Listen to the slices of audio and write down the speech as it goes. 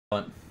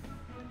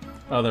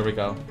Oh, there we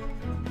go.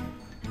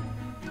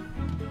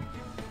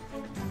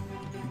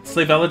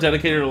 Slavella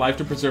dedicated her life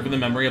to preserving the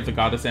memory of the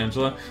goddess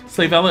Angela.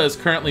 Slavella has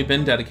currently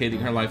been dedicating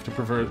her life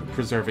to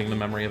preserving the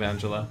memory of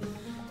Angela.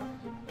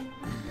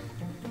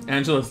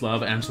 Angela's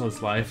love,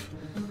 Angela's life.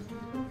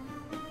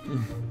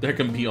 There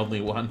can be only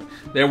one.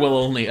 There will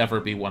only ever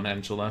be one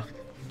Angela.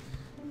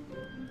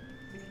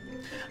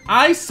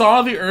 I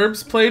saw the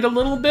herbs played a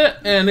little bit,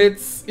 and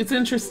it's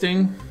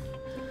interesting.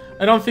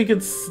 I don't think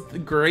it's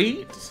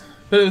great,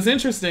 but it was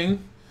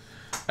interesting.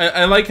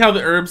 I like how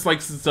the herbs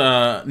likes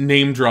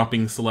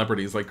name-dropping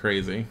celebrities like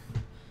crazy.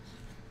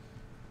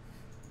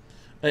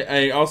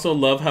 I also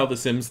love how the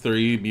Sims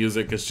 3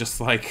 music is just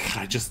like,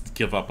 I just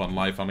give up on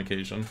life on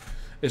occasion.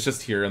 It's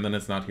just here, and then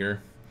it's not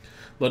here.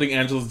 Loading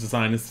Angela's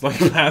design is like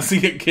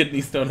passing a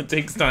kidney stone. It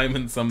takes time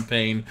and some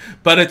pain,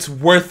 but it's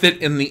worth it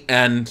in the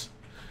end.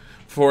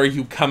 For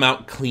you come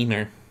out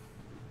cleaner,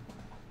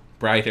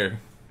 brighter,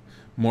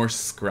 more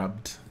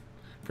scrubbed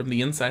from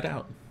the inside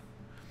out.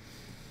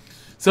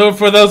 So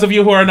for those of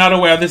you who are not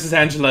aware, this is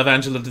Angela of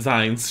Angela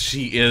Designs.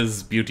 She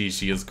is beauty,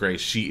 she is grace,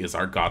 she is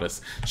our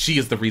goddess. She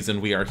is the reason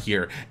we are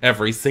here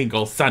every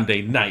single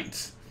Sunday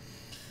night.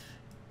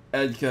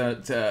 And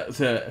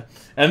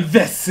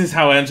this is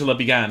how Angela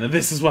began, and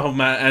this is what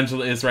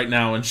Angela is right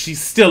now, and she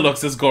still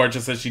looks as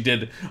gorgeous as she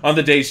did on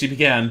the day she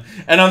began.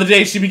 And on the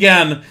day she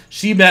began,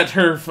 she met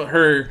her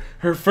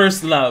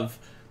first love,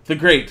 the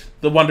great,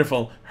 the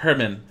wonderful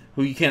Herman,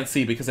 who you can't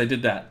see because I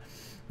did that.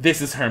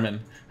 This is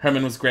Herman.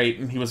 Herman was great,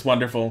 and he was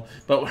wonderful.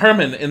 But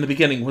Herman, in the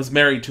beginning, was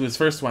married to his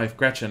first wife,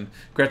 Gretchen.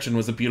 Gretchen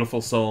was a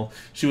beautiful soul.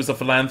 She was a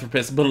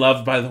philanthropist,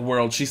 beloved by the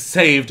world. She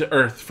saved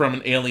Earth from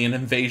an alien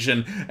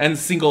invasion, and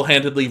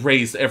single-handedly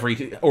raised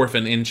every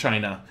orphan in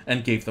China,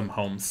 and gave them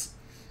homes.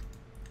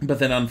 But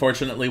then,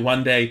 unfortunately,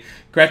 one day,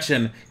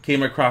 Gretchen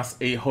came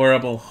across a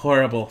horrible,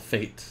 horrible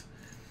fate.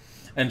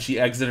 And she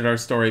exited our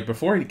story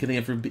before he could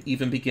ever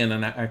even begin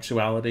in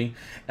actuality.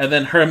 And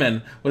then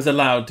Herman was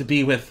allowed to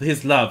be with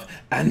his love,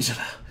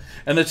 Angela.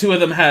 And the two of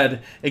them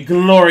had a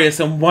glorious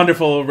and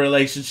wonderful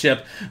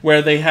relationship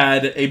where they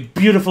had a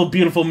beautiful,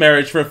 beautiful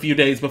marriage for a few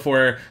days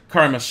before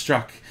karma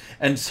struck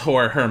and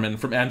tore Herman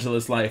from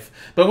Angela's life.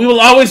 But we will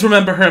always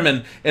remember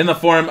Herman in the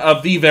form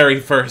of the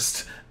very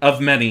first of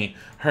many,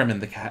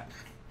 Herman the cat.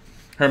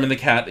 Herman the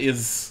cat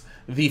is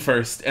the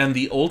first and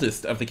the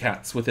oldest of the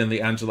cats within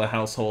the Angela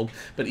household,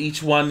 but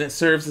each one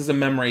serves as a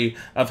memory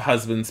of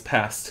husbands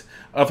past,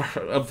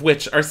 of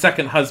which our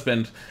second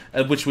husband,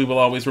 which we will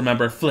always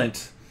remember,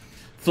 Flint,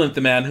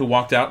 the man who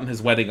walked out in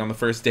his wedding on the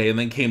first day and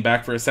then came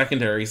back for a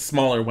secondary,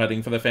 smaller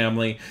wedding for the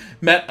family,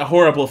 met a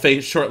horrible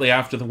fate shortly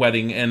after the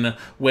wedding in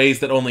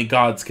ways that only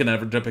gods can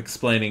ever end up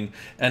explaining,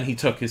 and he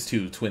took his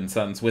two twin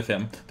sons with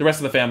him. The rest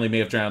of the family may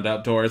have drowned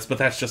outdoors, but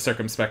that's just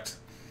circumspect.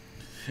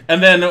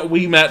 And then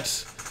we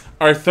met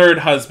our third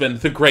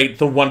husband, the great,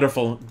 the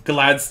wonderful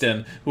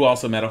Gladstone, who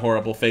also met a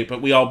horrible fate,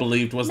 but we all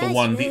believed was the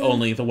one, the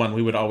only, the one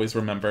we would always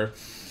remember.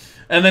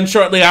 And then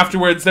shortly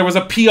afterwards, there was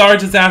a PR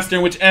disaster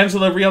in which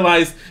Angela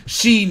realized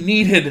she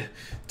needed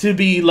to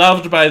be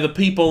loved by the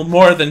people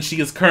more than she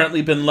has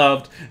currently been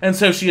loved. And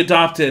so she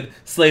adopted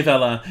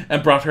Slavella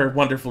and brought her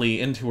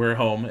wonderfully into her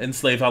home. And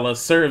Slavella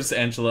serves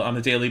Angela on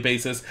a daily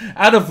basis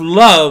out of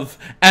love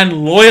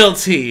and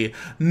loyalty,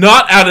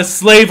 not out of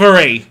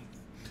slavery.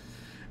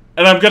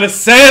 And I'm going to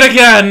say it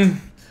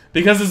again,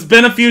 because it's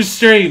been a few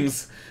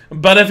streams.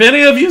 But if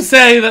any of you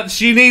say that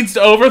she needs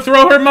to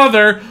overthrow her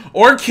mother,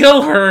 or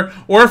kill her,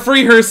 or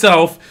free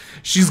herself,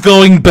 she's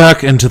going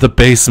back into the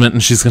basement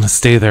and she's going to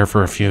stay there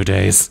for a few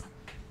days.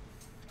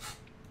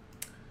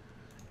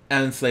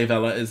 And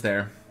Slavella is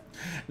there.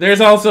 There's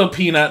also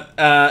Peanut.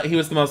 He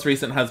was the most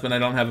recent husband. I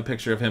don't have a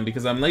picture of him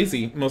because I'm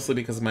lazy, mostly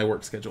because my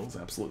work schedule is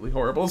absolutely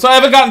horrible. So I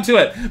haven't gotten to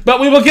it. But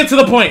we will get to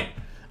the point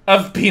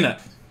of Peanut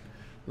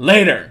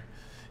later.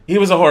 He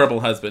was a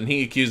horrible husband.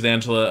 He accused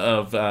Angela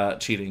of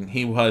cheating.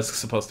 He was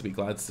supposed to be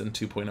Gladstone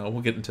 2.0.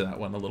 We'll get into that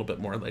one a little bit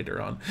more later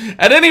on.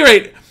 At any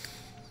rate,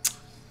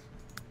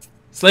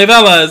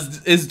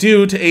 Slavella is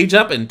due to age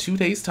up in 2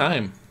 days'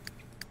 time.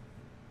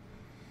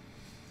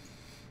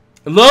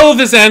 Low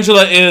this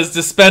Angela is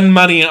to spend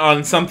money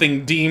on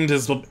something deemed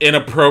as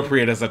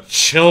inappropriate as a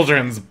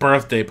children's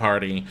birthday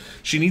party.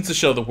 She needs to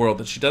show the world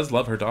that she does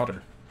love her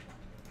daughter.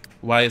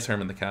 Why is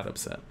Herman the cat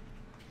upset?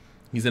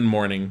 He's in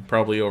mourning,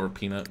 probably over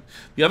Peanut.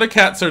 The other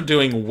cats are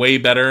doing way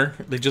better.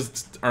 They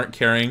just aren't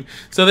caring.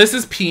 So this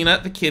is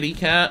Peanut, the kitty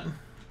cat.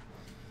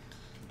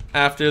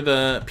 After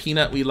the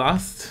Peanut we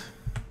lost.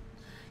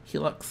 He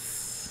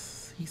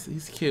looks...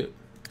 He's cute.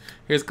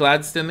 Here's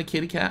Gladstone, the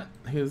kitty cat,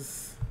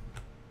 who's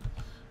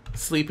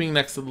sleeping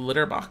next to the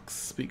litter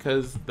box.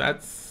 Because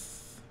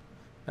that's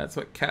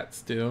what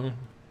cats do.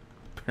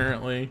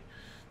 Apparently.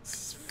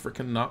 It's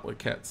freaking not what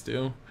cats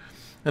do.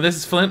 And this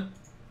is Flint.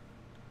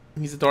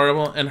 He's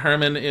adorable, and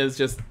Herman is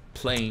just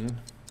playing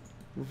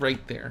right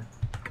there.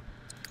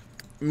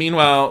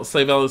 Meanwhile,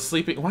 Slavella is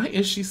sleeping. Why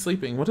is she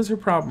sleeping? What is her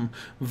problem?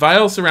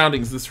 Vile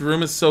surroundings. This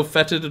room is so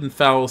fetid and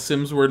foul.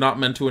 Sims were not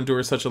meant to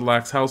endure such a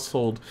lax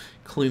household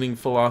cleaning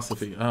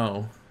philosophy.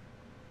 Oh.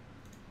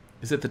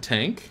 Is it the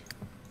tank?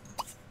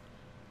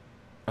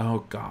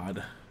 Oh,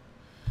 God.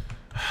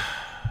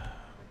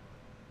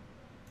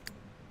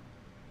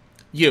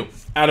 You,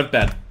 out of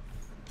bed.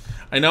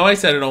 I know I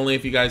said it only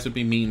if you guys would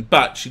be mean,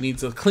 but she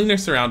needs a cleaner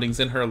surroundings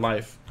in her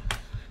life.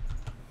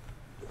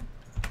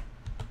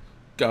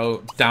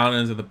 Go down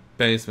into the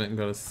basement and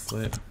go to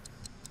sleep.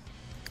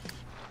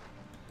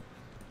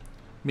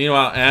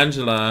 Meanwhile,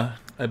 Angela,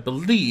 I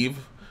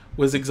believe,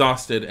 was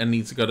exhausted and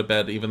needs to go to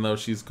bed, even though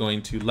she's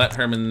going to let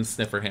Herman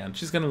sniff her hand.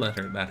 She's going to let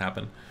that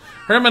happen.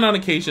 Herman, on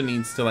occasion,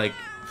 needs to, like,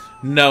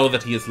 know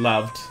that he is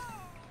loved.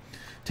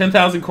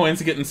 10,000 coins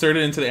to get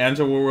inserted into the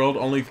Angela world.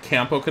 Only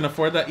Campo can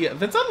afford that. Yeah,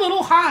 that's a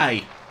little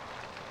high.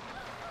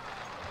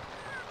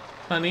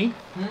 Honey?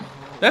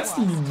 That's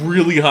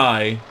really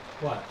high.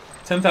 What?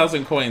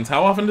 10,000 coins.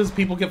 How often does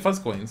people get fuzz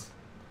coins?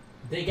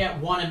 They get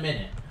 1 a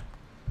minute.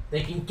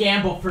 They can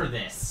gamble for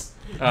this.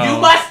 Oh. You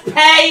must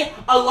pay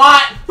a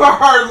lot for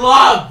her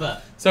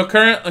love! So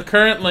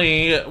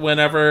currently,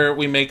 whenever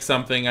we make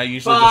something, I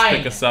usually just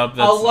pick a sub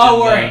that's I'll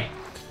lower it.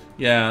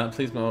 Yeah,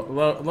 please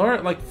lower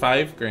it like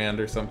 $5,000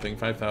 or something,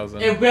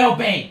 5,000. It will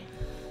be.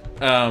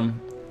 I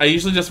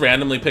usually just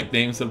randomly pick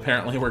names, but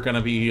apparently we're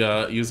gonna be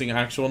using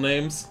actual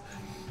names.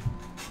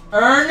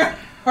 Earn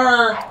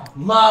her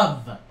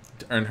love.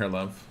 To earn her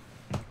love.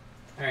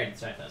 Alright,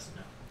 it's 5,000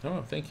 now.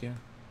 Oh, thank you.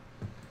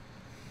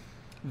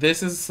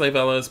 This is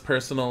Slavella's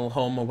personal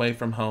home away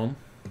from home.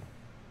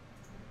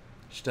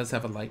 She does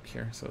have a light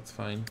here, so it's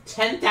fine.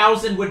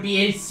 10,000 would be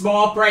a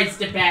small price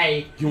to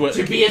pay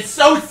to be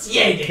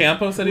associated.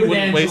 Campo said he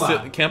wouldn't waste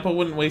it. Campo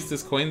wouldn't waste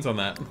his coins on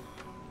that.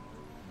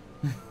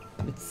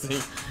 Let's see.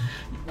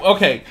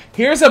 Okay,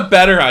 here's a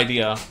better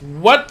idea.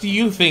 What do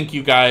you think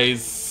you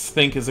guys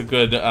think is a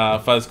good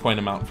fuzz coin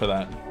amount for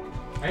that?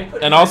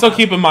 And also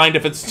keep in mind,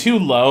 if it's too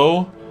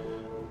low,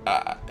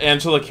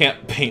 Angela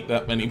can't paint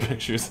that many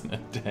pictures in a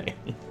day.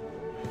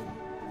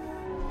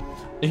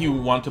 You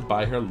want to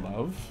buy her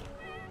love?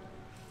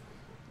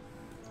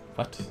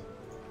 What?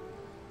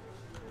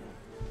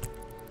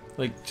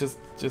 Like, just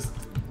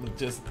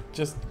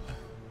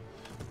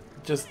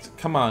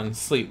come on,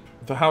 sleep.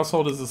 The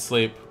household is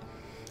asleep.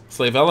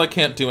 Slavella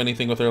can't do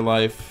anything with her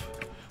life.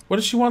 What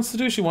does she wants to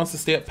do? She wants to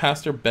stay up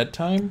past her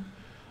bedtime?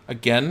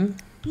 Again?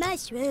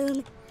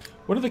 Mushroom.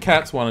 What do the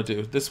cats want to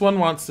do? This one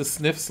wants to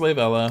sniff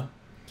Slavella.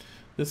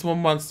 This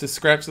one wants to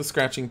scratch the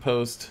scratching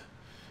post.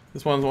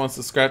 This one wants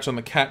to scratch on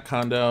the cat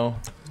condo.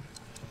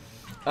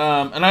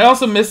 And I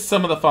also missed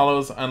some of the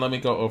follows, and let me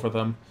go over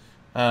them.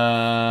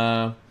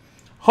 Honoro,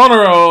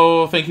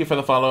 thank you for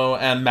the follow,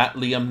 and Matt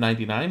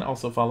Liam99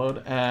 also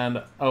followed,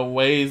 and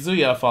Away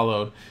Zuya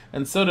followed,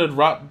 and so did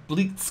Rot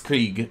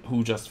Blitzkrieg,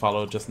 who just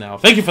followed just now.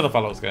 Thank you for the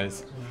follows,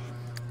 guys.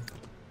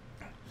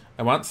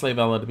 I want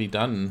Slavella to be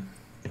done.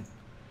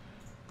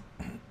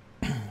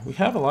 We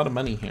have a lot of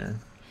money here.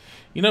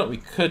 You know what we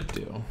could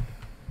do?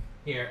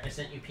 Here, I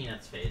sent you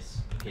Peanut's face,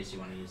 in case you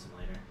want to use them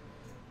later.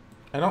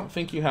 I don't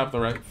think you have the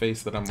right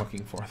face that I'm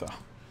looking for, though.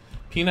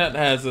 Peanut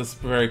has this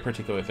very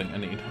particular thing I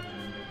need.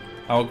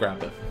 I'll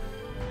grab it.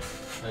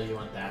 Oh, you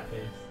want that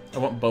face? I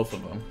want both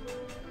of them.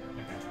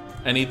 Okay.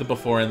 I need the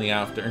before and the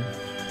after.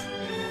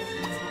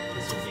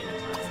 This will be the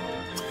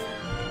time.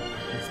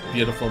 It's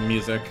beautiful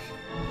music.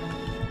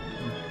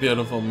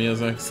 Beautiful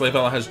music.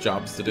 Slavella has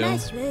jobs to do.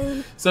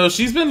 Mushroom. So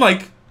she's been,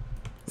 like,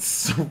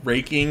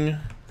 raking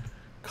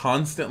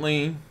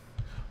constantly.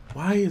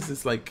 Why is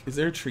this, like, is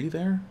there a tree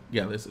there?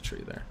 Yeah, there's a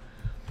tree there.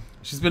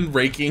 She's been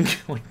raking,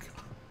 like,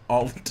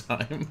 all the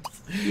time.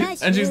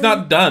 And she's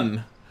not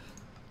done.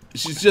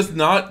 She's just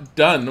not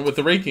done with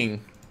the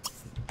raking.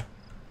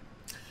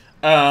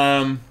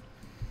 Arturus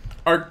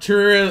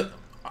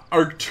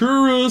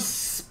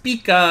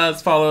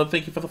Spikas followed.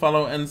 Thank you for the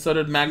follow. And so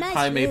did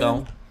Magpie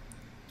Maybell.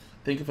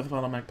 Thank you for the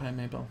follow, Magpie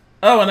Maybell.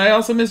 Oh, and I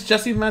also missed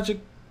Jesse the Magic...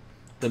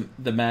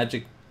 The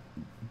Magic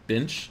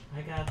Bench?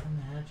 I got the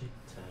magic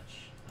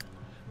touch.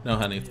 No,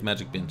 honey, the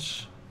Magic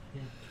Bench.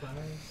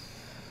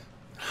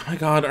 Oh my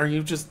god, are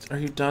you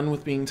done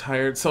with being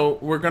tired? So,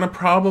 we're gonna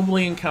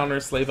probably encounter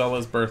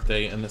Slavella's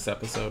birthday in this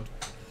episode.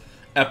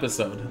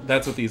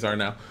 That's what these are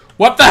now.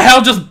 What the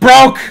hell just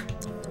broke?!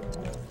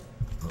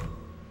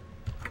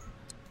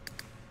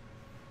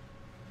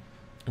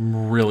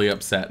 I'm really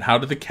upset. How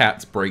did the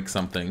cats break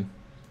something?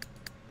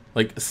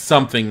 Like,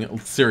 something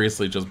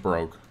seriously just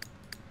broke.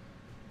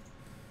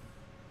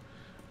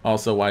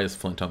 Also, why is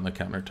Flint on the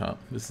countertop?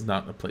 This is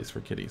not a place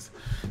for kitties.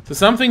 So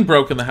something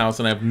broke in the house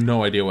and I have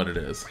no idea what it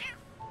is.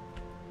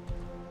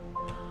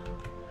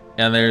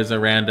 And there's a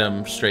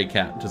random stray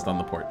cat just on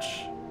the porch.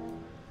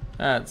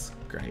 That's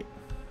great.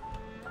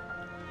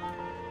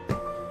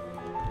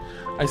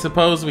 I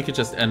suppose we could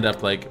just end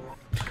up like...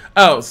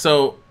 Oh,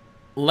 so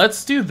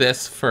let's do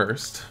this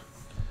first.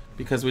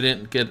 Because we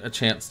didn't get a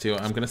chance to.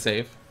 I'm going to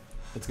save.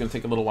 It's going to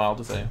take a little while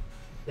to save.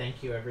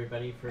 Thank you,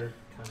 everybody, for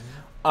coming.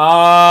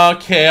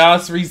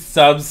 Chaos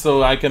resubs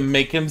so I can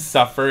make him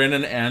suffer in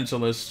an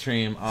Angela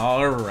stream.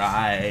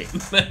 Alright.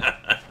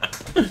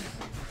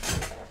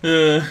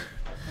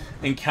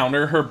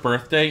 Encounter her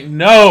birthday?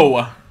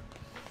 No!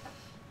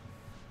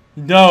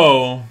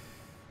 No!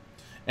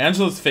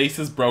 Angela's face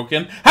is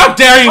broken. How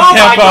dare you, Oh Campo!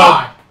 my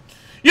god!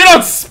 You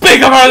don't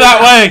speak of her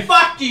that way! Who the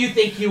fuck do you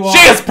think you are? She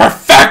is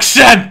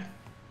perfection!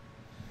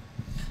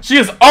 She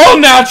is all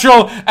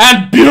natural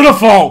and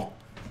beautiful!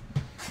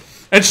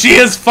 And she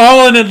has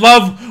fallen in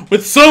love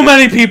with so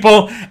many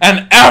people,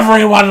 and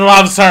everyone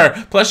loves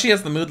her! Plus, she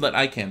has the moodlet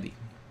eye candy.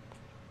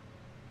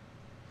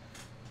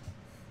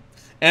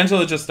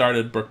 Angela just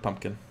started Brook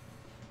Pumpkin.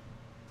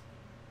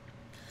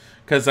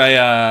 Because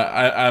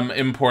I'm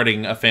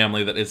importing a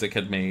family that Isaac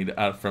had made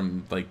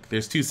from, like,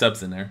 there's 2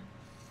 subs in there.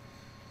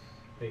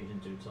 But you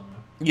didn't do it till now.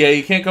 Yeah,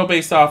 you can't go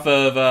based off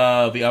of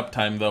the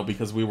uptime though,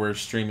 because we were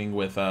streaming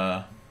with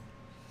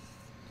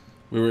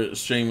we were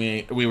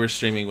streaming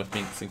with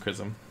Minx and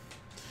Chrism,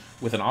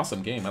 with an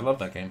awesome game. I love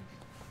that game.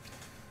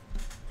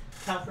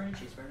 California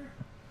cheeseburger?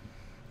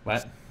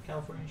 What?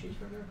 California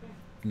cheeseburger, okay?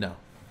 No.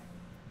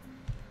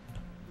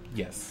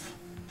 Yes.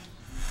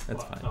 That's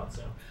Well, I fine. thought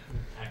so.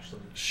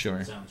 Actually,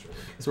 Sure. sounds really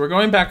good. So we're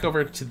going back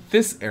over to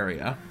this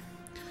area,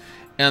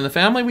 and the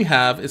family we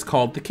have is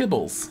called the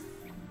Kibbles.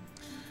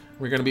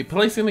 We're going to be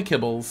placing the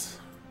Kibbles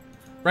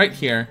right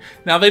here.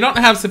 Now they don't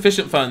have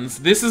sufficient funds.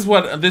 This is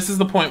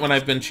the point when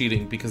I've been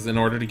cheating, because in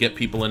order to get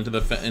people into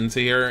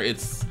here,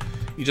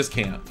 you just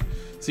can't.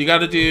 So you got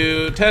to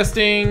do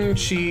testing,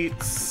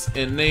 cheats,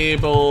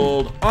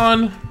 enabled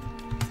on,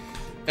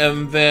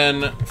 and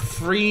then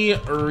free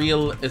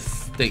real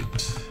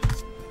estate.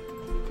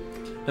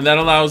 And that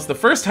allows the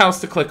first house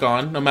to click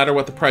on, no matter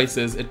what the price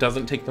is. It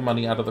doesn't take the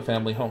money out of the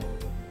family home.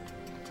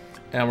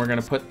 And we're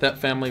going to put that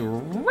family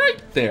right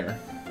there.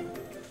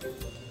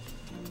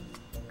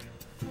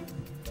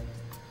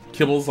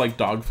 Kibbles like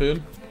dog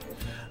food?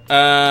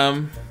 No.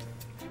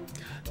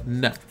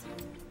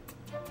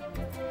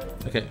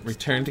 Okay,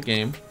 return to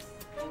game.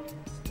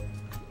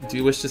 Do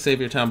you wish to save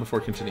your town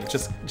before continuing?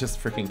 Just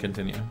freaking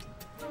continue.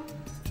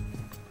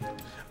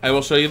 I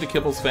will show you the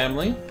Kibbles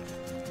family.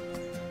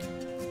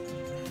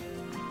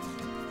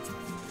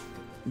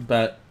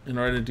 But in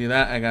order to do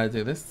that, I gotta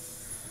do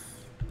this.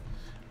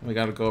 We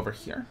gotta go over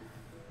here.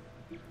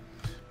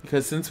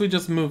 Because since we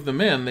just moved them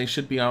in, they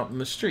should be out in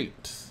the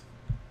street.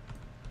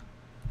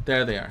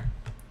 There they are.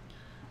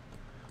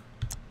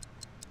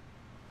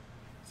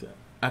 So,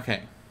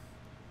 okay.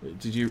 Wait,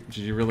 did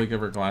you really give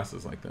her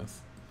glasses like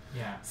this?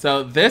 Yeah.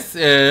 So this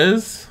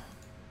is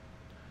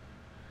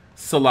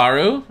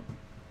Solaru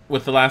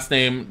with the last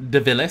name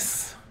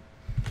DeVillis.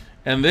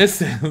 And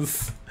this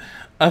is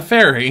a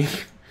fairy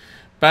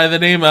by the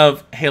name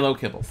of Halo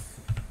Kibbles.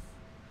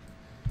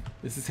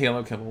 This is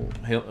Halo Kibble.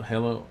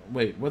 Halo.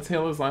 Wait, what's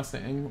Halo's last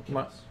name?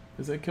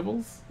 Is it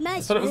Kibbles?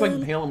 I thought it was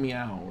like Halo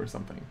Meow or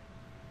something.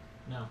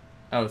 No.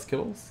 Oh, it's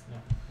Kibbles? No.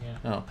 Yeah.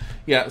 Oh.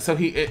 Yeah, so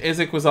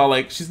Isaac was all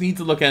like, she needs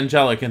to look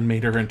angelic, and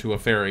made her into a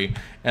fairy.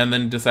 And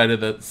then decided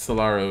that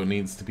Solaro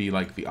needs to be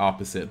like the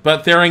opposite.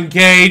 But they're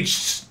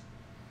engaged!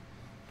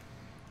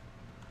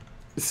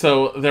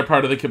 So they're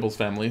part of the Kibbles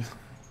family.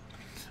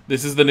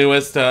 This is the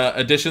newest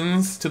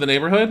additions to the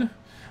neighborhood.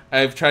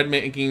 I've tried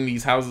making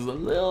these houses a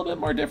little bit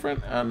more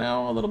different.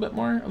 Now a little bit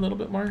more, a little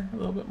bit more, a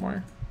little bit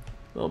more, a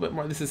little bit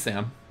more. This is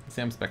Sam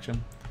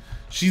Spectrum.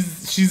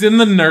 She's in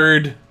the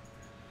nerd.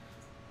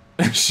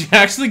 She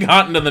actually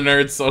got into the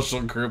nerd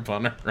social group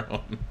on her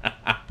own.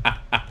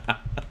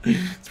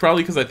 It's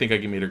probably because I think I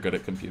can make her good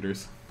at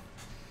computers.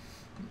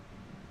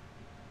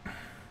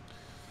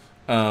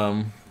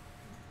 But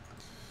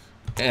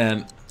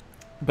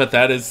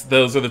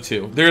those are the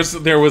 2.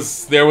 There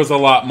was a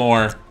lot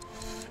more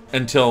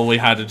until we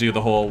had to do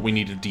the whole, we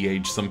need to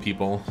de-age some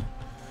people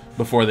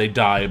before they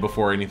die,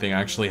 before anything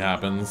actually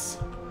happens.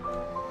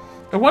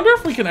 I wonder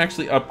if we can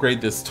actually upgrade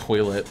this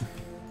toilet.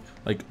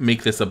 Like,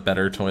 make this a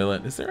better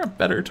toilet. Is there a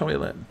better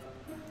toilet?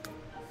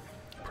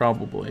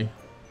 Probably.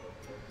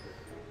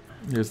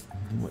 There's,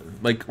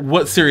 like,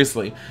 what,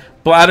 seriously?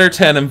 Bladder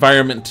 10,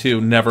 Environment 2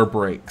 never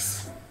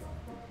breaks.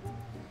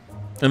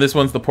 And this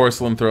one's the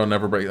porcelain throne,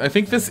 never breaks. I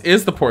think this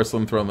is the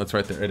porcelain throne that's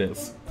right there. It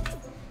is.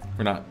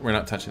 We're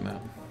not touching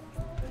that.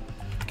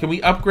 Can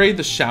we upgrade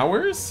the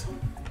showers?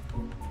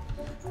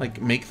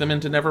 Like, make them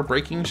into never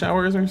breaking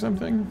showers or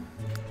something?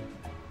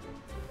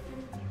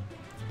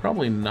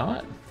 Probably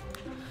not.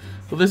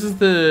 Well, this is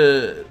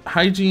the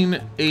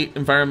Hygiene 8,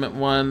 Environment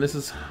 1. This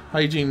is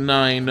Hygiene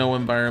 9, no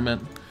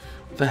environment.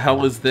 What the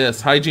hell is this?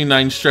 Hygiene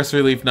 9, Stress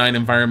Relief 9,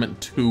 Environment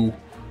 2.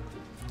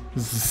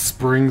 This is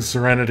Spring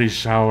Serenity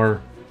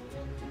Shower.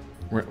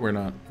 We're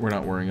not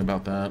worrying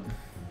about that.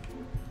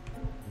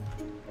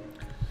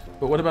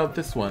 But what about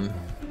this one?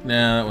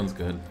 Nah, that one's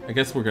good. I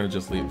guess we're gonna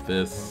just leave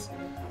this.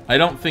 I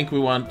don't think we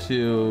want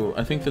to...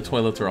 I think the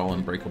toilets are all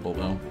unbreakable,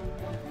 though.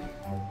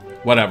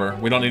 Whatever.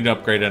 We don't need to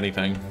upgrade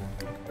anything.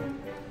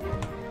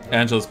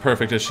 Angela's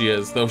perfect as she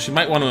is, though she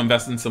might want to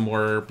invest in some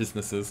more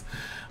businesses.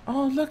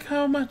 Oh, look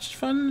how much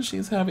fun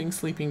she's having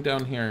sleeping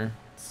down here.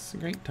 It's a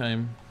great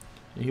time.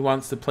 He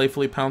wants to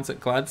playfully pounce at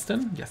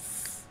Gladstone?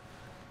 Yes.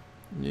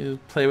 You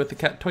play with the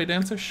cat toy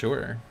dancer?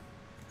 Sure.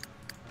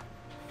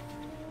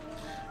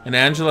 And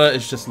Angela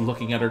is just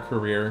looking at her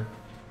career.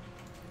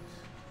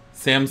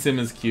 Sam Sim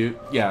is cute.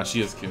 Yeah,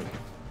 she is cute.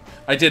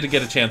 I did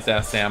get a chance to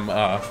ask Sam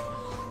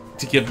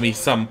to give me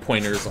some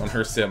pointers on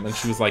her sim, and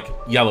she was like,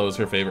 yellow is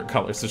her favorite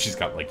color, so she's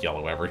got like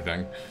yellow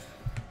everything.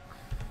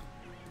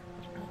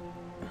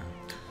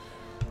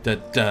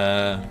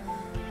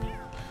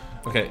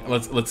 Okay,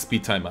 let's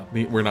speed time up.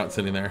 We're not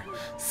sitting there.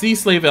 See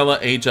Slavella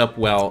age up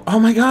well. Oh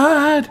my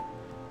god!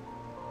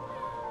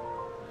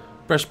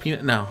 Brush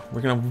peanut. No,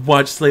 we're gonna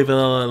watch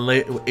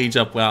Slavella age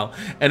up well,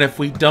 and if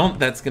we don't,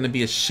 that's gonna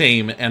be a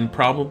shame, and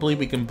probably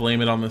we can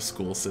blame it on the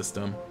school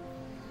system.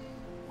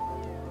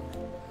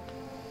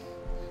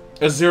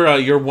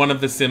 Azura, you're one of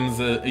the Sims.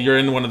 You're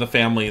in one of the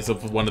families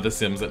of one of the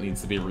Sims that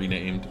needs to be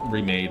remade. I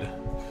need.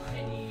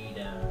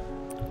 Yeah.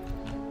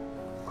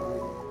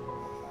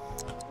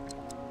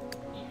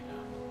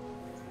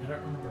 I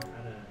don't remember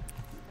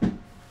how to.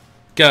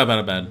 Get up out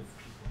of bed.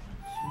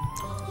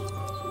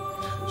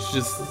 She's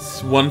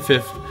just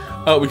 1:50.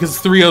 Oh, because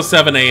it's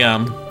 3:07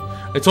 a.m.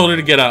 I told her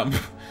to get up.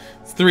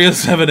 It's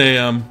 3:07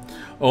 a.m.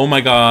 Oh my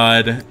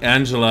god,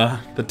 Angela,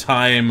 the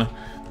time.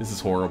 This is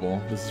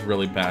horrible. This is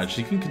really bad.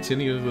 She can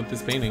continue with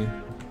this painting.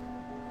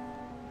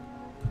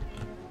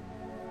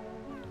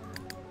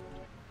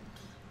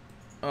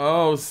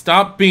 Oh,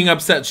 stop being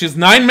upset. She has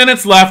 9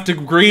 minutes left to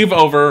grieve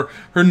over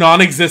her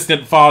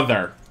non-existent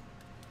father.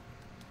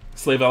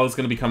 Slavella is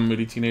going to become a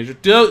moody teenager.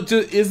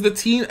 Is the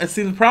teen...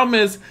 See, the problem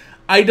is,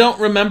 I don't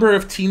remember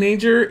if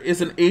teenager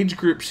is an age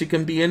group she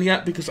can be in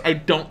yet because I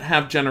don't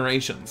have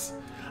generations.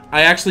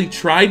 I actually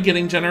tried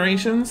getting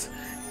generations,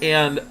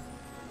 and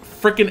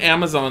frickin'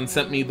 Amazon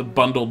sent me the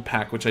bundled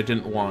pack, which I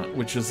didn't want,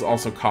 which is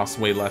also costs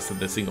way less than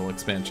the single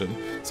expansion.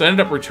 So I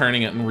ended up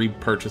returning it and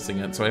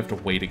repurchasing it, so I have to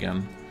wait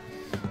again.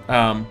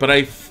 But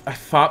I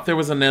thought there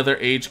was another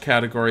age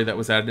category that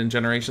was added in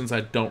Generations.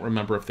 I don't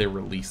remember if they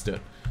released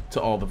it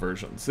to all the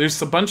versions.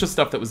 There's a bunch of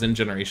stuff that was in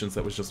Generations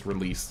that was just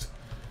released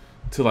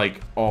to,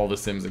 like, all the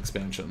Sims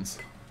expansions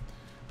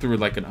through,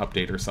 like, an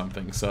update or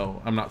something,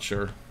 so I'm not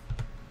sure.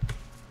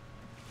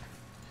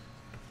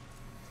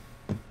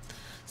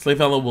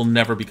 Slavella will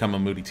never become a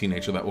moody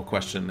teenager that will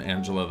question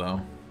Angela,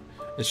 though.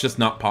 It's just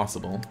not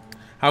possible.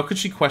 How could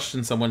she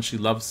question someone she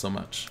loves so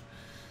much?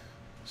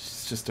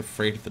 She's just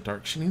afraid of the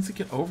dark. She needs to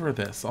get over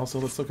this. Also,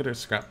 let's look at her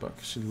scrapbook.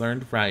 She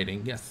learned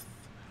writing. Yes.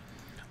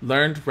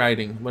 Learned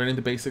writing. Learning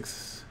the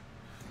basics.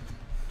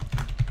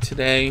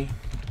 Today,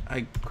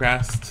 I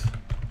grasped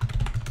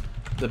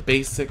the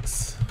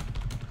basics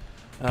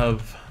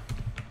of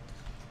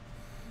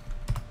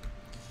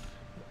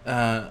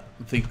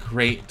the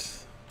great...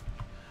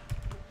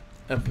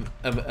 Of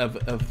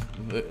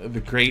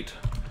the great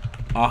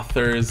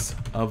authors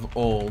of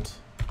old.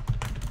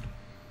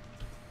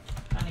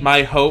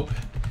 My hope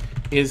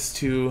is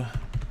to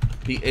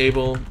be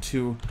able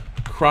to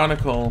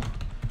chronicle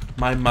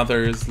my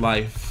mother's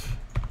life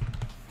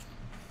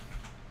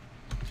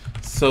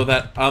so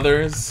that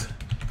others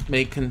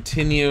may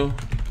continue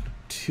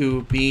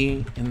to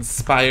be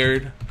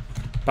inspired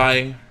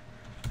by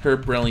her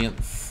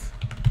brilliance.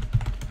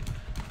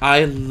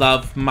 I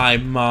love my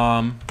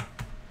mom.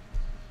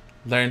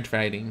 Learned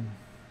writing.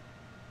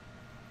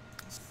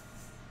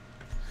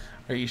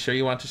 Are you sure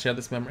you want to share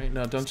this memory?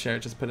 No, don't share it.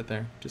 Just put it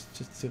there.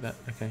 Just do that.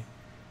 Okay.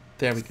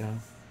 There we go.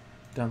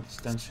 Don't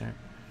share it.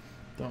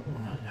 Don't.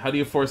 How do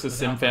you force a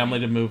Sim family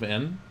to move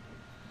in?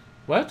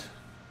 What?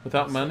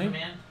 Without money?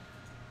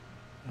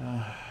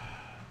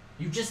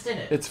 You just did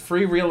it. It's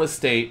free real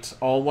estate,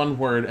 all one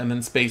word, and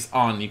then space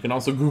on. You can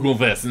also Google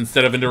this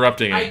instead of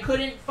interrupting it. I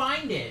couldn't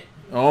find it.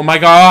 Oh my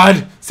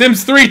god!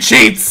 Sims 3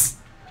 cheats!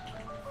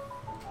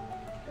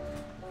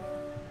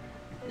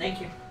 Thank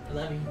you. I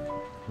love you.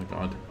 Oh my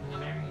god. I'm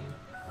gonna marry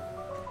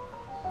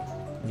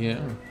you.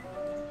 Yeah.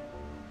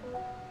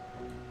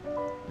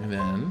 And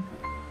then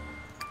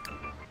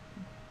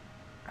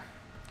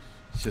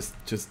just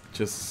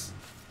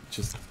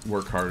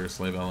work harder,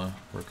 Slavella.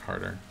 Work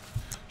harder.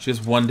 She has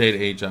 1 day to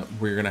age up.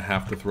 We're gonna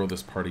have to throw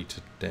this party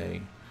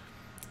today.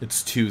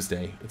 It's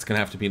Tuesday. It's gonna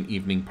have to be an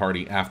evening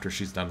party after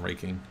she's done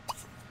raking.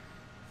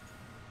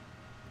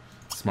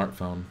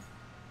 Smartphone.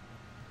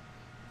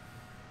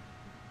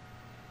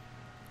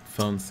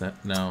 Phone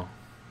set. No.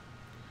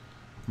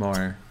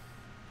 More.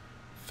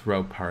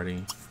 Throw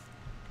party.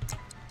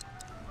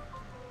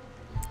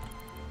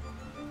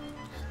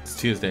 It's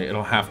Tuesday.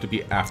 It'll have to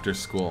be after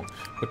school.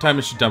 What time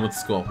is she done with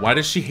school? Why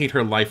does she hate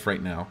her life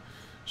right now?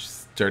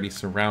 She's dirty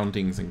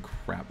surroundings and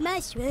crap.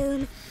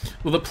 Mushroom.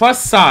 Well, the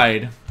plus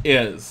side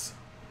is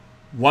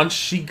once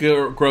she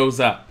grows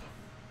up.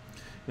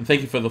 And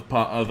thank you for the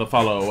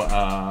follow.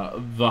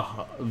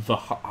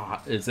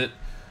 Is it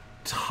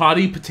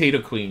Toddy Potato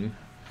Queen?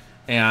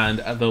 And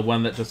the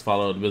one that just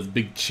followed was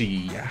Big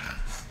Chi.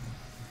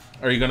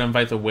 Are you going to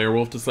invite the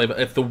werewolf to slave?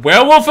 If the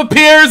werewolf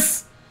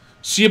appears,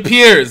 she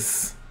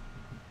appears.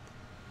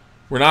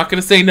 We're not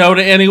going to say no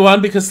to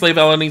anyone because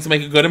Slavella needs to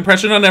make a good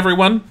impression on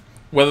everyone,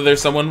 whether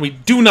there's someone we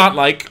do not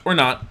like or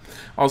not.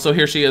 Also,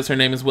 here she is. Her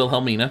name is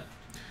Wilhelmina.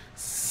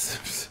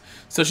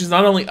 So she's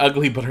not only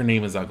ugly, but her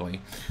name is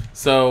ugly.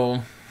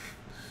 So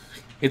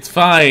it's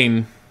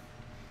fine.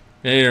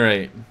 Yeah, you're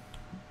right.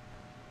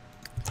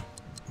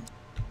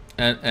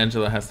 And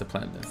Angela has to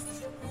plan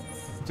this.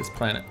 Just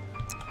plan it.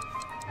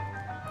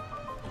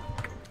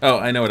 Oh,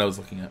 I know what I was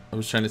looking at. I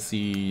was trying to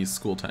see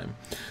school time.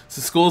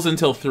 So school's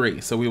until 3.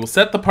 So we will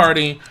set the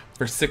party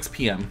for 6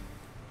 p.m.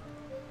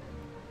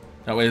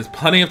 That way there's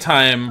plenty of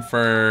time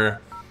for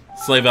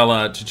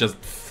Slavella to just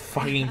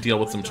fucking deal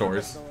with some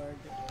chores.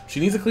 She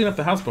needs to clean up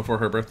the house before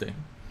her birthday.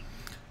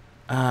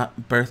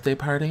 Birthday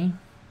party.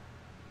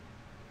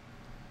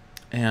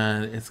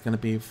 And it's gonna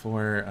be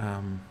for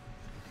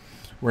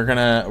we're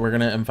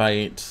gonna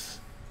invite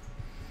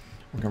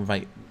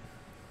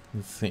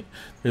let's see.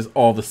 There's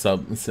all the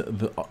subs.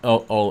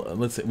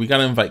 Let's see. We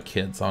gotta invite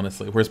kids.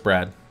 Honestly, where's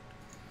Brad?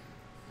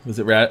 Was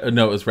it Brad?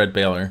 No, it was Red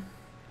Baylor.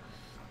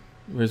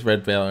 Where's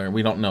Red Baylor?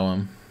 We don't know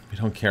him. We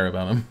don't care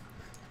about him.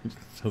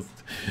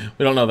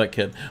 We don't know that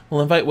kid.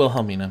 We'll invite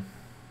Wilhelmina.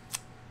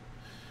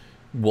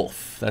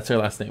 Wolf. That's her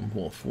last name.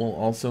 Wolf. We'll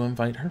also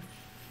invite her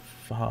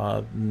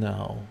father.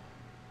 No.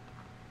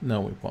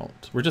 No, we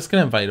won't. We're just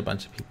gonna invite a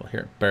bunch of people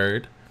here.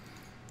 Bird.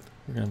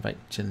 We're gonna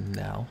invite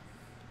Janelle.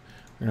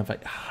 We're gonna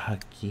invite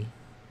Huggy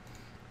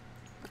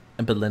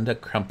and Belinda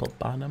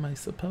Crumplebottom, I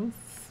suppose.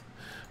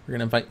 We're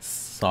gonna invite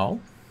Saul.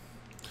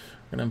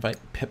 We're gonna invite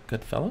Pip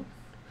Goodfellow,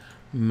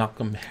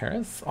 Malcolm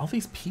Harris. All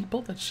these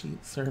people that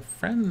she's her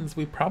friends.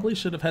 We probably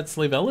should have had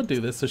Slavella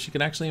do this so she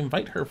can actually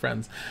invite her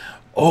friends.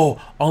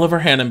 Oh, Oliver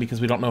Hannon,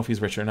 because we don't know if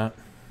he's rich or not.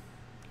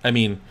 I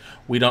mean,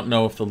 we don't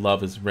know if the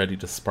love is ready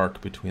to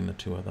spark between the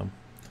two of them.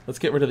 Let's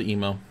get rid of the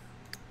emo.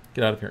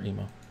 Get out of here,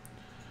 emo.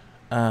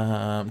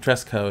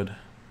 Dress code.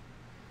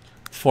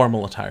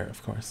 Formal attire,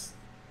 of course.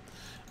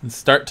 And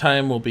start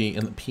time will be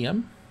in the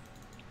PM.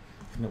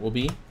 And it will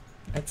be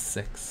at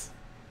 6.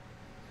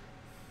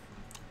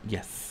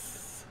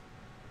 Yes.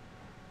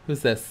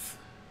 Who's this?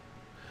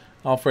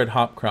 Alfred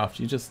Hopcroft.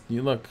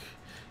 You look...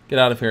 Get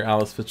out of here,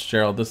 Alice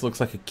Fitzgerald. This looks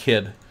like a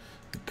kid.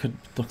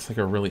 Looks like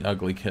a really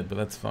ugly kid, but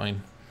that's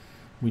fine.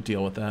 We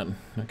deal with that.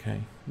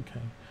 Okay.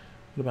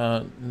 What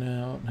about...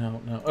 No.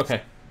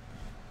 Okay.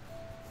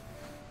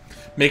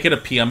 Make it a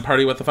PM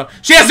party with the fun.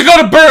 She has to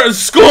go to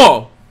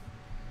school!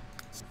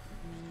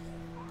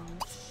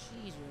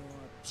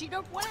 She's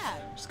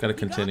got to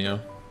continue.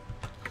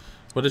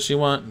 What does she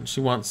want?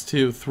 She wants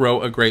to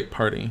throw a great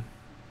party.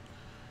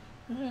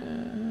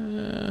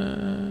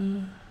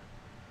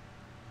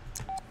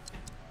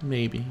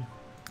 Maybe.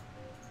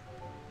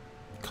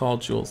 Call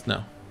Jules.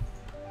 No.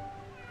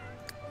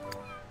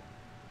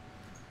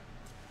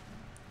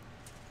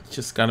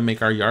 Just got to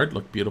make our yard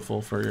look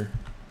beautiful for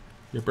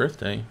your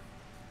birthday.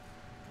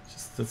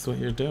 That's what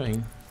you're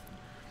doing.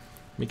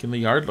 Making the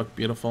yard look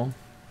beautiful.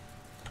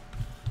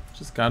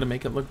 Just gotta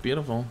make it look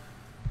beautiful.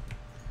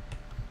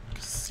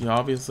 Because you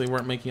obviously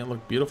weren't making it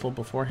look beautiful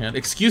beforehand.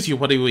 Excuse you,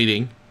 what are you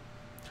eating?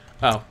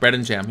 Oh, bread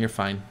and jam, you're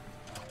fine.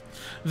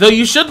 Though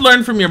you should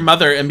learn from your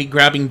mother and be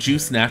grabbing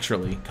juice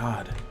naturally.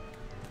 God.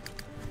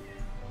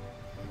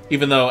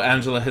 Even though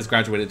Angela has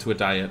graduated to a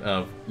diet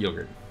of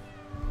yogurt.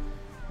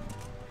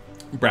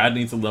 Brad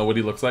needs to know what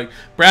he looks like.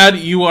 Brad,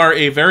 you are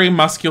a very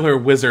muscular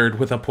wizard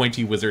with a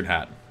pointy wizard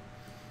hat.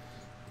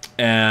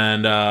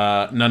 And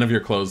none of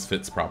your clothes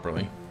fits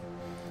properly.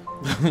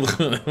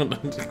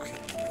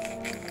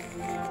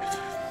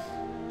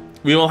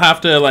 We will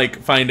have to, like,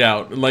 find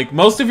out. Like,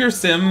 most of your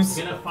Sims...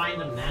 We're gonna find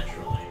them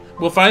naturally.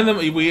 We'll find them...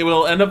 We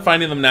will end up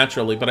finding them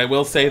naturally. But I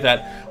will say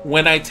that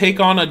when I take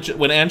on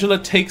when Angela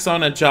takes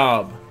on a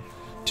job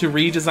to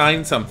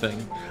redesign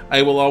something,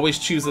 I will always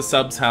choose a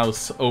sub's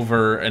house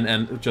over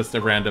just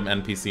a random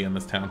NPC in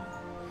this town.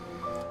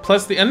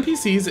 Plus, the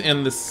NPCs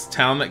in this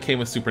town that came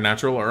with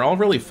Supernatural are all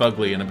really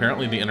fugly, and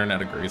apparently the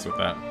internet agrees with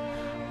that.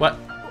 What?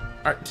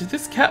 Did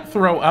this cat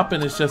throw up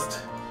and is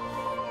just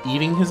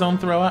eating his own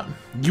throw up?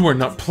 You are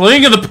not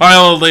playing in the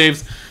pile of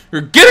leaves!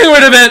 You're getting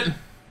rid of it!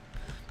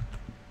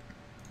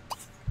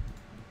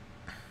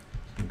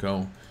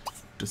 Go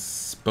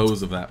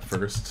dispose of that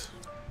first.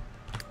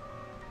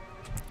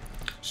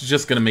 She's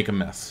just gonna make a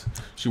mess.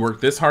 She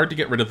worked this hard to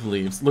get rid of the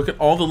leaves. Look at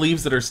all the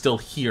leaves that are still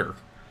here.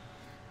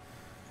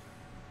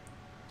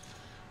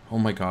 Oh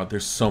my god,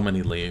 there's so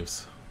many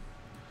leaves.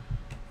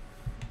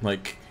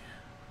 Like...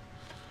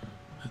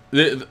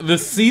 The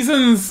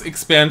season's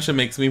expansion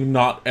makes me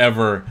not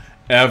ever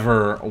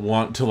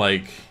want to,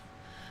 like...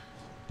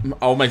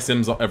 All my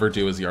Sims will ever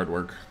do is yard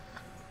work.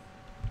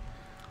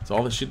 That's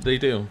all the shit they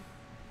do.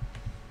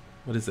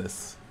 What is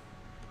this?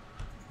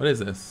 What is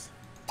this?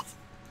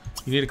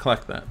 You need to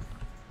collect that.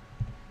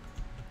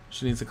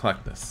 She needs to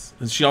collect this.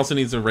 And she also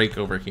needs a rake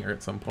over here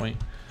at some point.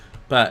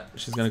 But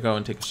she's going to go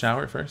and take a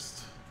shower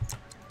first.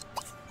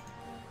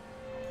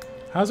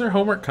 How's her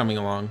homework coming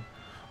along?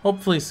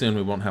 Hopefully soon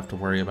we won't have to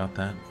worry about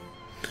that.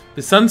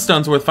 The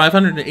sunstone's worth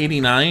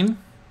 589.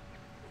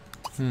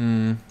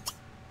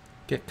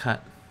 Get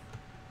cut.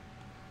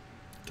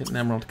 Get an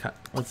emerald cut.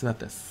 What's about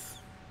this?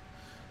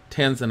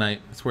 Tanzanite.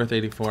 It's worth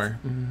 84.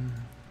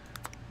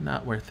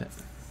 Not worth it.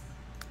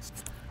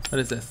 What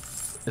is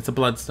this? It's a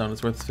bloodstone.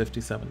 It's worth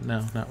 57.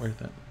 No, not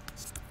worth it.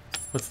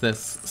 What's this?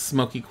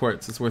 Smoky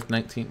quartz. It's worth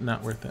 19.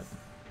 Not worth it.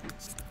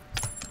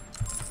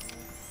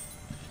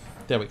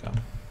 There we go.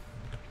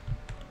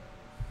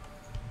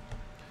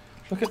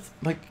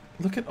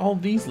 Look at all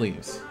these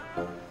leaves.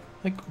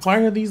 Like, why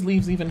are these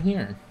leaves even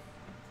here?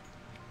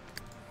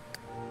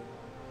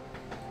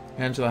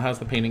 Angela, how's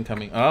the painting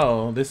coming?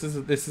 Oh, this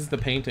is the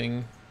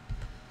painting.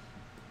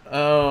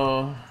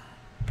 Oh.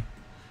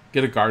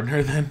 Get a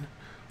gardener then?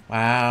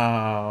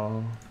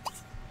 Wow.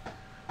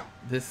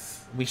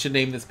 We should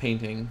name this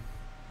painting.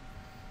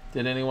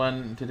 Did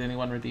anyone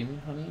redeem me,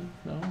 honey?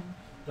 No?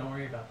 Don't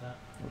worry about that.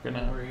 We'll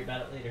worry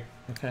about it later.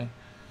 Okay.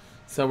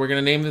 So we're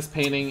gonna name this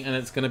painting, and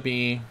it's gonna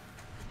be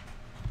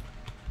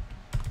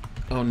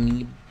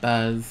Onibi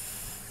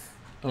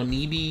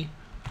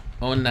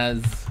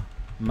Ona's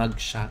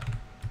mugshot.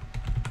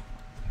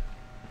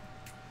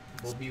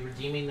 We'll be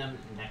redeeming them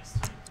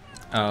next time.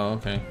 Oh,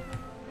 okay.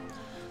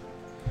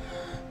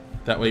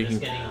 That way you can.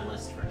 Getting a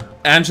list for now.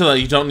 Angela,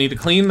 you don't need to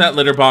clean that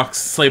litter box.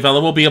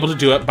 Slavella will be able to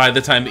do it by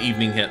the time the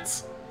evening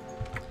hits.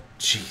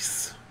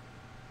 Jeez.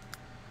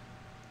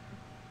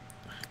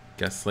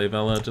 Guess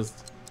Slavella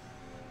just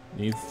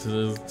needs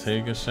to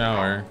take a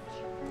shower.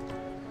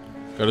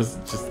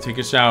 Just take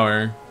a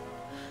shower.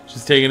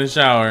 She's taking a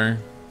shower.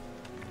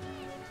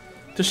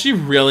 Does she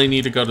really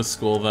need to go to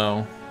school,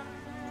 though?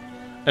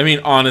 I mean,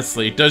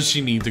 honestly, does she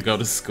need to go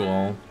to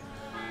school?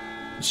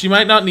 She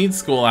might not need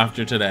school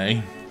after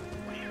today.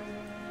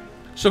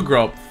 She'll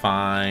grow up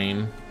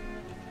fine.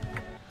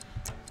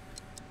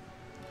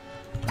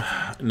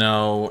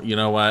 No, you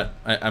know what?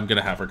 I'm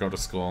gonna have her go to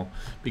school.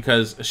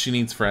 Because she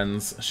needs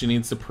friends. She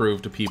needs to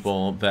prove to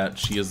people that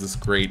she is this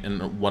great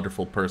and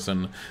wonderful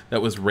person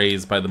that was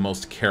raised by the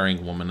most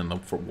caring woman in the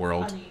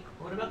world. Honey,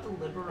 what about the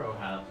Libero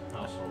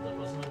household? That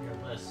wasn't on your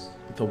list.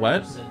 The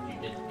what? You said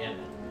you didn't get it.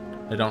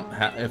 I don't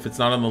have. If it's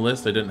not on the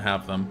list, I didn't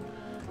have them.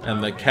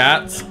 And the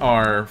cats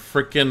are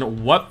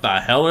freaking. What the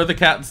hell are the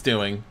cats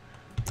doing?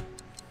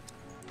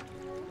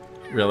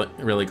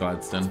 Really,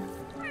 Gladstone.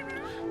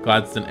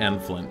 Gladstone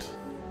and Flint.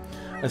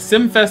 A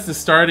Simfest is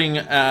starting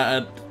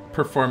at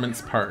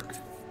Performance Park.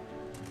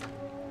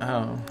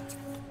 Oh.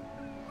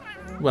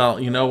 Well,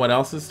 you know what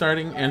else is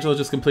starting? Angela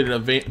just completed a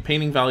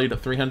painting valued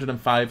at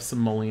 305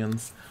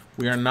 simoleons.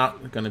 We are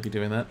not going to be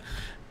doing that.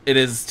 It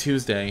is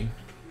Tuesday.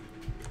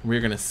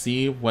 We're going to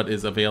see what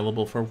is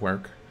available for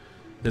work.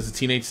 There's a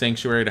teenage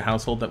sanctuary at a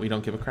household that we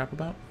don't give a crap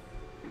about.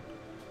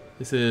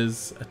 This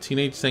is a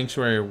teenage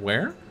sanctuary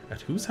where?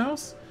 At whose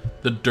house?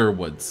 The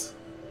Durwoods.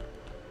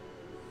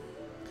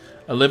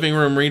 A living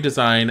room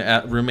redesign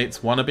at Roommates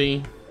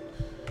Wannabe.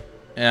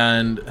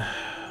 And...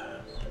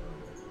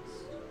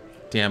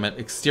 damn it.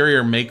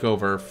 Exterior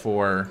makeover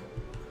for...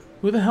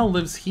 Who the hell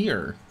lives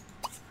here?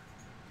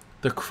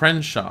 The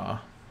Crenshaw.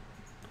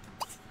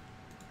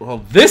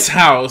 Well, this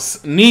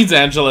house needs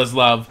Angela's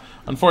love.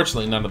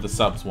 Unfortunately, none of the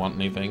subs want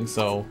anything,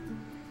 so...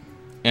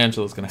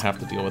 Angela's gonna have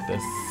to deal with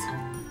this.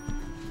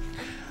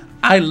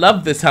 I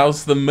love this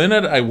house. The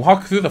minute I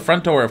walk through the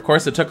front door, of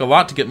course, it took a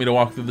lot to get me to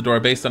walk through the door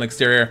based on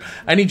exterior.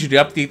 I need you to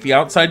update the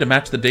outside to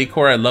match the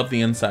decor. I love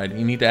the inside.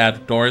 You need to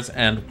add doors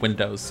and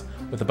windows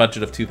with a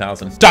budget of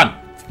 2,000. Done!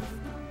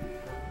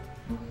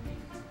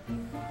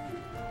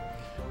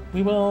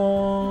 We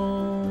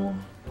will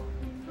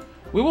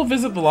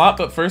visit the lot,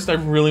 but first I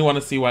really want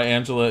to see why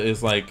Angela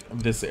is like,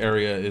 this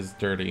area is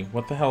dirty.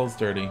 What the hell is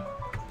dirty?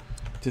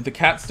 Did the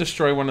cats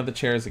destroy one of the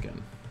chairs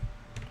again?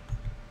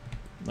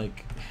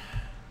 Like...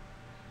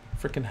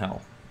 Frickin'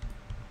 hell.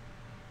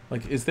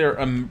 Like, is there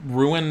a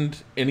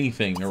ruined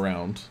anything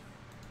around?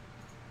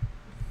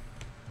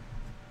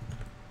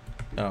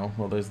 Oh,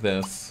 well, there's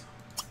this.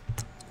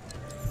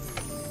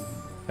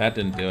 That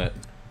didn't do it.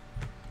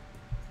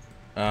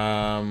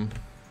 What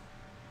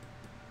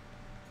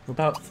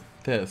about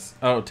this?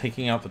 Oh,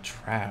 taking out the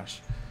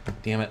trash.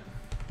 Damn it.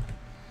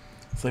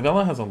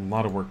 Slavella has a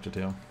lot of work to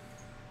do.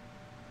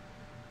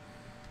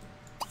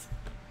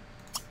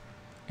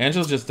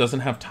 Angela just doesn't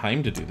have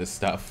time to do this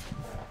stuff.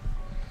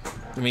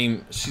 I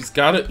mean, she's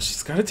got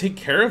to take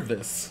care of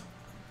this.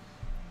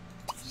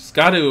 She's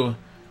got to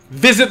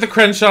visit the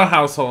Crenshaw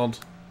household.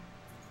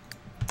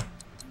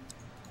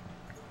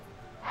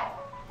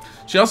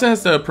 She also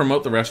has to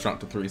promote the restaurant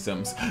to 3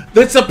 Sims.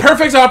 That's a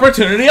perfect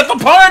opportunity at the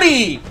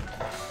party!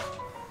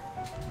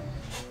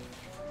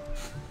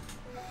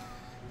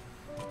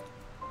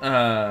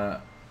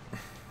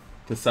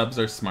 The subs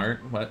are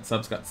smart. What?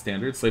 Subs got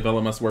standards.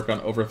 Slavella must work on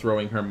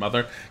overthrowing her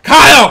mother.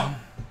 Kyle!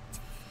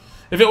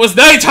 If it was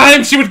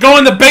nighttime, she would go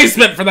in the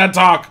basement for that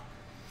talk!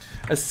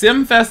 A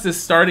Simfest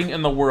is starting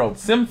in the world.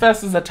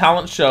 Simfest is a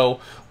talent show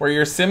where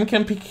your sim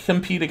can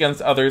compete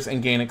against others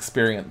and gain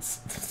experience.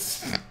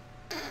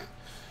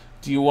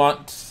 Do you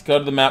want to go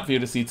to the map view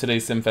to see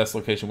today's Simfest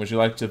location? Would you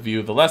like to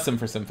view the lesson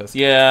for Simfest?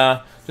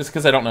 Yeah, just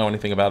because I don't know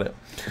anything about it.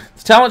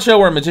 It's a talent show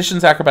where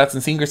magicians, acrobats,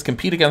 and singers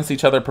compete against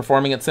each other.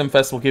 Performing at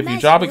Simfest will give you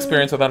job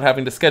experience without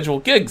having to schedule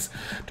gigs.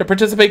 To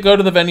participate, go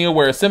to the venue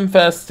where a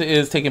Simfest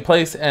is taking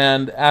place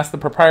and ask the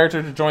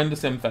proprietor to join the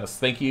Simfest.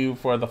 Thank you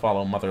for the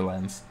follow,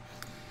 Motherlands.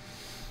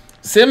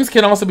 Sims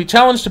can also be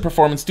challenged to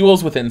performance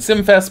duels within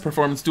Simfest.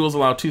 Performance duels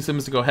allow 2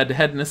 Sims to go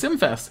head-to-head in a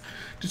Simfest.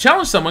 To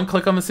challenge someone,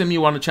 click on the Sim you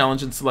want to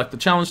challenge and select the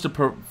challenge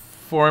to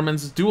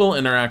performance dual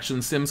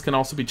interaction. Sims can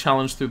also be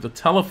challenged through the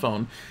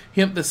telephone.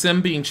 Hint: the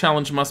sim being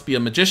challenged must be a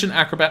magician,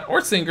 acrobat,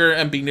 or singer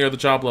and be near the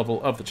job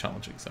level of the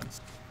challenging sims.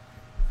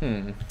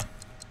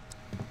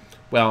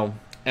 Well,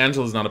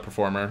 Angela's not a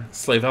performer.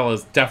 Slavella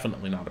is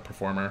definitely not a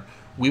performer.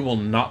 We will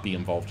not be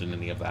involved in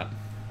any of that.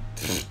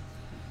 It's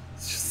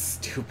just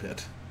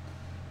stupid.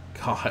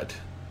 God.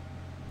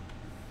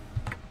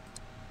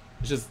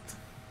 It's just...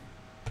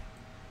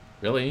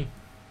 Really?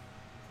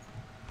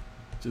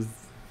 Just...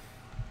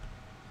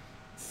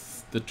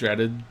 the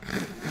dreaded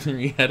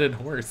three-headed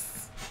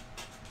horse.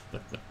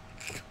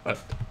 God.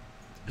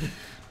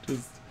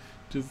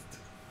 Just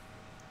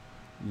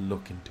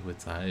look into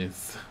its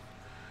eyes.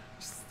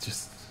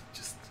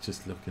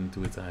 Just look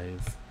into its eyes.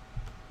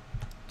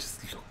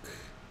 Just look.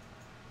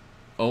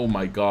 Oh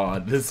my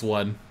God, this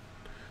one.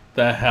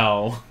 The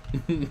hell.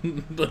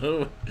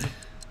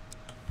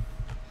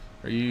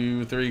 Are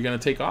you three gonna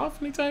take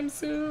off anytime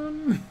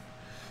soon?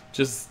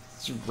 Just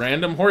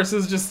random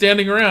horses just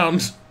standing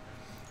around.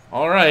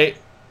 All right,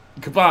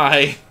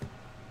 goodbye.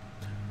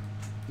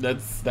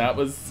 That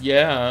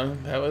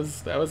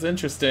was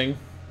interesting.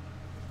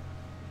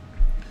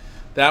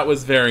 That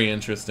was very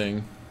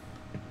interesting.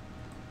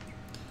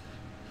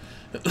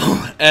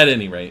 At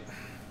any rate.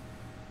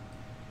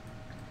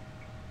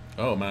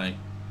 Oh my.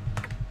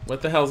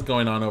 What the hell's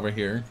going on over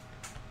here?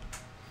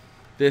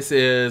 This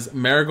is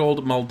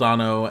Marigold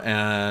Maldonado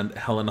and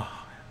Helen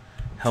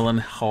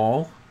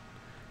Hall.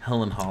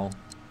 Helen Hall.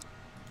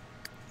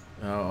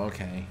 Oh,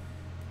 okay.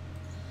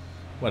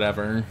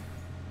 Whatever.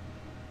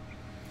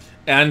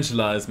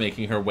 Angela is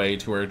making her way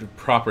to her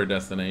proper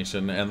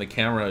destination, and the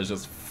camera is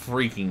just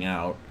freaking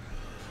out.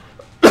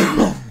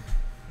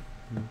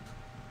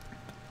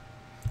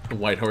 The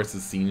white horse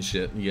has seen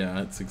shit.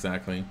 Yeah, it's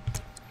exactly.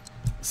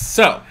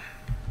 So,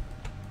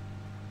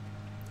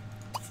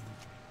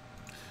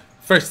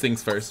 first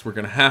things first, we're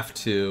gonna have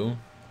to...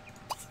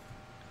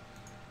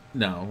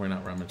 No, we're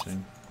not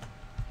rummaging.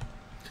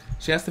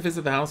 She has to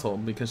visit the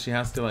household because she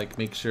has to, like,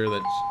 make sure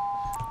that...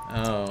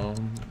 Oh.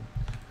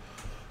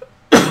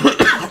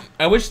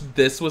 I wish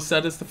this was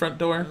set as the front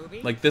door.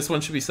 Like, this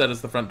one should be set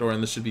as the front door,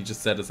 and this should be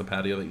just set as a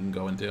patio that you can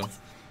go into.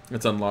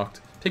 It's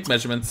unlocked. Take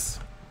measurements.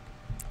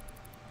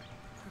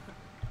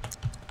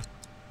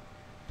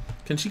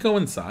 Can she go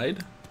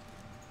inside?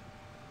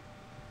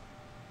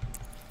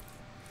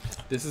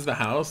 This is the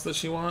house that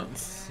she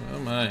wants? Oh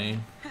my.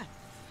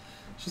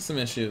 Just some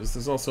issues.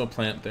 There's also a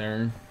plant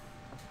there.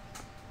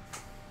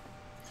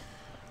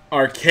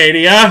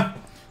 Arcadia!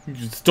 You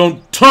just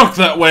don't talk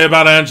that way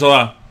about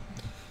Angela!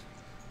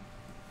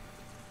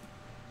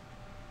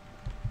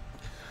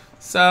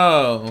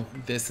 So,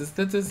 this is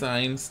the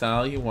design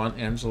style you want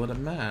Angela to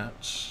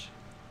match.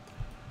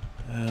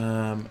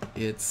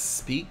 It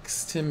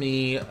speaks to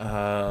me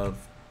of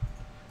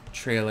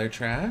trailer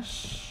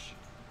trash.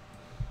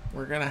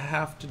 We're gonna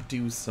have to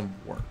do some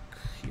work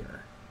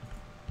here.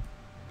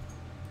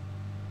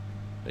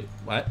 Wait,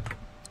 what?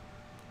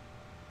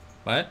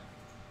 What?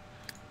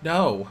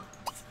 No.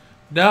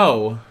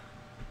 No.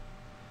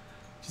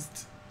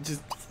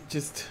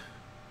 Just...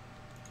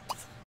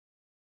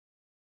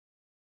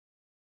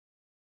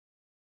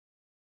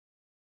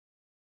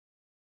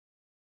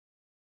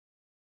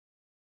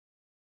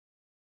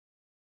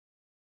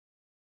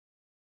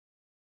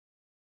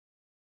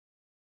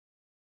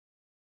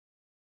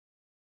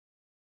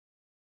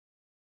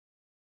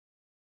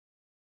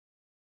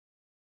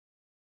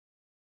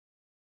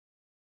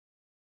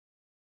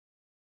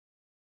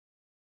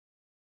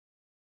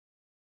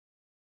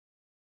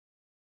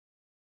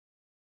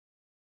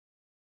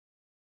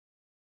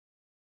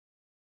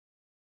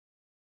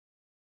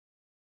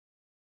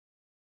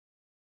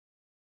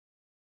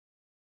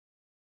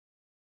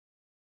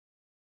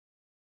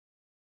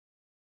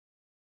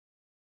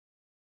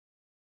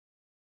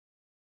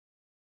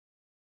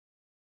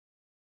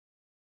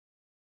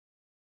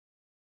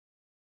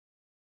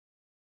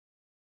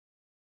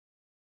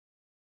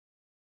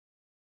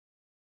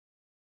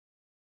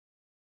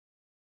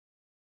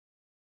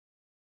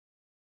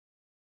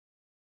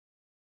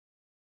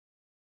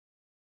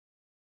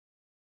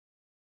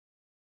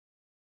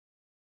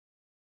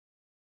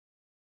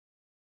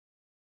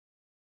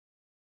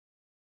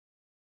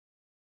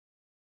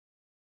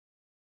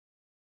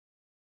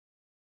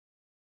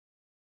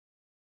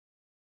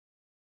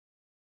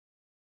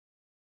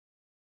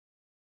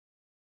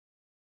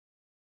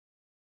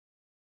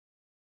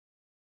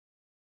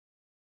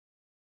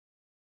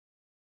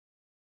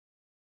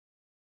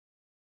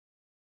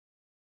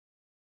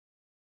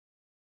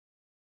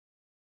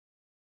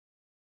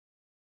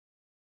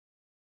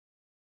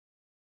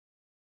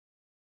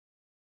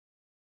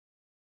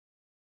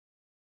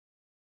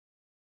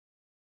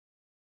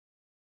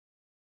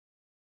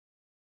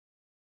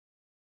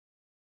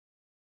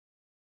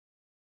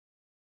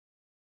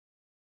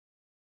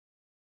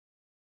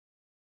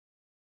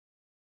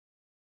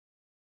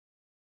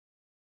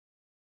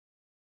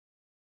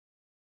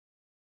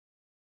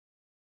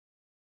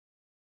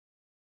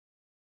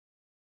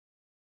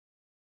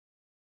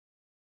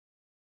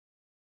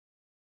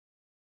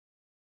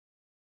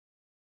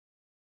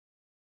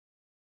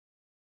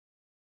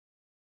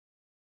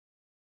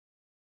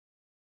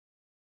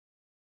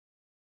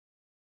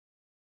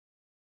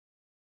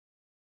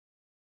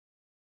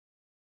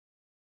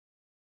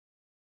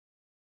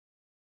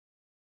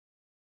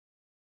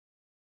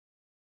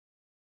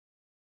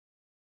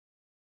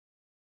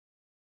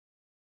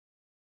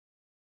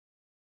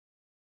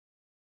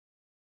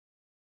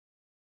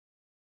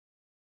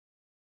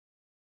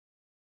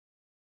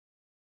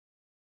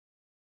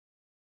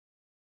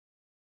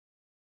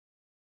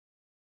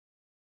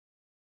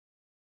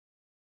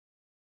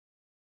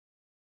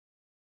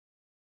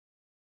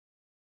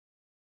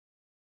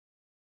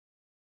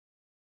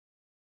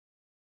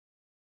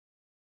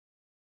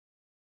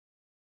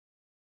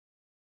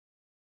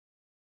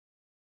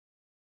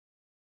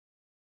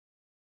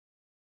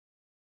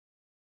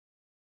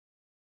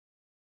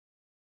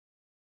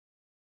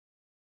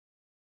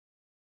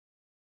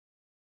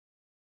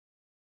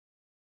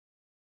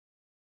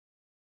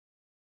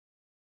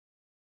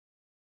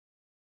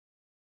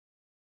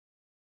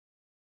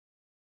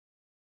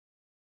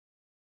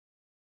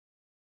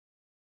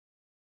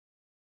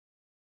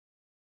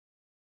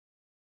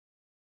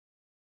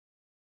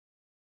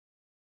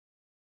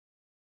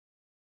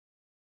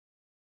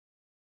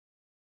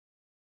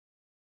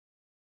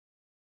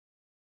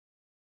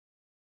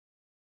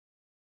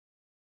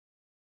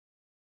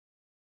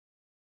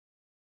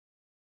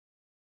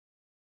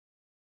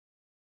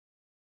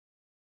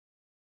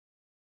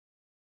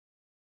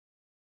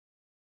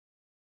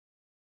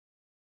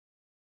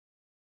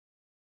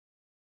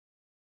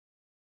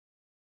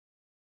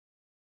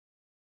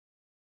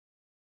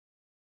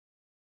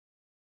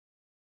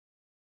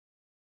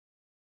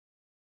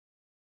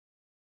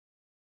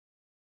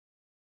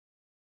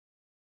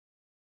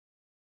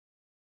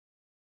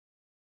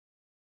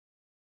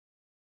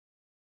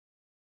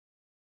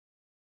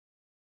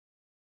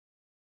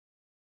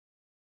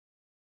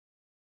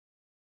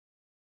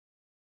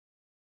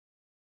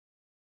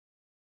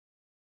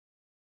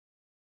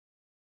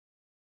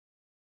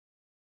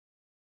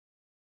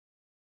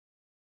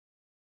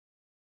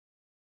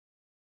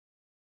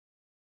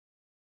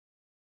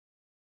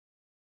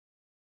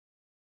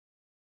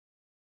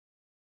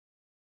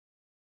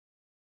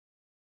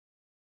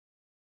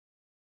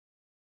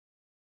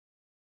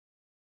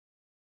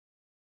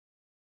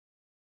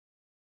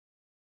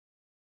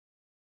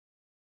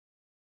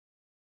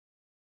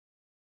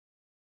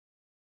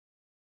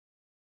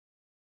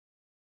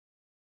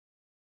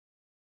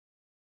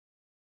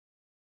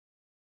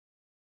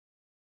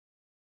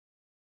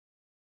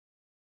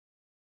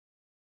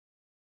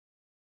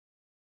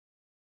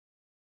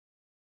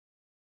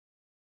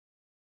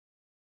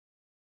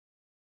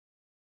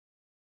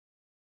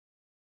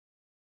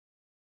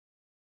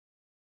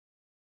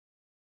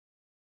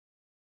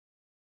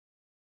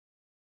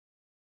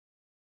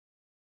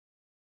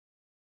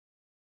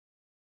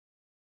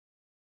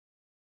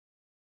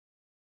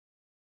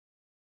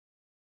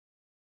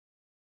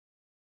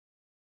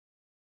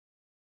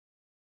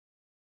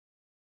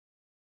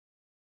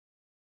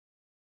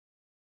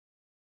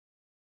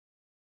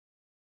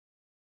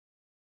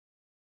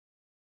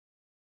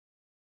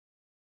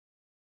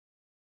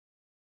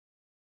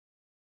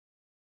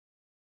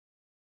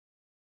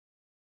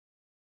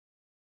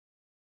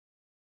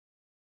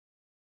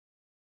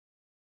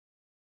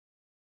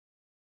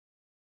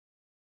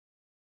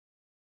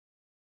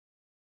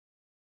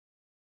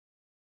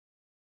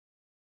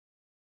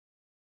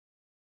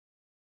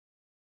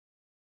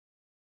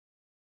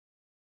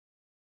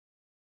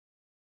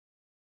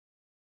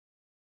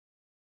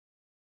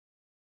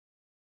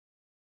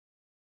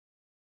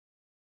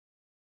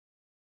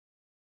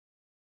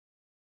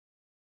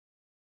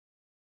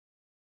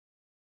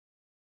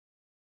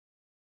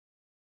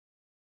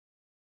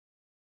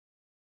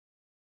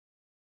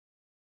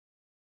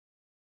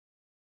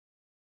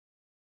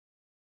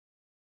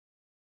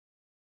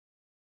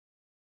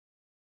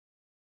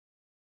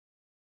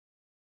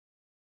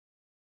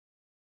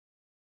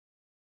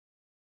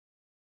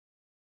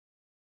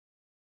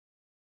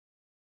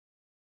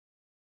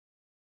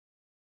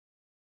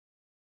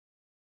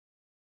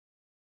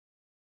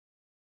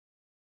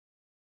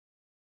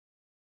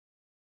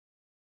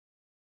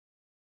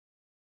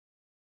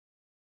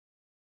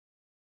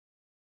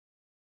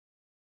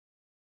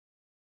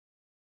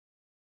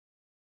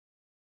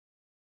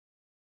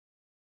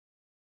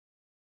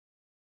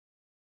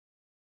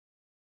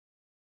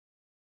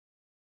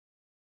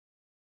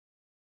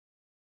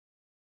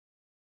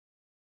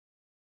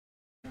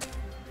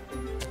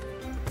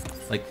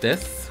 like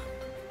this.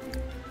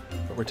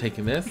 But we're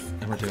taking this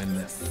and we're doing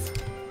this.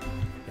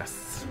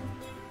 Yes.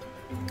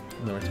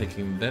 And then we're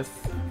taking this.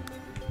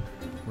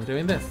 We're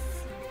doing this.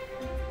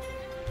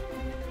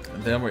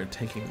 And then we're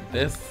taking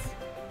this.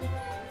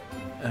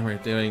 And we're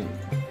doing...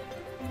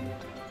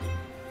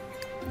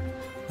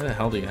 Why the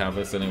hell do you have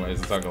this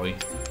anyways? It's ugly.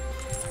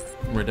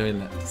 And we're doing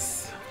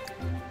this.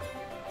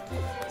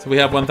 So we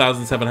have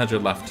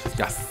 1,700 left.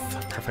 Yes.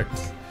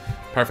 Perfect.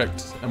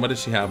 Perfect. And what does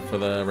she have for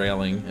the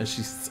railing?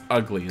 She's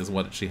ugly is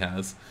what she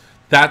has.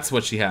 That's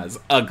what she has.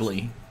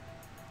 Ugly.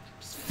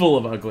 She's full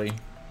of ugly.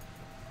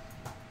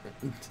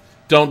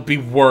 Don't be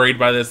worried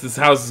by this. This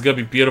house is going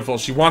to be beautiful.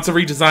 She wants a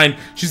redesign.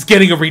 She's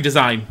getting a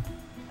redesign.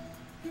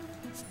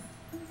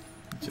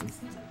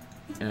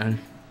 Yeah.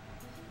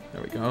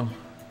 There we go.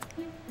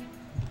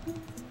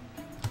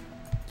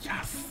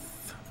 Yes.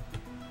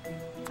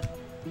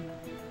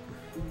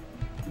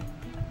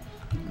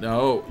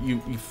 No, you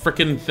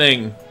frickin'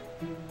 thing.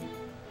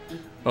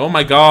 Oh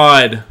my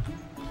god.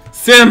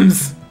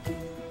 Sims!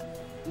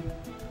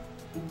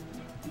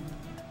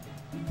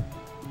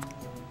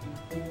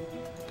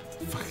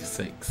 Fuck's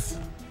sakes.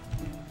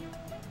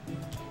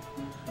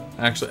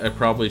 Actually, I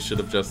probably should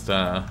have just,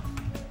 I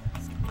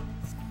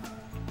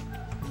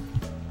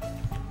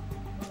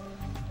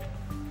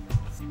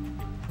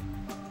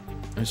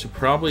should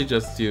probably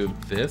just do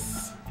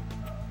this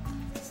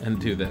and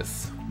do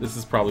this. This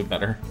is probably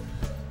better.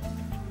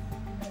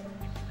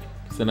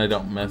 Because then I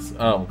don't mess...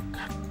 Oh,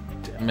 god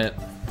damn it.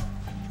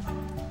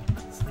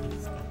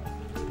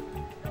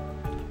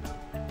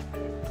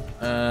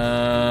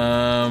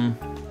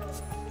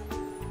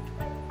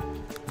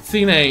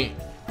 Cine,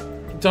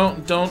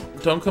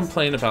 don't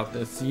complain about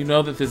this. You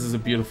know that this is a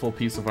beautiful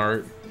piece of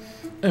art.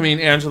 I mean,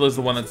 Angela's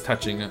the one that's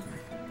touching it.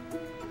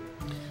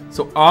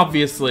 So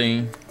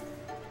obviously,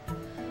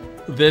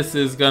 this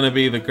is gonna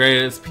be the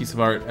greatest piece of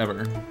art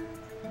ever.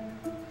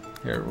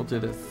 Here, we'll do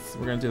this.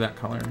 We're gonna do that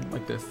color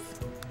like this.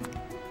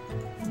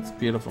 It's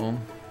beautiful.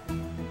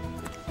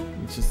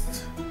 It's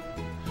just...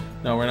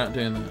 No, we're not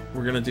doing that.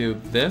 We're gonna do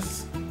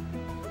this.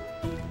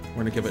 We're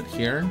gonna give it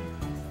here.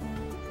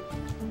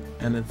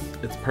 And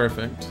it's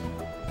perfect.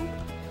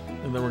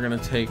 And then we're gonna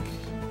take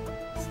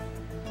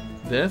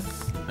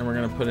this and we're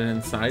gonna put it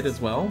inside as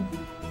well.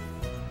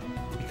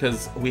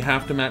 Because we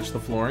have to match the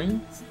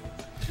flooring.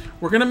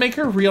 We're gonna make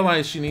her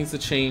realize she needs to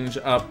change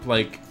up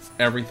like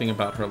everything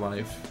about her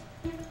life.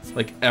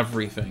 Like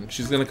everything.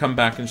 She's gonna come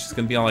back and she's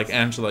gonna be all like,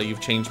 Angela,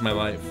 you've changed my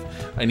life.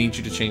 I need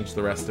you to change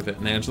the rest of it.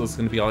 And Angela's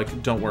gonna be all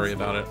like, don't worry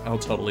about it. I'll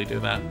totally do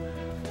that.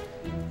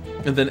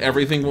 And then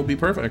everything will be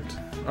perfect.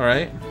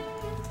 Alright?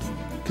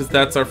 Because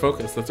that's our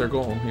focus. That's our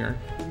goal here.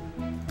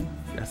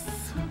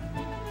 Yes.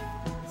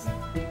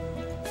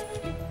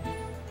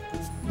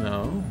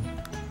 No.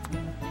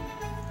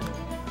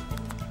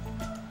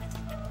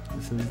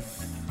 This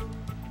is...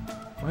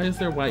 Why is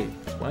there white?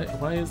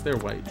 Why is there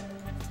white?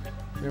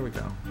 There we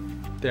go.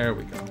 There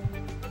we go.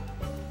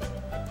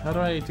 How do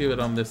I do it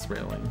on this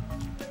railing?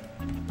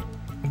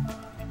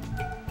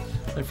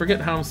 I forget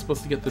how I'm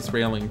supposed to get this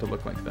railing to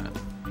look like that.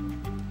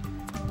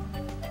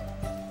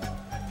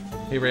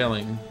 Hey,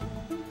 railing.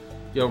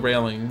 Yo,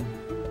 railing.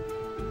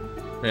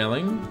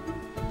 Railing?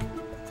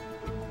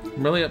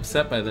 I'm really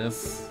upset by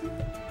this.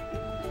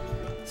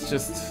 It's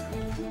just...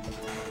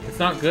 It's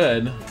not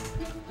good.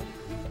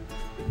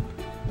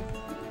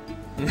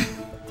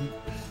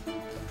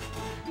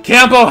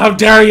 Campo, how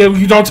dare you!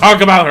 You don't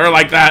talk about her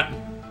like that!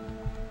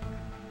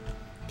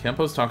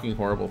 Campo's talking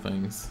horrible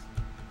things.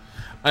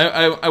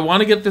 I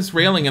want to get this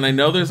railing, and I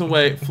know there's a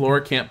way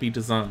floor can't be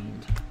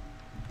designed.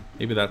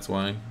 Maybe that's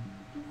why.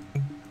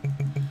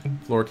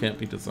 Floor can't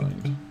be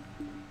designed.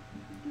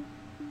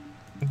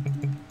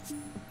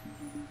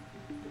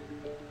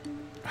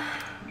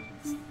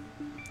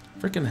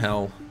 Frickin'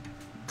 hell.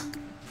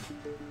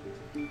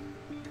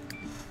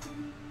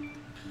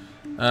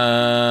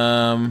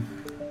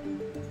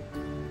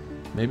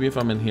 Maybe if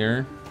I'm in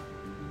here.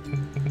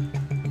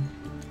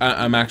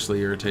 I'm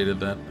actually irritated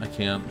that I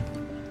can't.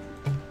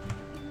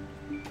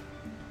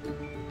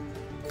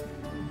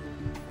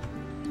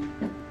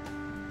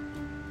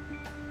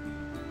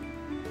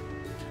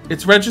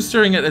 It's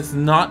registering it as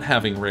not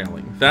having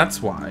railing.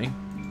 That's why.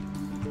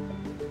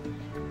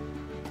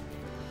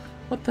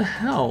 What the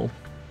hell?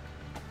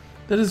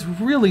 That is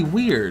really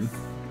weird.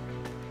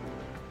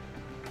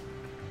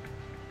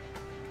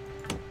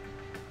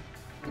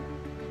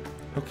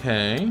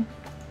 Okay.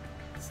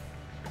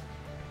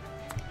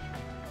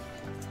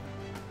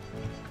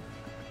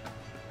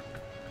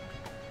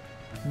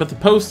 But the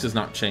post is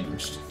not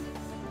changed.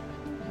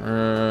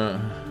 No.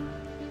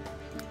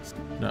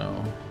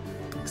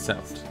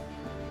 Accept.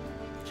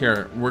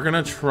 Here, we're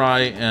gonna try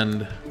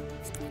and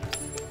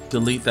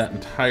delete that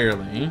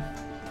entirely.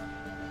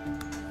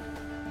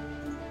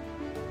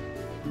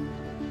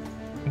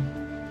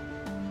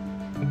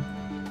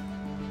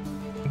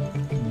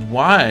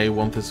 Why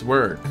won't this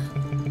work?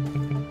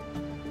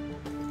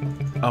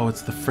 Oh,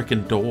 it's the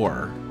frickin'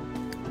 door.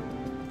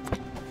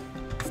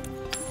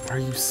 Are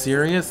you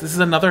serious? This is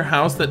another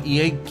house that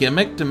EA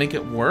gimmicked to make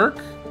it work?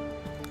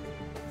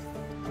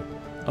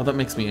 Oh, that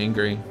makes me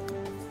angry.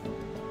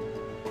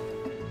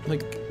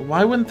 Like,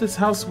 why wouldn't this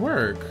house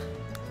work?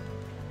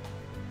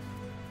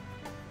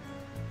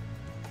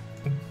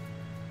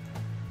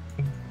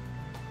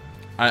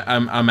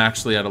 I'm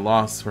actually at a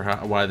loss for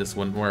why this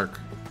wouldn't work.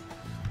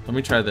 Let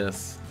me try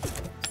this.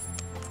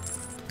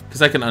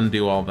 Because I can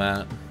undo all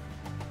that.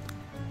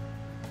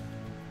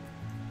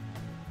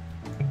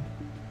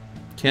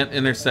 Can't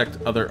intersect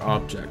other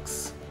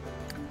objects.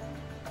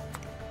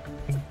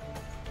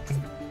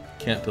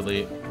 Can't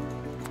delete.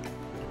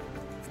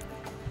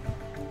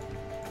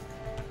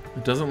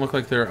 It doesn't look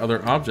like there are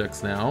other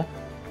objects now.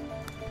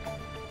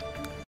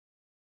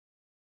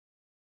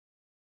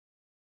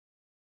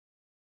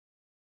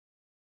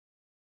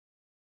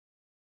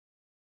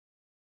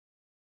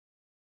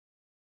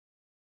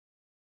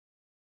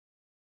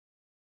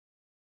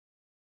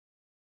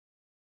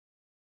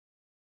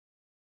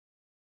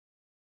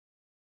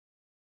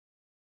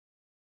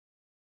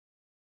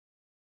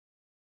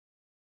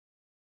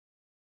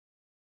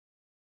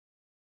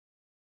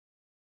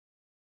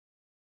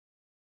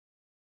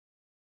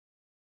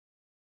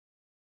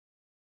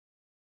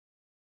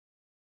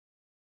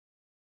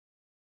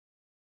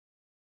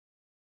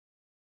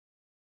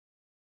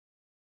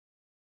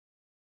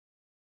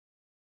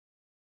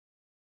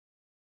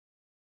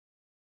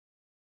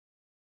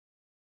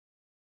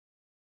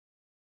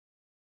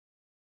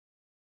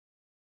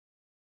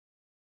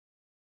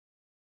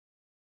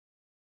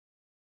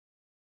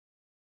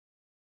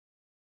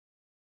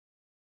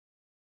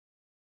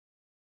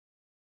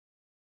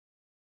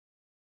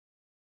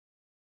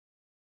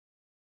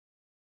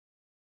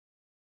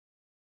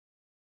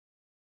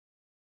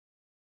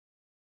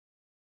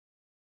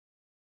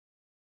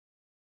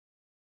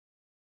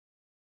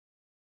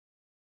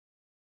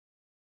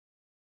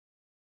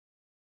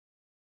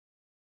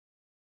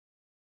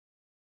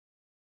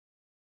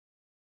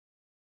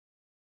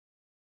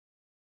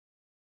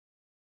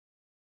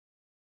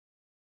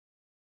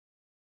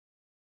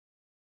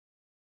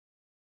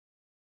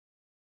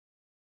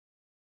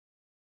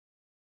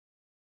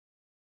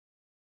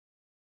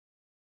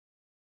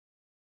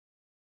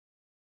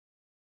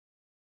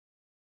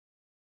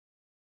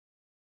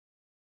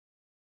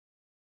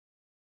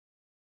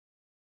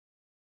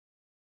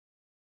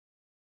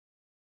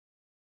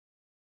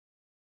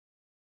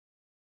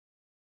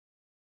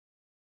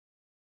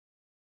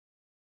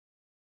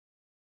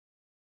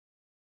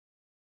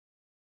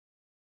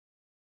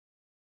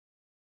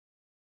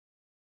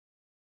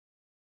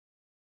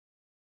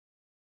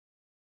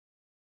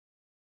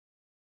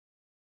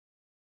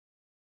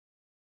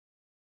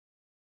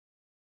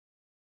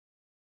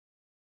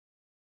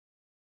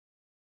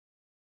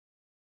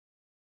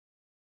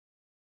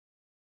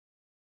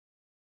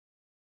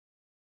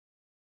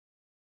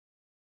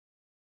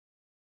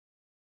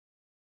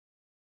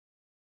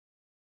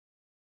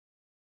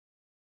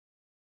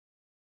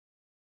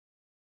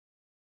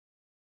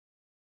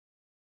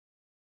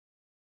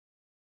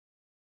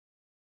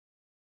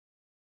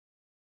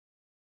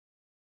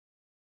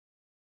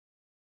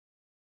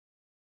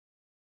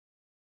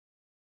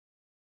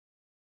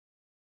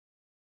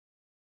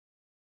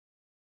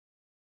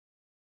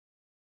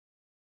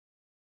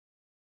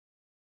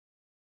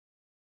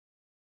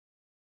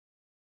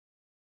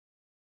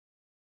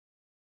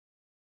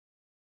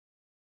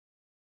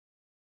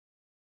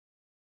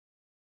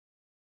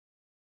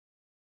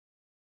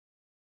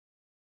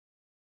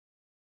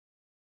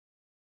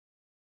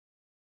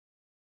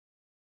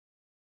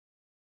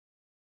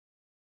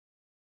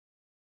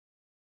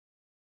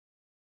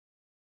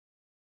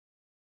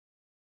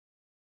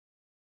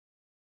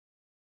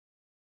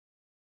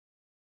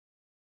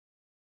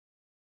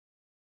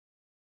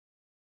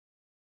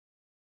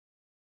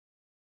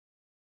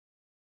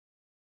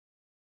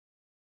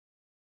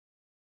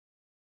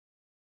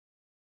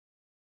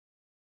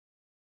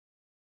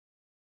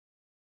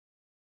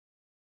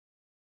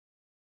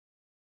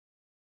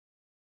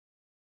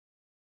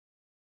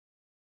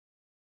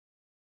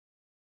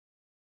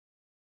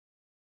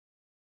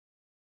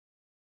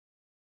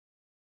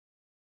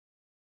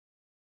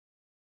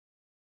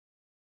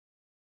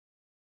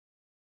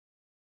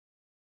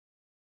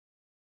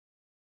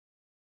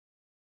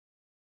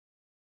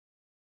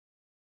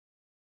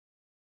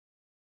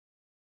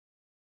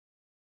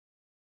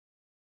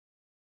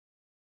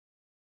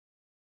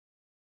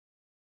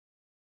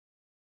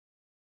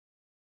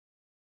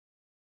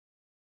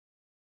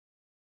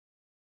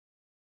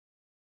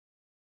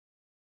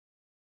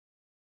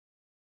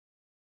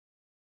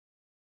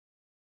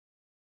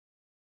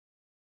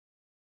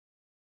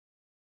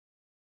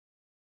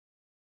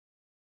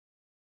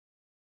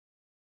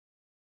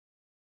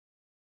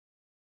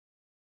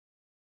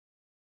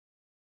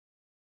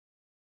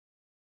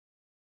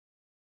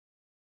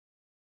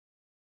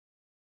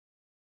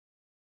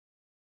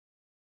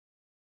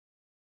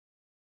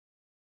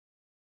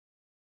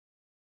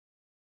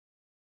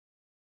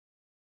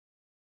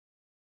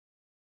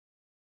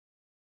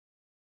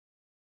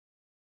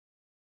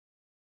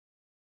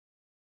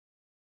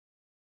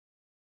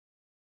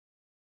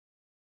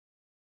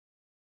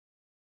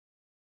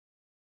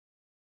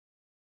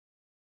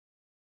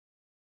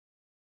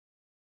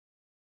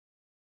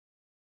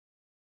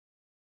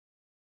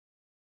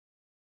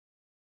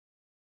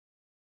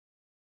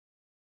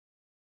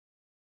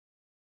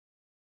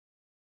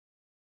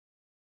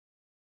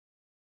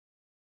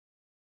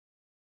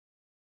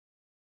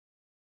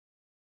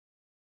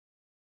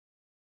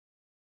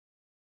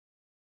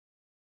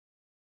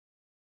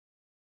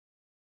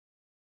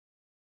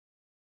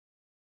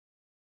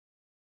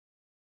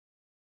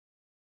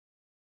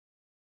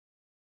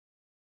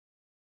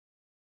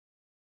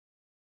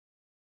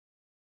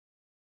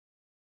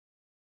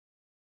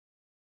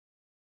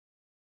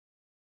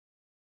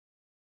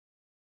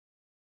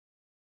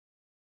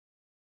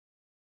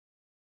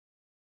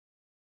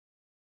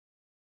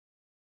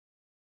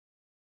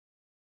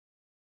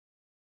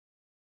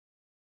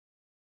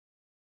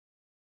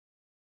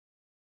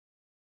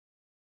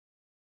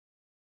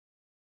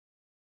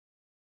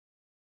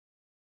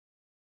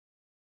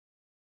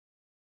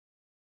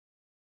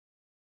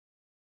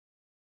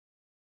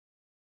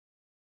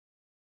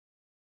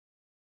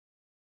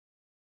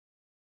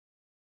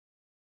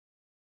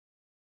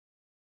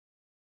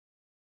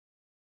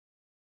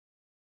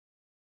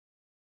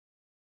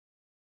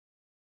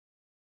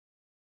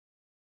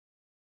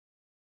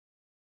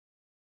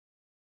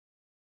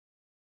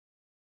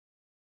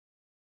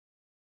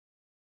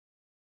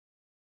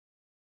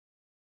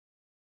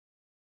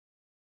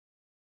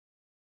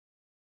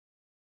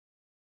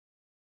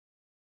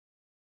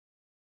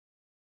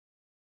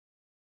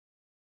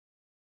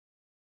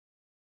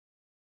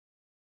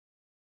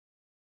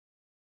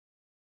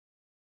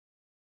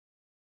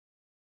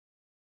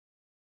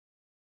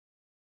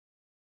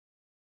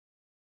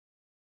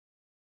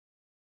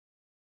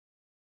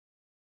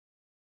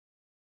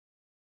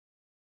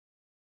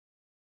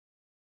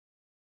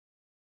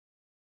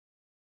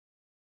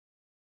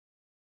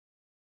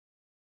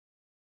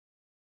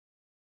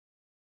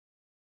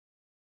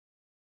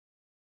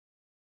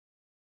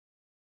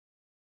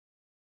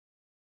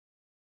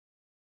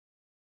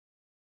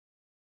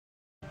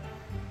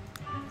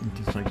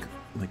 Just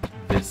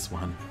like this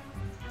one.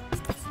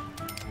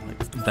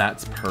 Like,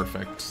 that's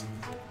perfect.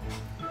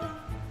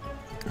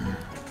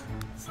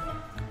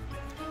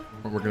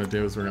 What we're gonna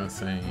do is we're gonna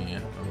say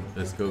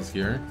this goes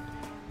here.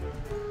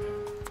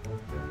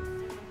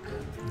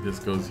 This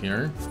goes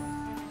here.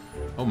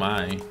 Oh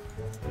my.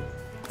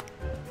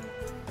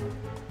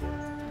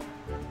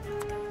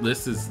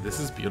 This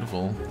is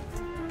beautiful.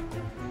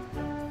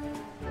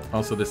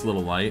 Also this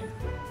little light.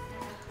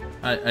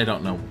 I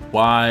don't know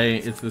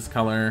why it's this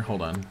color.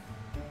 Hold on.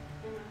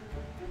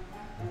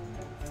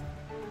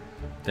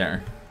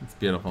 There. It's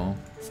beautiful.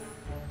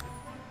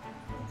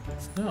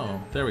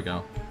 Oh, there we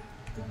go.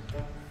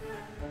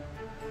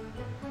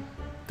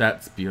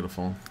 That's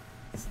beautiful.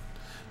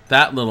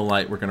 That little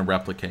light we're going to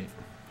replicate.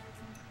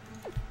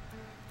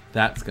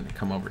 That's going to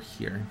come over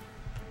here.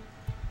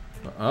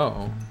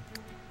 Oh.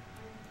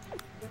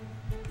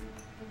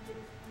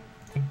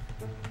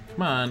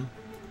 Come on.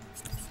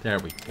 There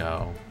we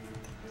go.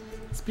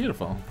 It's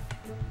beautiful.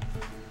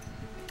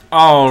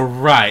 All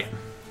right.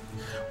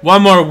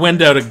 One more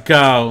window to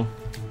go.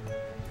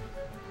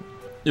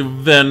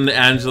 Then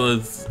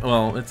Angela's...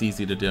 Well, it's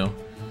easy to do.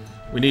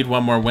 We need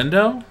one more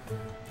window.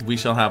 We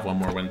shall have one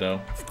more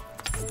window.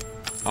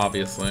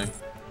 Obviously.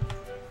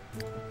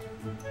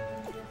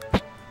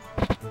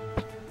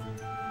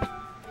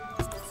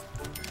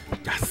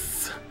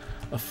 Yes!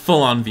 A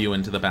full-on view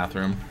into the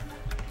bathroom.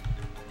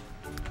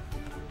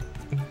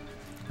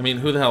 I mean,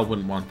 who the hell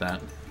wouldn't want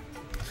that?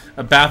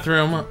 A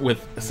bathroom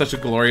with such a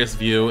glorious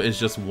view is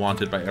just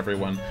wanted by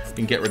everyone. We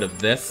can get rid of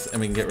this,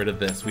 and we can get rid of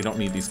this. We don't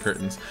need these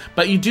curtains.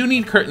 But you do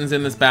need curtains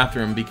in this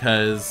bathroom,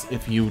 because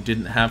if you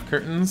didn't have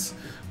curtains,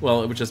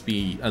 well, it would just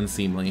be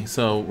unseemly.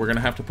 So we're going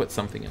to have to put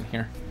something in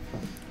here.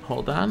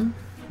 Hold on.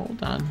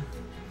 Hold on.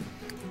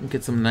 We'll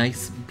get some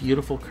nice,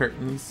 beautiful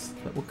curtains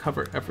that will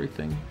cover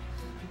everything.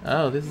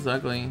 Oh, this is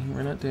ugly.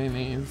 We're not doing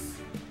these.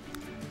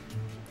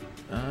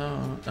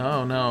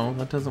 Oh no,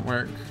 that doesn't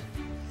work.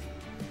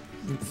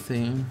 Let's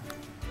see.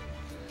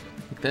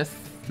 Like this?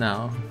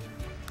 No.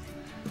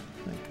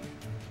 Like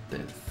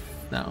this?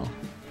 No.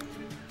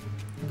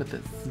 But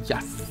this?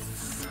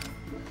 Yes!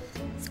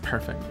 It's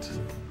perfect.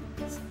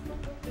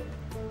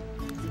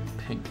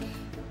 Pink.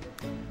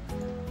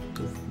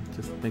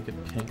 Just make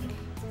it pink.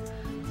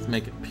 Just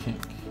make it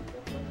pink.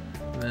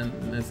 And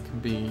then this can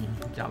be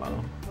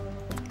yellow.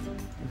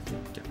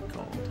 Get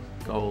gold.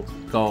 Gold.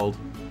 Gold.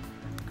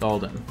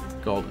 Golden.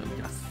 Golden.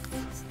 Yes.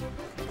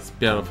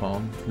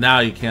 Beautiful. Now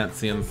you can't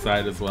see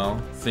inside as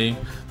well. See?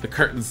 The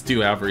curtains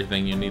do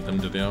everything you need them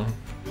to do.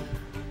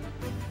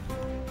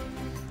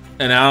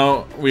 And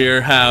now we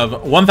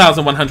have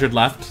 1,100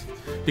 left.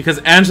 Because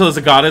Angela's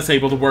a goddess,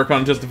 able to work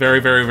on just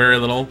very, very, very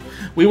little.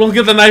 We will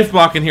get the knife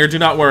block in here, do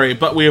not worry.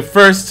 But we are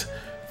first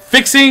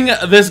fixing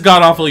this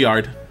god-awful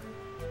yard.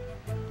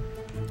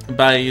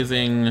 By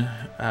using...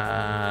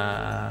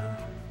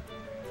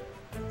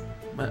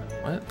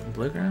 What?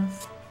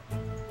 Bluegrass?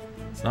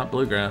 It's not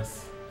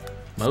bluegrass.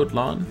 Mowed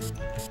lawn?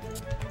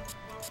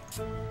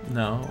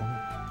 No.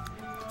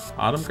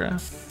 Autumn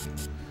grass?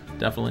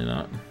 Definitely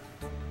not.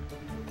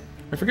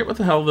 I forget what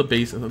the hell the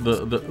base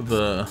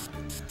the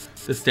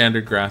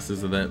standard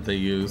grasses that they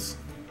use.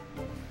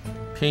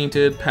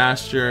 Painted,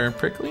 pasture,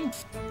 prickly?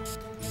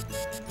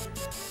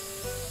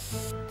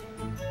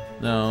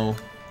 No.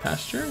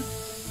 Pasture?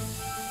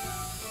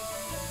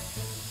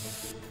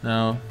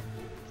 No.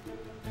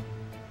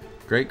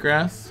 Great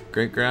grass?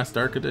 Great grass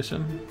dark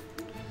edition?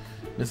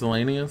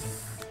 Miscellaneous?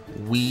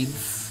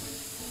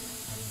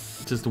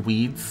 Weeds? Just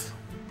weeds?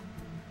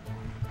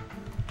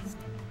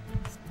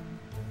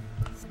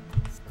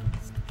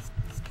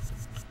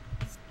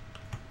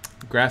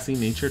 Grassy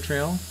nature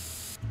trail?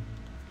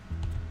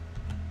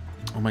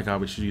 Oh my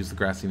god, we should use the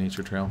grassy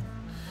nature trail.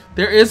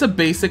 There is a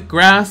basic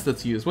grass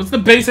that's used. What's the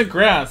basic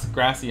grass?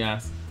 Grassy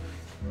ass.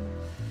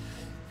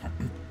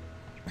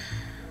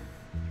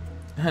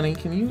 Honey,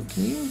 can you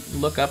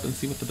look up and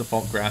see what the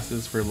default grass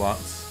is for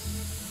lots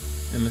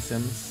in The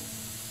Sims?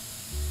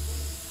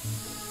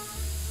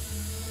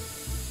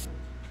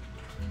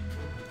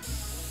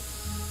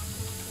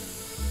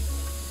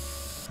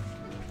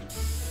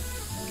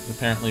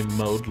 Apparently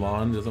mowed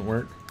lawn doesn't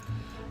work.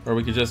 Or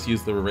we could just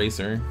use the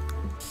eraser.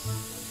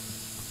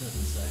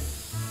 Doesn't say.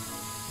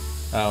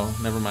 Oh,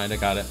 never mind, I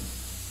got it.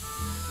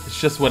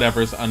 It's just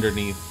whatever's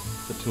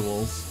underneath the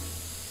tools.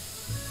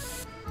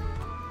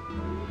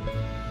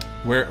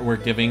 We're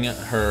giving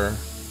her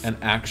an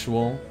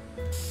actual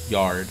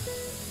yard.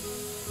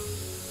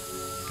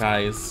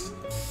 Guys,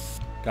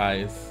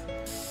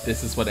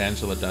 this is what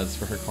Angela does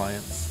for her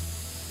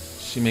clients.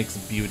 She makes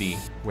beauty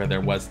where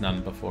there was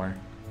none before.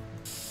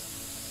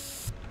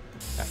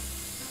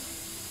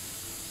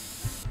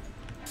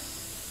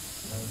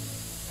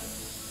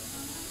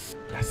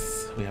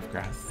 Yes, we have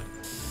grass.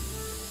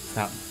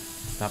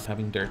 Stop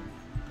having dirt.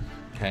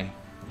 Okay.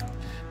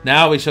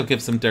 Now we shall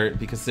give some dirt,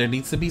 because there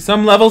needs to be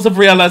some levels of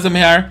realism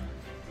here.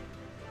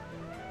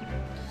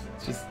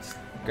 It's just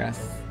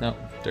grass. No,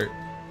 dirt.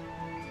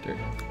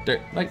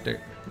 Dirt. Like dirt.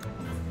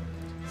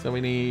 So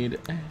we need...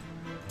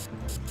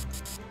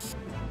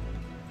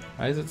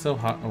 Why is it so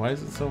hot? Why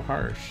is it so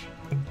harsh?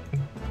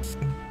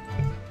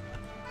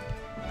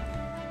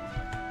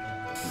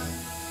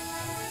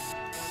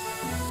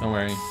 Don't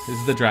worry. This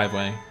is the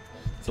driveway.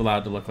 It's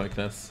allowed to look like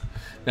this.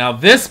 Now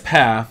this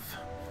path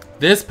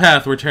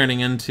we're turning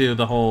into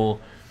the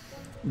whole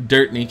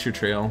dirt nature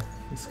trail.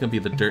 This is gonna be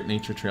the dirt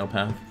nature trail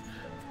path.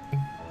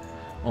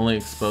 Only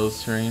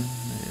exposed terrain.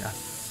 Yeah.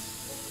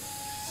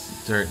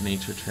 Dirt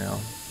nature trail.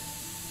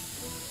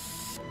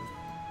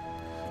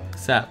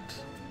 Except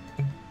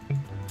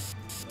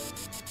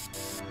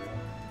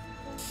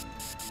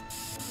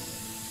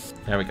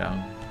there we go.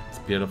 It's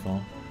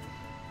beautiful.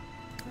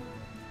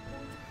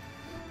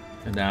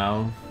 And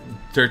now,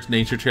 dirt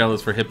nature trail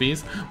is for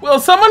hippies. Well,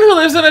 someone who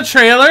lives in a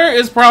trailer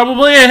is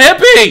probably a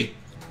hippie!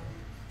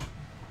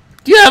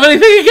 Do you have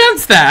anything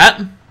against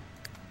that?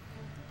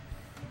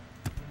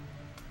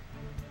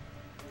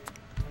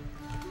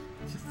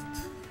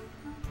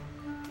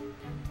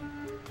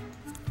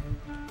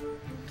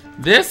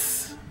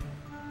 This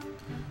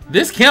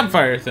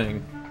campfire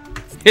thing,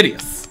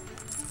 hideous.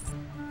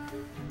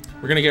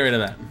 We're gonna get rid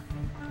of that.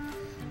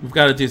 We've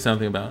got to do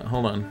something about it.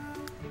 Hold on.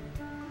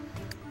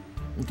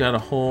 We've got a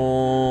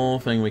whole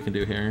thing we can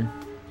do here.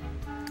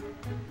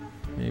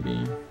 Maybe.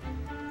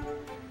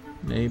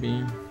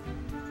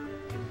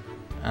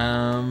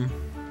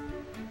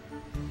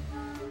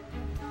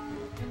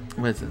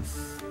 What is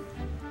this?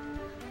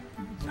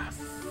 Yes.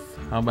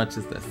 How much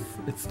is this?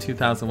 It's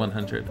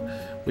 2,100.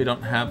 We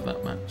don't have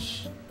that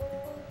much.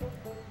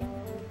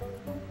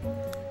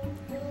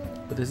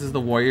 But this is the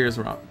Warrior's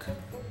Rock.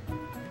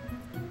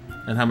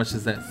 And how much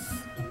is this?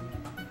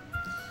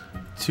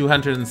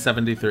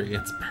 273.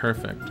 It's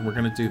perfect. We're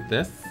gonna do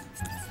this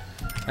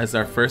as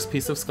our first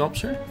piece of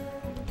sculpture.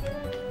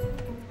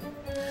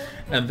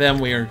 And then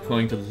we are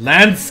going to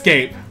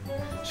landscape.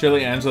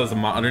 Surely Angela's a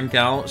modern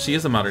gal. She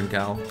is a modern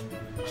gal.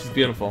 She's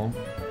beautiful.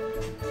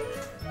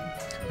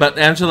 But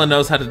Angela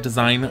knows how to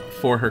design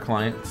for her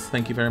clients.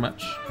 Thank you very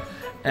much.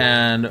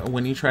 And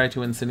when you try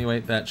to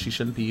insinuate that she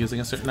shouldn't be using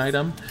a certain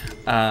item,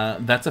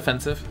 that's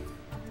offensive.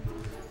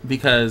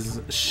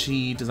 Because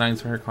she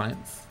designs for her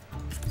clients.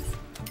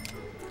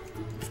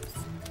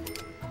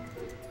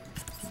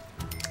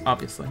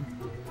 Obviously.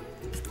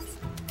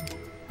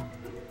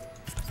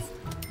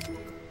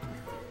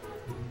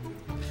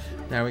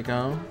 There we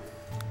go.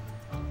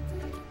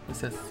 It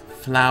says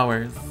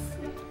flowers.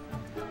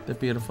 They're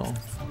beautiful.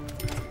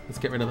 Let's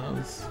get rid of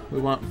those. We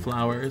want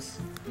flowers.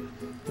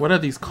 What are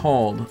these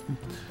called?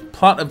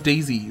 Plot of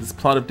daisies.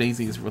 Plot of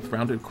daisies with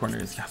rounded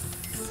corners. Yes.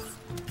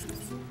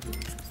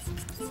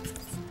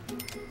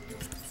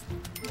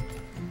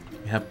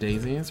 We have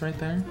daisies right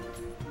there.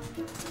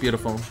 It's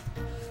beautiful.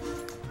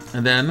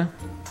 And then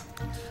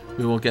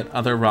we will get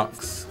other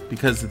rocks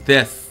because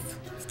this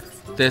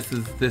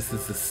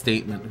is a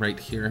statement right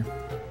here.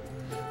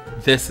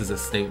 This is a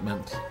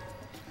statement.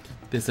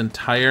 This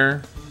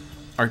entire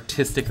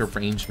artistic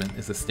arrangement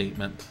is a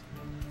statement.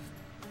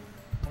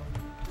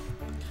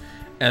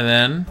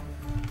 And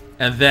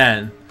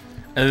then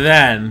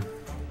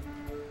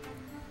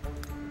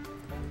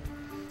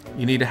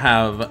you need to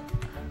have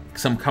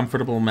some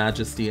comfortable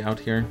majesty out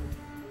here.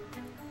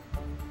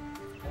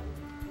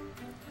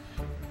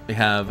 We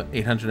have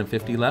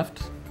 850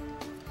 left.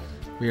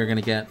 We are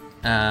gonna get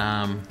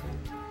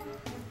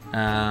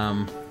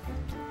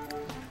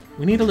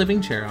we need a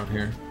living chair out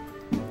here.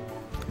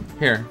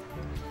 Here,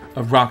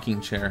 a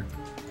rocking chair,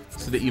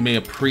 so that you may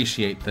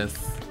appreciate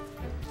this.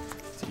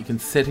 So you can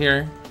sit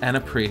here and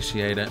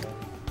appreciate it.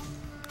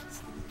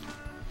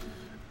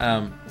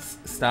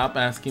 Stop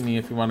asking me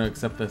if you want to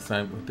accept this.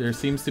 There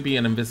seems to be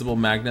an invisible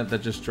magnet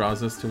that just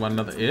draws us to one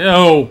another.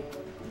 Ew!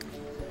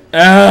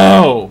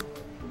 Ew!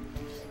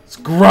 It's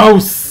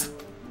gross!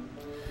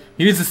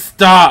 He needs to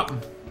stop!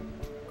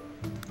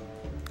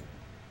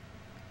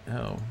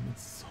 Oh,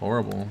 that's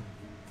horrible.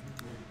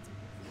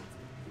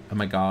 Oh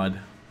my god.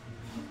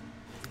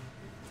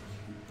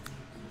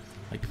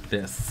 Like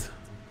this.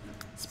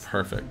 It's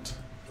perfect.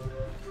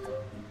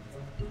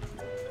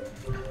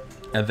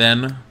 And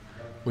then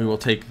we will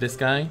take this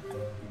guy.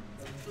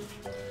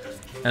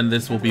 And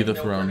this will be the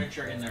throne.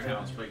 Furniture in their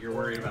house, but you're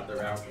worried about their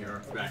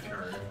backyard.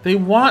 They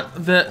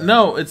want the...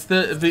 No, it's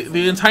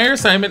the entire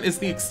assignment is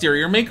the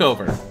exterior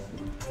makeover.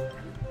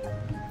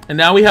 And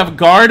now we have a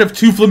guard of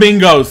 2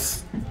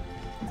 flamingos.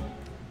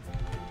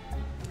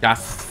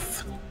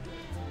 Yes.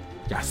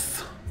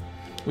 Yes.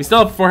 We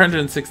still have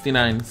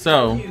 469,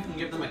 so... You can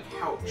give them a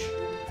couch.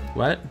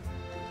 What?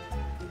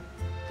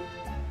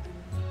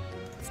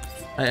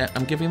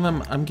 I'm giving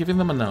them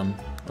a gnome,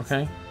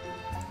 okay?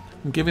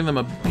 I'm giving them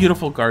a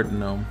beautiful garden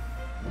gnome.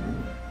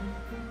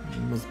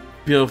 Most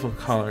beautiful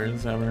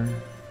colors ever.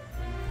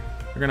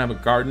 We're gonna have a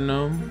garden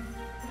gnome.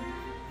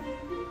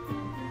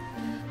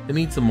 They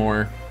need some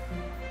more.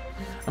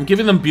 I'm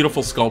giving them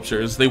beautiful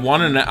sculptures. They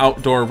want an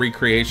outdoor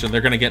recreation.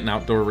 They're gonna get an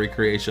outdoor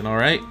recreation,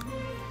 alright?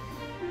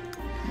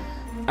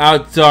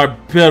 Outdoor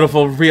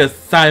beautiful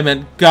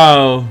reassignment,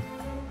 go!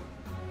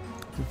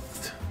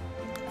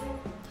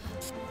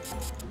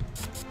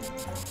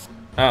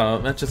 Oh,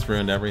 that just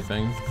ruined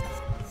everything.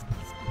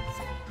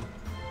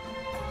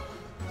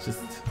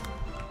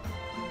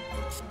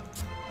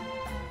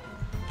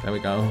 There we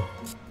go.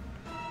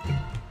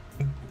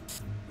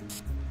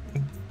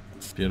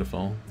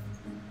 Beautiful.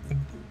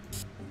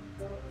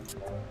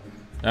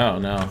 Oh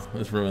no,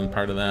 let's ruin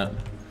part of that.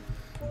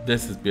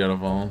 This is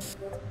beautiful.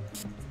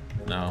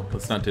 No,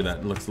 let's not do that.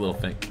 It looks a little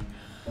fake.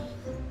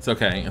 It's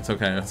okay, it's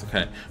okay, it's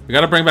okay. We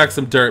gotta bring back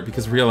some dirt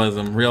because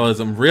realism,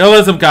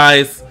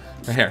 guys!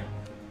 Right here.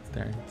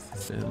 There,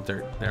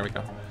 dirt. There we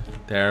go.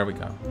 There we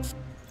go.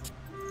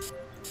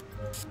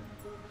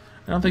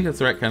 I don't think it's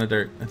the right kind of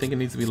dirt. I think it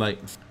needs to be light.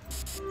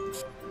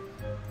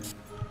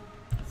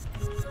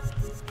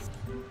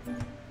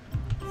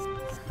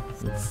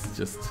 It's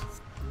just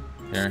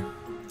here.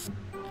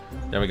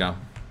 There we go.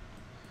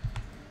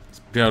 It's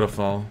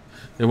beautiful.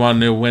 They want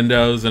new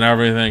windows and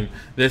everything.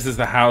 This is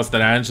the house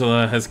that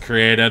Angela has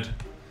created.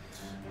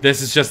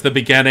 This is just the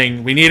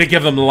beginning. We need to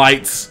give them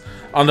lights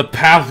on the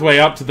pathway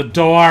up to the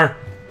door.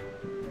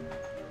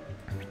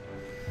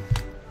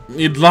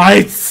 Need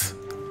lights.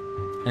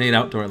 I need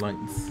outdoor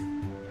lights.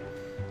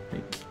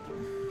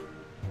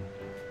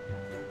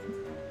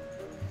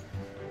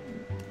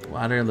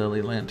 Water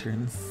lily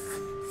lanterns.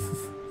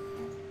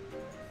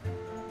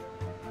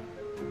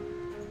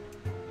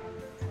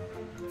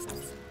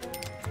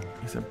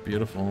 These are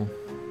beautiful.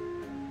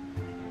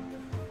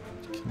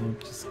 Can you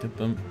just get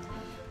them?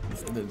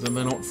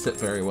 They don't sit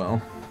very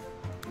well.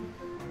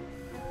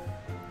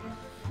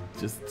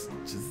 Just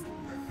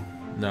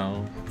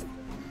no.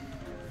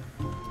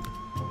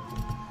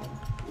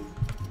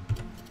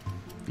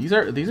 These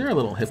are a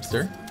little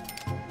hipster.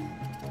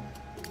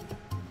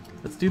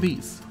 Let's do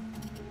these.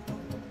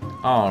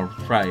 All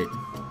right.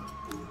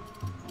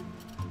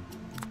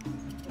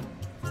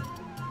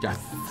 Yes.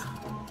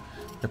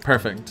 They're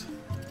perfect.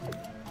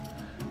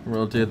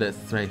 We'll do this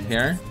right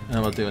here,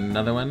 and we'll do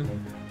another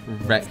one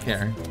right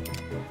here.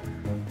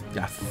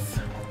 Yes.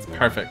 It's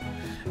perfect.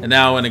 And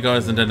now when it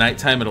goes into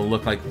nighttime, it'll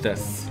look like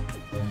this.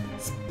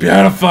 It's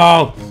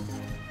beautiful!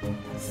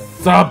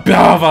 So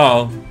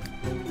beautiful!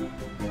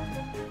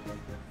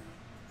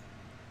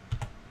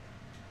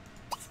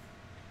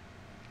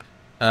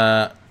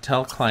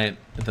 Tell client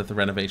that the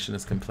renovation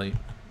is complete.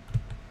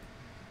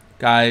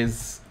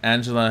 Guys,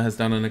 Angela has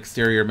done an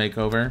exterior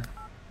makeover.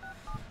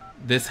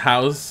 This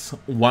house,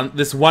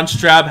 this once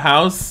drab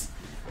house,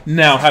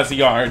 now has a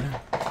yard.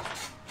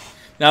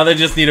 Now they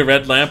just need a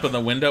red lamp in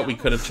the window. We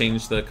could have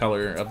changed the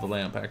color of the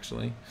lamp,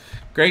 actually.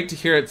 Great to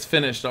hear it's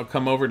finished. I'll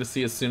come over to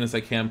see as soon as I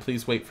can.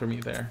 Please wait for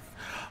me there.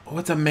 Oh,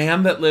 it's a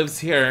man that lives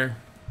here.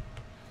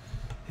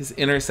 His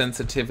inner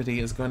sensitivity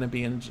is going to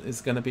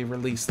be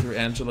released through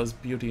Angela's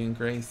beauty and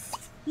grace.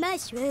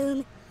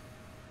 Mushroom.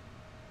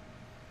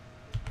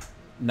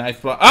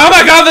 Knife block. Oh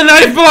my god, the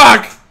knife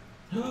block!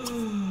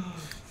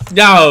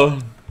 No.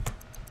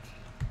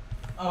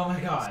 Oh my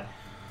god.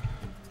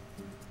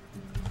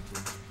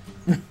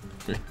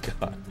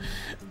 God.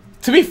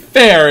 To be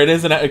fair, it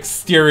is an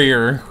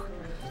exterior.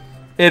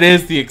 It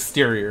is the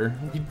exterior.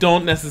 We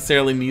don't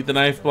necessarily need the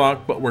knife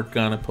block, but we're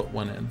gonna put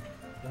one in.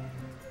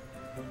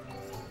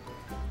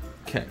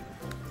 Okay.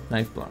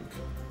 Knife block.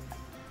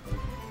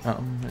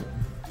 Oh, man.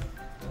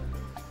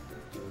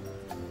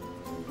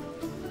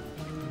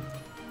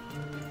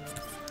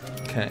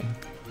 Okay.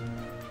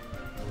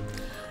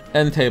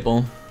 End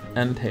table.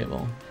 End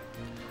table.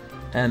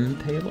 End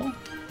table?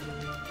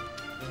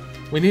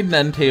 We need an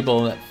end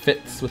table that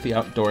fits with the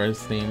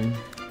outdoors theme.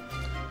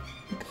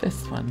 Like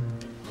this one.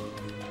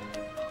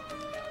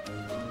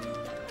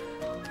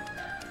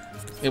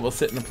 It will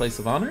sit in a place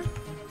of honor.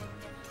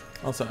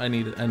 Also, I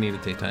need a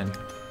daytime.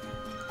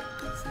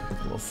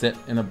 It will sit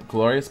in a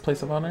glorious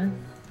place of honor.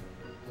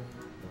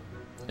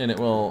 And it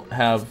will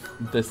have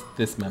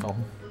this metal.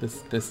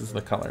 This is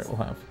the color it will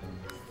have.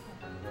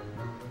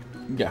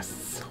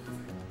 Yes.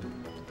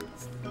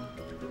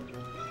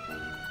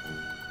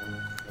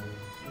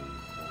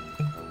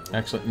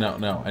 Actually,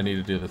 no, I need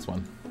to do this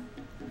one.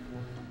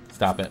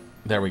 Stop it.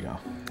 There we go.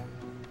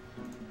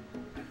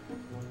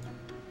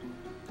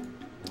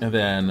 And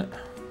then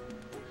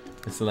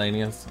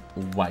miscellaneous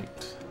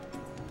white.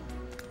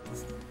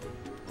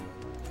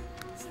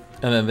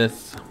 And then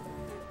this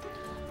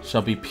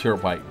shall be pure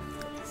white.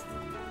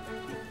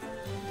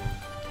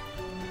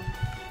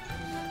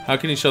 How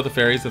can you show the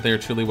fairies that they are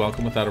truly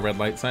welcome without a red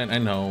light sign? I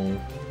know.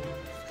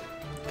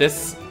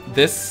 This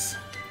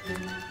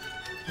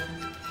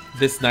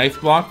knife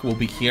block will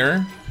be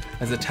here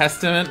as a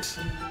testament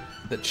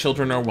that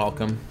children are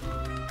welcome.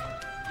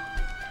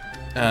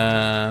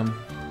 Can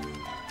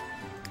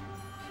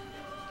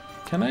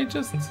I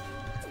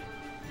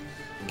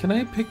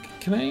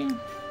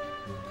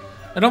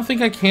don't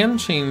think I can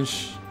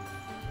change.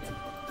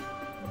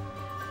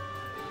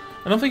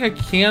 I don't think I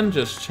can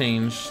just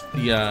change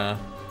the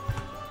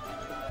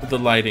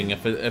lighting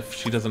if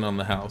she doesn't own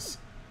the house.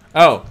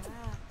 Oh.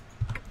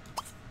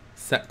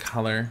 Set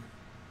color.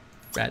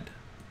 Red.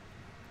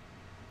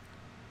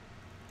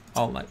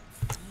 All lights.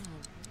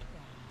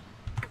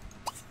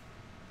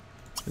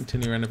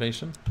 Continue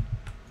renovation.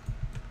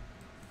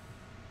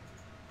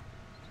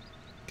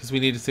 Because we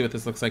need to see what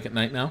this looks like at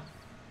night now.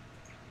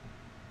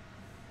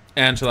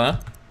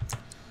 Angela,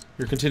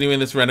 you're continuing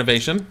this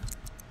renovation.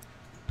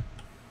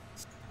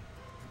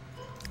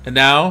 And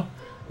now,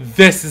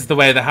 this is the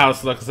way the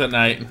house looks at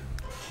night.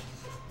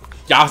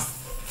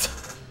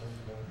 Yes!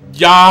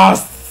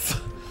 Yes!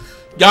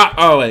 Yeah.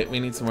 Oh, wait. We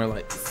need some more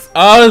lights.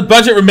 Oh, the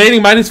budget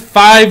remaining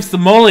 -5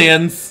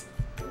 simoleons.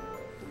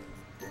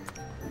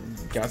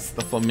 Guess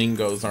the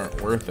flamingos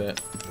aren't worth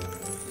it.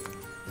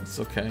 It's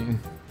okay.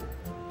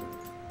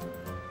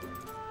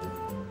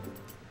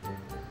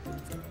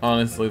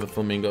 Honestly, the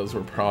flamingos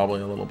were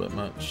probably a little bit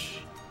much.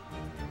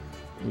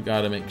 We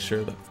gotta make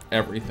sure that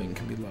everything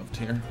can be loved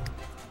here.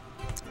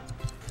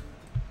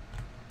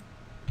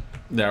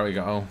 There we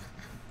go.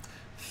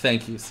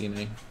 Thank you,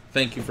 Cine.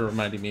 Thank you for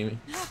reminding me.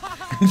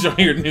 Enjoy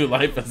your new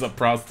life as a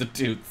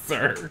prostitute,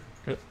 sir.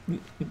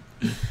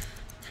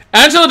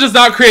 Angela does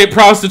not create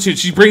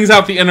prostitutes. She brings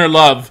out the inner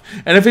love.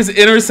 And if his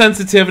inner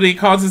sensitivity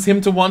causes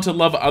him to want to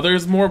love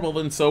others more, well,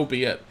 then so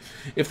be it.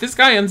 If this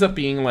guy ends up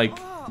being, like,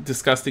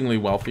 disgustingly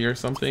wealthy or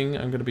something,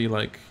 I'm gonna be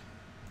like,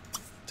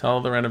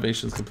 tell the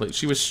renovation's complete.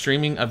 She was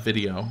streaming a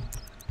video.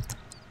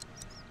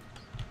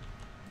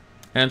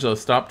 Angela,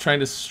 stop trying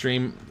to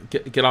stream.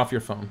 Get off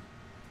your phone.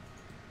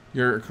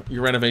 Your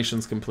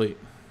renovation's complete.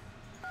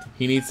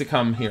 He needs to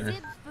come here.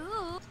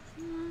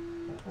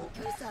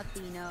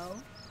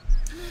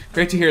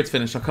 Great to hear it's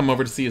finished. I'll come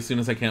over to see you as soon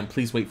as I can.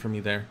 Please wait for me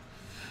there.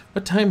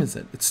 What time is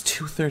it? It's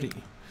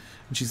 2:30.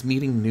 And she's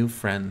meeting new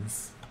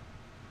friends.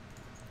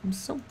 I'm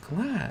so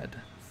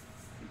glad.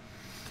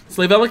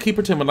 Slavella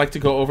Keeperton would like to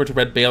go over to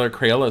Red Baylor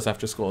Crayola's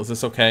after school. Is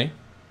this okay?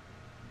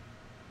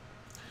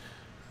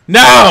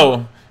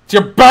 No! It's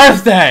your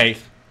birthday!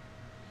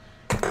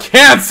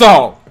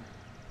 Cancel!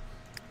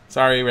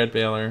 Sorry, Red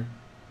Baylor.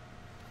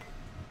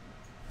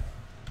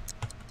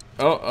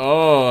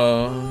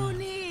 Oh.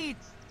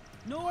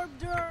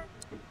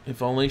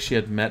 If only she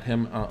had met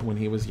him when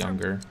he was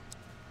younger.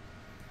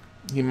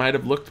 He might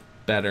have looked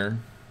better.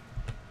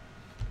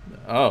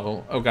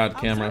 Oh god,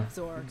 camera.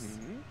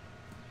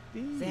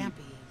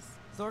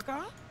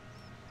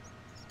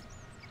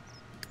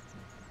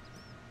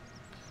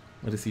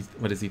 What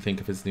does he think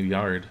of his new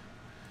yard?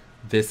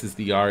 This is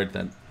the yard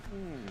that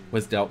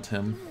was dealt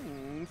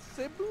him.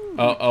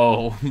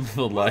 Oh,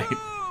 the light.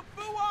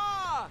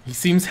 He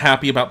seems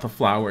happy about the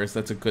flowers.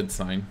 That's a good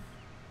sign.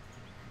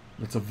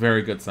 That's a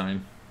very good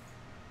sign.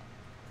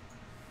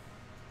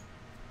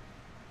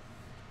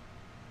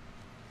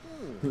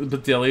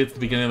 But Dilly, it's the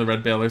beginning of the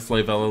Red Baylor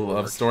Slavella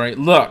love story.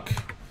 Look,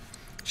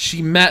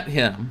 she met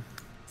him,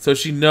 so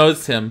she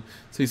knows him.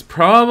 So he's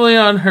probably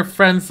on her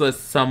friends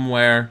list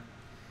somewhere.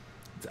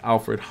 It's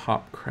Alfred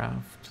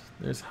Hopcraft.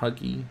 There's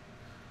Huggy.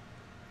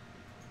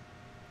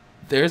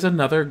 There's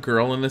another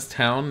girl in this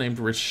town named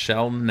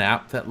Rochelle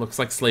Knapp that looks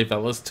like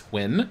Slavella's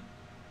twin.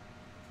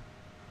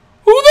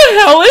 Who the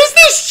hell is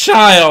this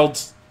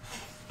child?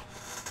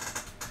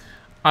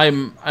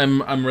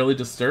 I'm really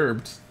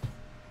disturbed.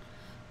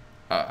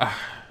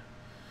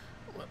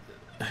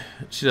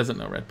 She doesn't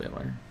know Red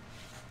Baylor.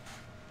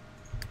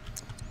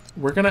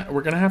 We're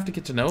gonna have to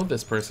get to know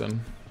this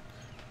person.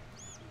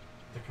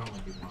 There can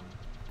only be one.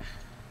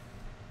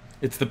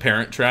 It's the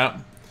Parent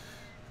Trap.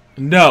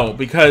 No,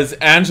 because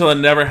Angela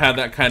never had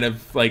that kind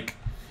of, like,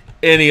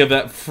 any of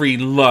that free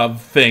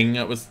love thing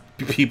that was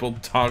people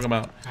talking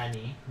about.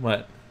 Honey.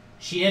 What?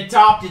 She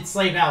adopted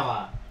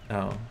Slavella.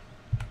 Oh,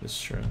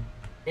 it's true.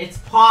 It's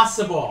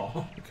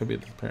possible. It could be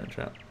the Parent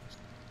Trap.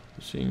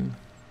 She...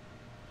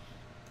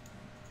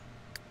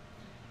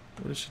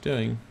 What is she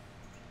doing?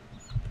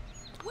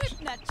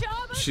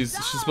 She's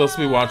supposed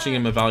to be watching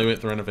him evaluate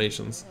the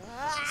renovations.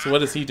 So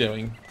what is he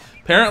doing?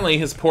 Apparently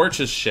his porch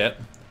is shit.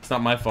 It's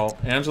not my fault.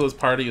 Angela's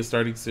party is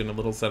starting soon. A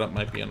little setup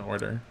might be in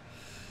order.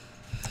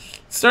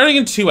 Starting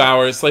in 2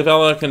 hours.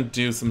 Slavella can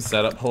do some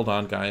setup. Hold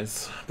on,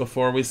 guys.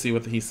 Before we see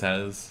what he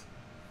says,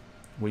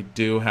 we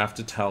do have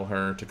to tell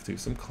her to do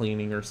some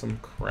cleaning or some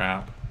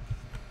crap.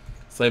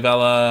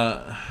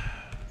 Slavella,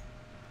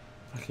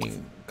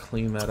 fucking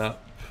clean that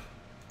up.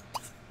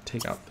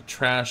 Take out the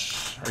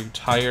trash. Are you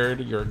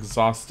tired? You're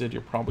exhausted.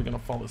 You're probably gonna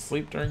fall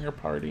asleep during your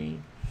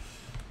party.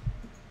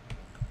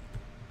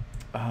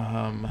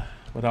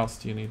 What else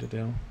do you need to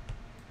do?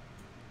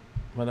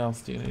 What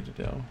else do you need to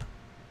do?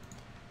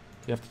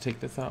 Do you have to take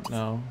this out?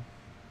 No.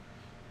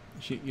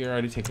 You're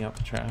already taking out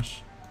the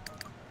trash.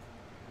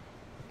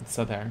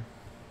 So there.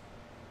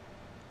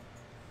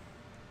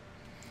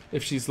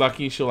 If she's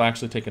lucky, she'll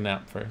actually take a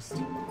nap first.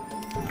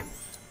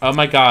 Oh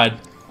my god.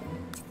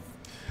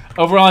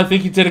 Overall, I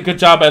think you did a good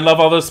job. I love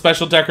all those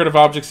special decorative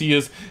objects you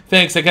use.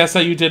 Thanks, I guess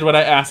you did what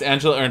I asked.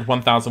 Angela earned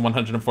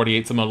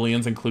 1,148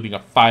 simoleons, including a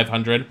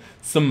 500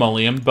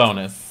 simoleon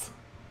bonus.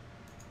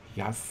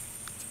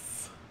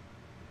 Yes.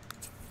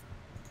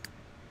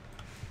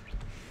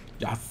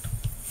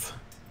 Yes.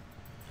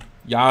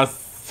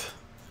 Yes.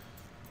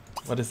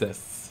 What is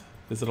this?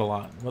 Is it a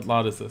lot? What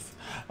lot is this?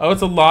 Oh,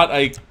 it's a lot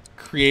I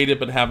created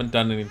but haven't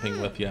done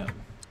anything with yet.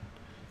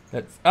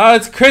 That's... Oh,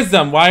 it's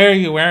Chrism! Why are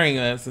you wearing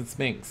this? It's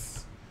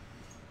Minx.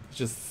 It's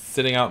just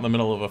sitting out in the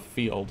middle of a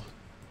field.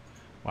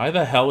 Why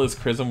the hell is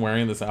Chrism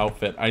wearing this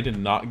outfit? I did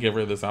not give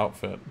her this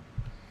outfit.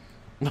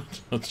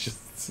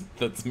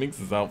 That's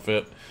Minx's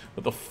outfit.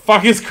 What the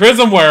fuck is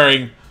Chrism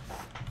wearing?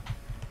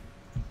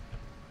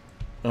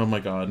 Oh my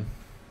god.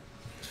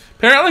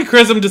 Apparently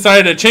Chrism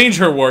decided to change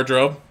her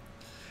wardrobe.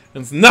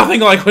 It's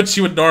nothing like what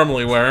she would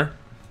normally wear.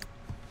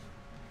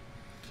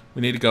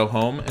 We need to go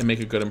home and make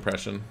a good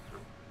impression.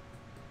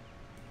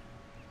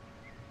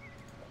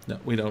 No,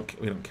 we don't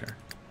care.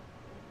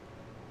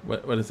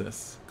 What is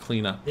this?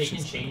 Clean up. They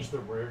can change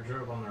their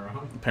wardrobe on their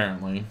own.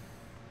 Apparently.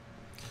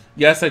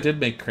 Yes, I did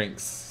make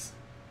crinks.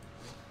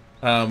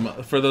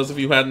 For those of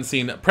you who hadn't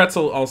seen,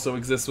 pretzel also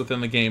exists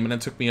within the game, and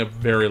it took me a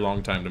very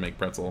long time to make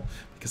pretzel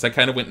because I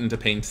kind of went into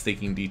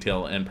painstaking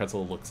detail, and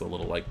pretzel looks a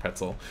little like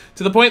pretzel.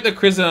 To the point that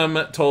Chrism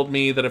told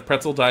me that if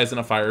pretzel dies in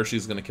a fire,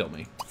 she's going to kill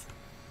me.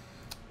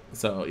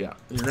 So, yeah.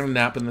 You're going to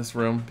nap in this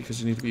room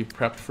because you need to be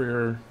prepped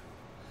for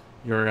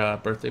your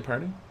birthday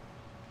party.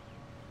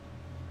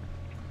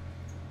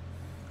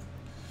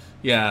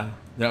 Yeah,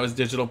 that was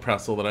digital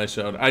pretzel that I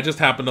showed. I just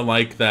happen to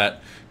like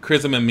that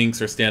Chrism and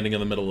Minx are standing in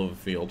the middle of a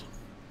field.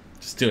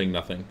 Just doing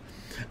nothing.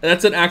 And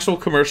that's an actual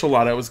commercial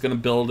lot I was going to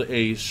build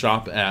a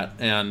shop at,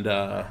 and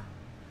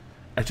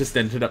I just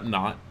ended up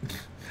not.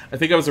 I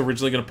think I was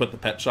originally going to put the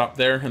pet shop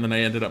there, and then I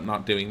ended up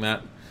not doing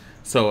that.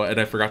 So, and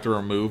I forgot to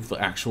remove the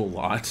actual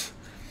lot.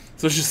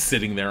 So it's just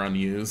sitting there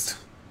unused.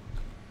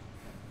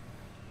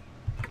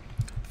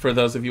 For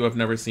those of you who have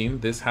never seen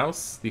this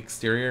house, the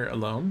exterior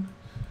alone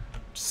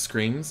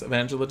screams of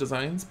Angela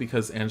Designs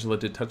because Angela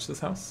did touch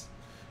this house.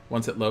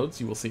 Once it loads,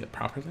 you will see it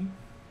properly.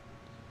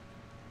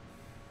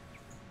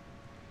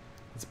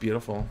 It's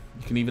beautiful.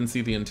 You can even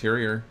see the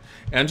interior.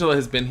 Angela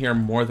has been here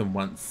more than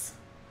once.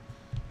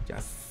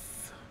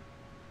 Yes.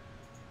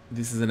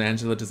 This is an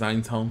Angela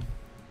Designs home.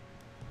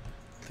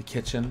 The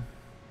kitchen.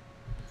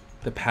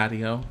 The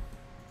patio.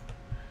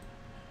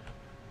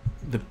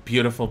 The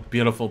beautiful,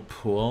 beautiful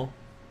pool.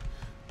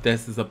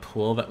 This is a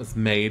pool that was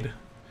made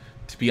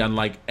to be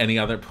unlike any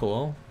other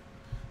pool.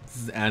 This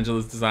is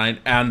Angela's design.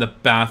 And the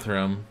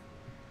bathroom.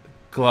 The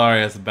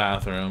glorious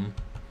bathroom.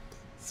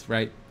 It's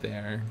right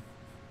there.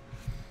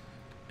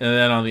 And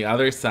then on the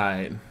other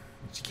side,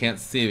 which you can't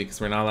see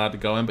because we're not allowed to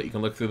go in, but you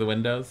can look through the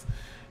windows,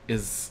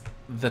 is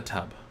the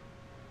tub.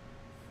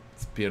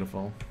 It's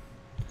beautiful.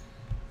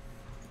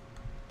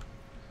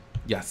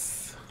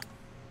 Yes.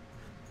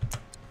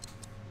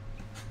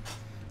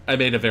 I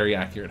made a very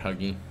accurate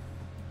Huggy.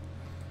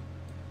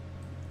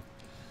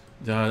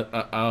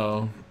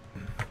 Uh-oh.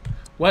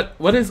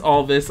 What is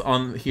all this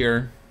on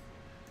here?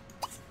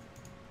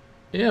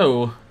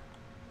 Ew.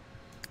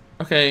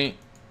 Okay.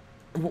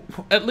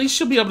 At least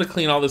she'll be able to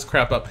clean all this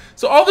crap up.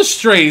 So all the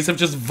strays have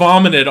just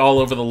vomited all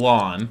over the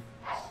lawn.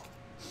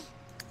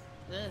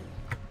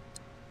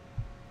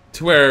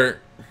 To where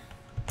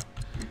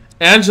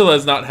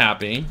Angela's not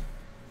happy.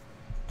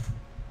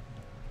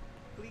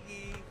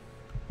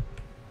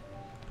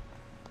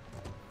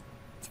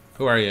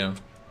 Who are you?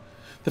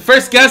 The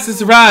first guest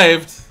has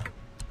arrived!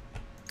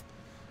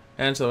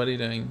 Angela, what are you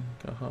doing?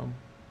 Go home.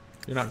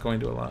 You're not going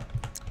to a lot.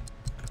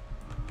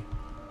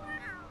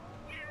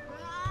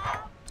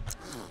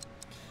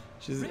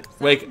 She's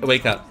wake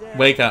up.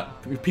 Wake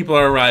up. People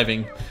are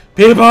arriving.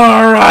 People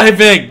are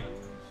arriving!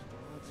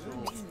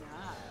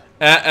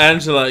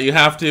 Angela, you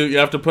have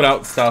to put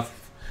out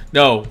stuff.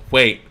 No,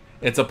 wait.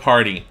 It's a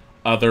party.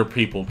 Other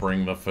people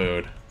bring the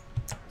food.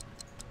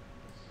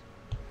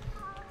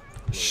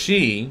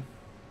 She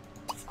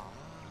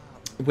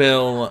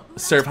will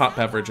serve hot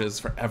beverages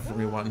for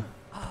everyone.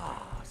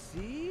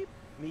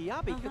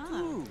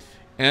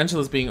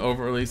 Angela's being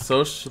overly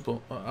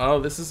sociable.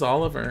 Oh, this is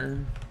Oliver.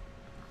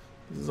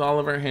 This is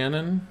Oliver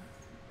Hannon.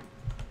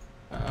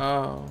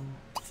 Oh.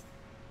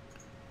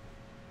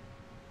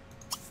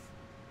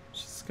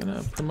 She's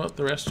gonna promote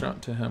the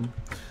restaurant to him.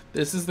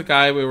 This is the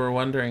guy we were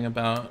wondering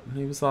about.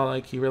 He was all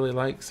like, he really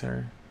likes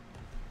her.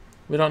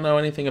 We don't know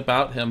anything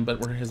about him, but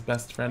we're his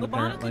best friend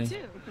apparently.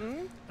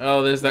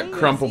 Oh, there's that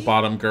crumple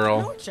bottom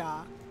girl.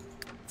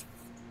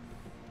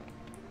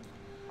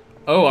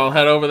 Oh, I'll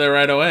head over there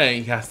right away.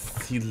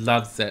 Yes, he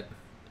loves it.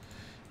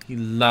 He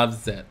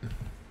loves it.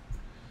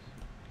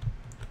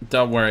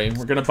 Don't worry,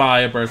 we're gonna buy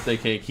a birthday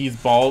cake. He's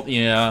bald,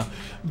 yeah.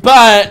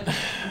 But,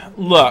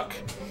 look.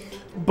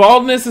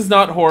 Baldness is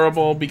not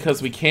horrible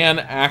because we can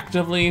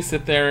actively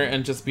sit there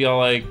and just be all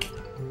like...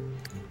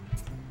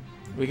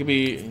 We can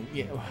be...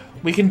 Yeah,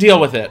 we can deal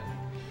with it.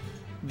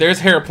 There's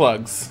hair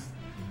plugs.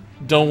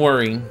 Don't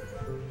worry.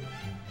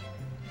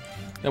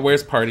 Now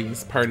where's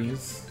parties?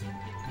 Parties.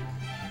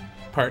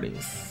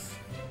 Parties.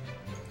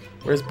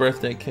 Where's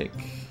birthday cake?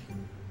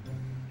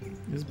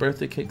 There's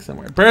birthday cake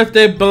somewhere.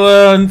 Birthday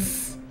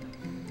balloons!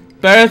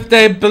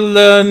 Birthday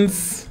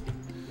balloons!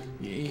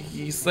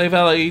 You slave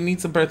ally, you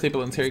need some birthday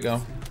balloons. Here you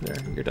go. There,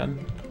 you're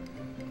done.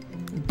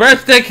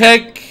 Birthday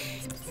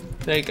cake!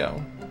 There you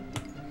go.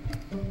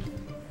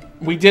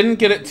 We didn't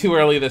get it too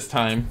early this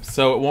time,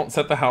 so it won't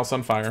set the house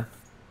on fire.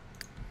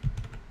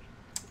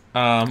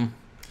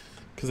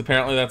 Because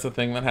apparently that's a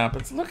thing that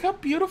happens. Look how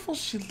beautiful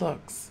she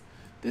looks.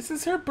 This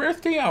is her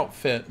birthday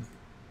outfit.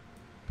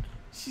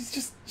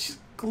 She's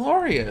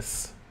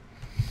glorious.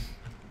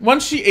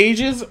 Once she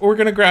ages, we're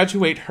gonna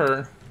graduate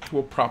her to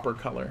a proper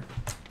color.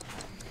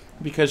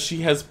 Because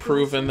she has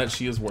proven that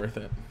she is worth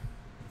it.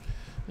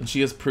 And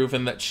she has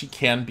proven that she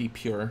can be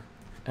pure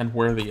and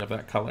worthy of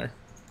that color.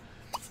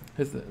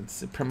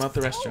 Promote the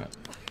restaurant.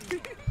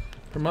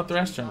 Promote the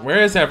restaurant.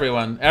 Where is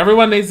everyone?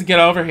 Everyone needs to get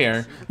over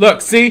here.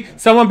 Look, see?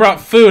 Someone brought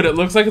food. It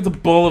looks like it's a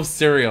bowl of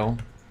cereal.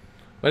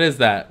 What is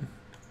that?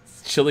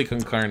 It's chili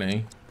con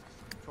carne.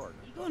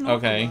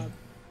 Okay.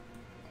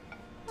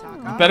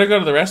 You better go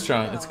to the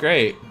restaurant. It's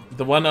great.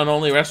 The one and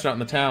only restaurant in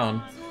the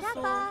town.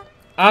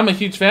 I'm a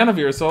huge fan of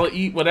yours, so I'll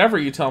eat whatever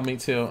you tell me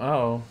to.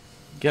 Oh.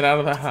 Get out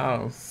of the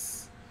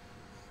house.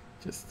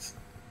 Just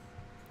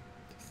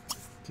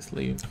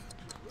leave.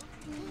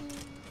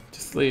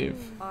 Just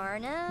leave.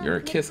 You're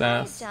a kiss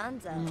ass.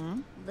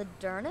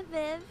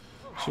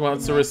 She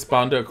wants to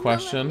respond to a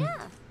question.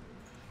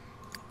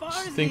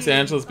 She thinks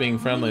Angela's being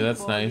friendly.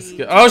 That's nice.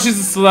 Oh, she's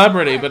a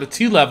celebrity, but at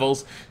 2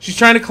 levels. She's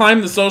trying to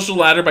climb the social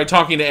ladder by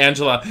talking to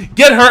Angela.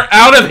 Get her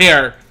out of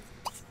here!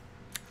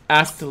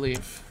 Ask to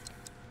leave.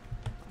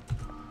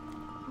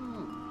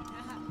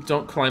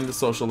 Don't climb the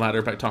social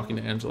ladder by talking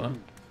to Angela.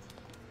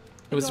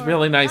 It was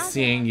really nice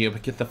seeing you,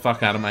 but get the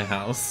fuck out of my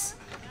house.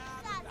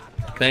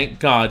 Thank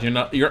God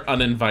you're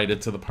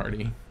uninvited to the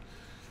party.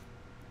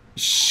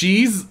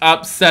 She's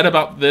upset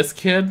about this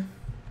kid.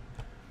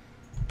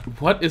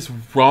 What is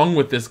wrong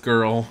with this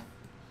girl?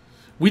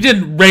 We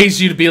didn't raise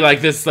you to be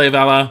like this,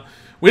 Slavella.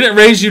 We didn't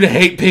raise you to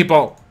hate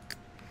people.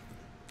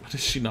 What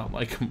does she not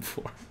like him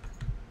for?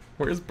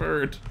 Where's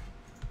Bird?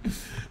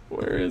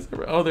 Where is...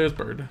 Oh, there's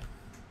Bird.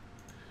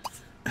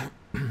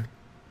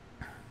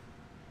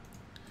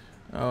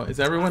 Oh, is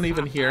everyone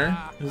even here?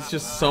 There's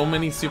just so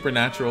many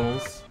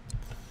supernaturals.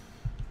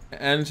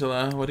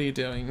 Angela, what are you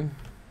doing?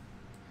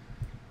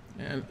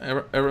 And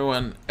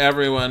everyone.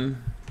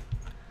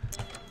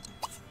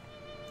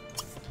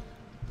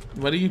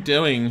 What are you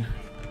doing?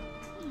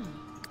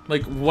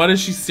 Like, what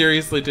is she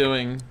seriously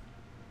doing?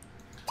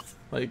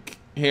 Like,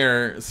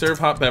 here, serve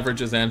hot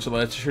beverages,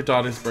 Angela. It's your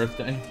daughter's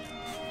birthday.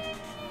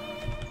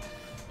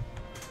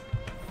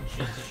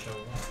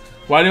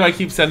 Why do I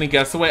keep sending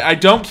guests away? I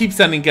don't keep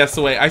sending guests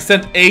away. I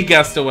sent a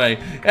guest away.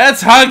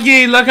 It's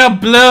Huggy! Look how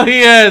blue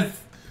he is!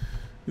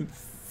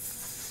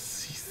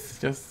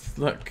 Just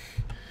look.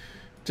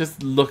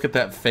 Just look at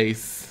that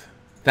face.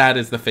 That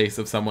is the face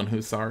of someone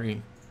who's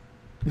sorry.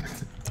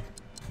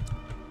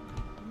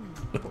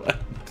 What?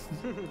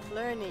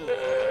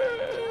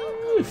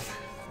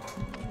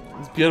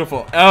 It's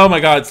beautiful. Oh my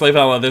God,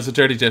 Slavella, there's a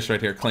dirty dish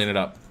right here. Clean it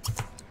up.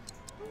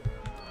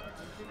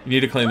 You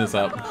need to clean this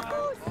up.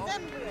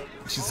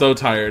 She's so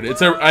tired.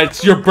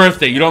 It's your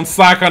birthday. You don't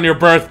slack on your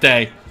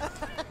birthday.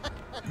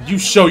 You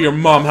show your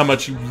mom how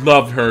much you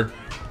love her.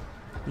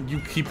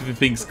 You keep the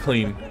things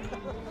clean.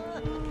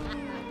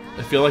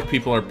 I feel like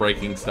people are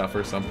breaking stuff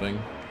or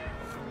something.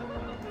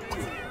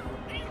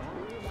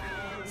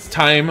 It's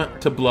time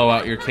to blow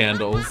out your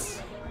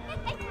candles.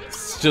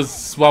 It's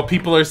just while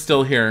people are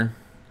still here.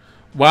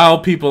 While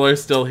people are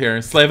still here.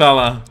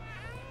 Slavella.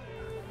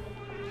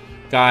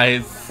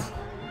 Guys,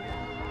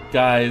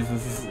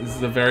 this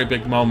is a very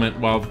big moment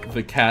while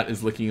the cat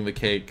is licking the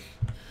cake.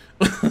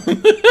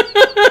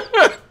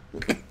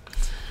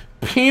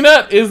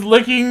 Peanut is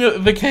licking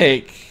the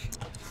cake.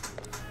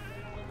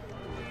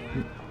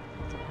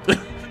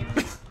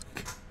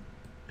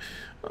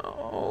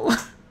 Oh,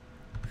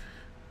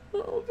 the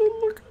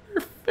look on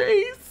her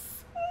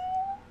face.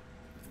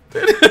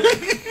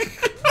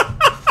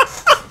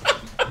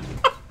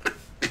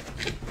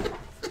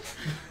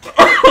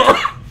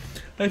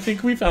 I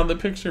think we found the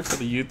picture for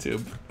the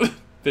YouTube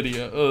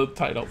video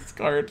title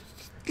card.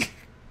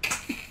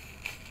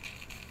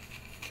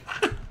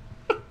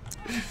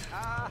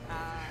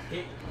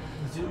 Hey,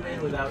 zoom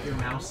in without your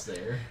mouse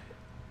there.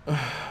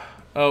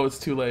 Oh, it's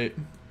too late.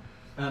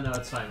 Oh no,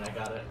 it's fine. I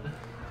got it.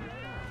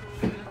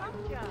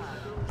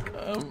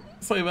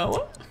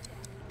 Slavella?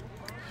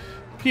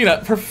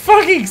 Peanut, for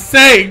fucking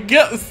sake!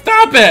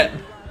 Stop it!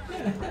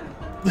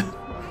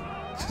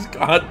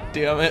 God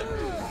damn it.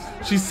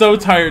 She's so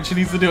tired. She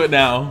needs to do it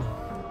now.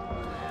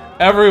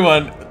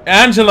 Everyone.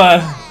 Angela!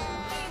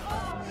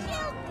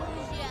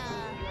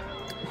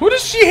 Who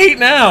does she hate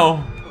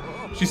now?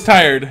 She's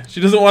tired.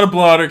 She doesn't want to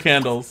blow out her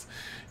candles.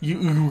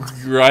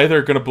 You're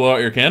either going to blow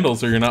out your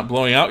candles or you're not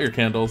blowing out your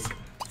candles.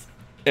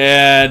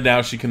 And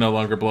now she can no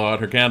longer blow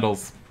out her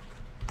candles.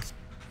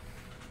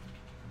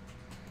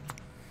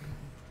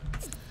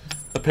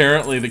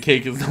 Apparently the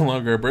cake is no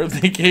longer a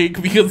birthday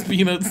cake because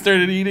Peanut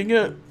started eating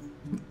it.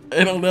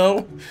 I don't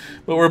know.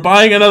 But we're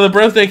buying another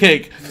birthday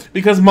cake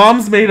because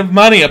Mom's made of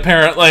money,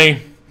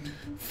 apparently.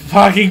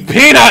 Fucking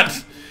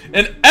Peanut!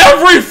 In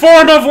every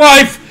form of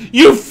life,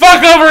 you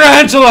fuck over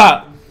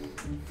Angela!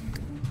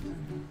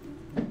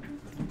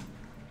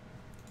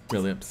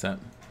 Really upset.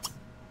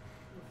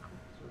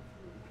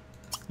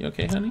 You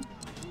okay, honey?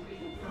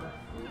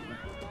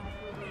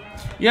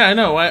 Yeah, I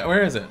know.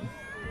 Where is it?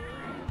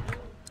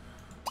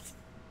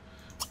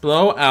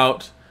 Blow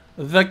out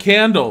the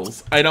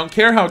candles. I don't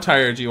care how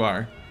tired you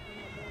are.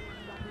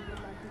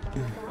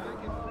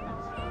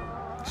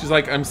 She's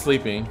like, I'm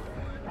sleepy.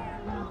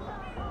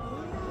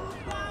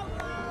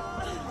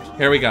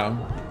 Here we go.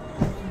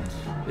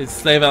 It's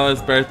Slave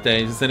Ella's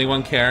birthday. Does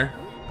anyone care?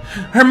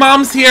 Her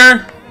mom's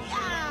here!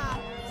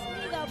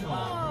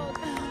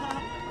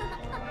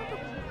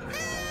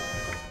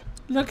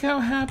 Look how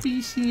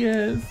happy she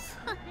is.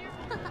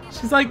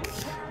 She's like,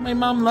 my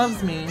mom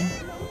loves me.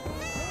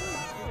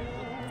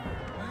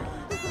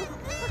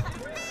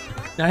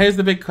 Now here's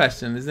the big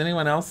question. Is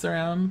anyone else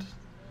around?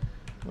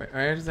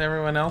 Where's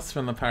everyone else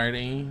from the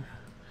party?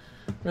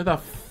 Where the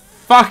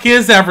fuck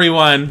is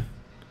everyone?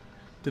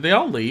 Did they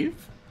all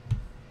leave?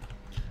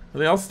 Are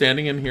they all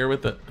standing in here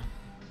with the...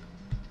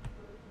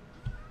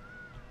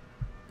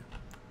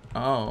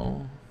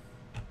 Oh.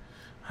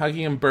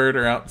 Huggy and Bird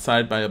are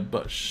outside by a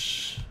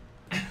bush.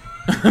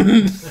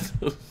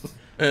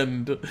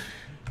 And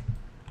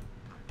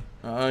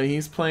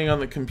he's playing on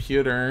the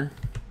computer.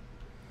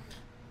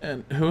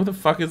 And who the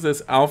fuck is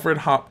this? Alfred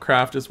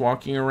Hopcraft is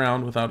walking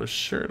around without a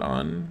shirt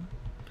on.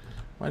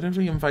 Why did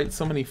we invite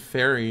so many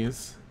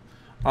fairies?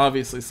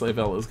 Obviously Slave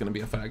Ella is going to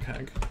be a fag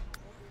hag.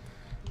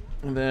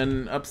 And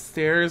then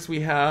upstairs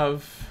we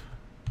have...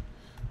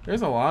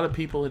 There's a lot of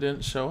people who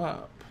didn't show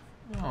up.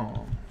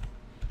 Oh.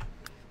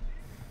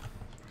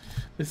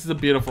 This is a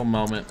beautiful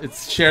moment.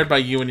 It's shared by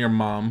you and your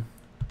mom.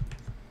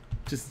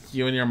 Just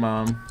you and your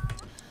mom.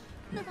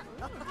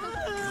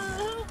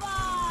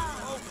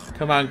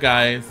 Come on,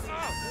 guys.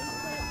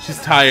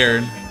 She's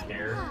tired.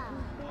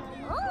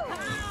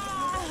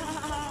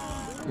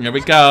 Here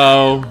we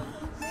go.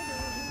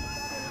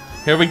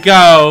 Here we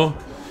go.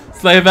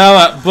 Slave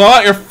Ella, blow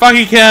out your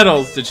fucking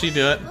candles. Did she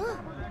do it?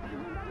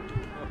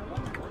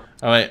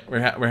 Oh wait,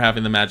 we're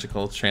having the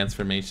magical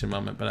transformation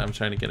moment, but I'm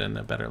trying to get in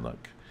a better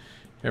look.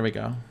 Here we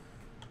go.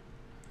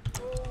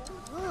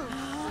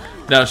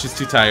 No, she's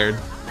too tired.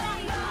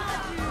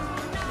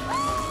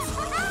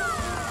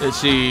 Is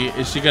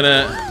she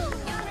gonna...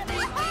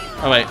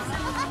 Oh wait.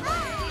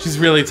 She's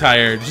really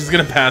tired. She's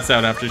gonna pass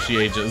out after she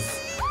ages.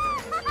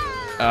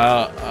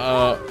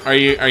 Are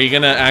you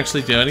gonna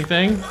actually do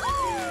anything?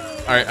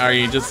 Are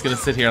you just gonna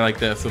sit here like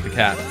this with the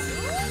cats?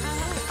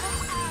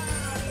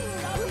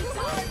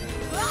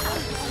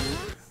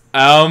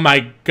 Oh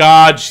my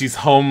god, she's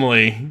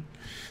homely.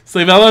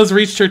 Slave Ella has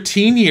reached her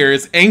teen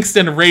years. Angst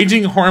and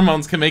raging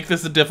hormones can make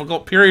this a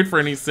difficult period for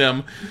any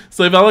sim.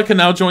 Slave Ella can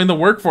now join the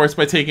workforce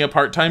by taking a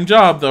part-time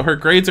job, though her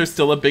grades are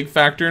still a big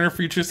factor in her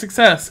future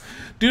success.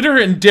 Due to her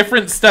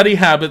indifferent study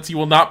habits, you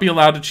will not be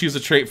allowed to choose a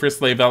trait for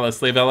Slave Ella.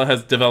 Slave Ella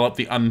has developed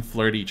the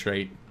unflirty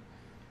trait.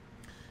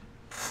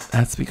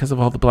 That's because of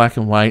all the black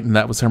and white, and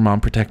that was her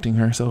mom protecting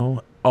her,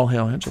 so all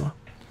hail Angela.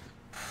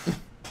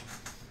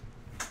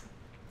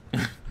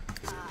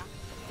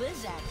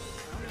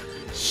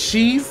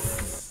 She's...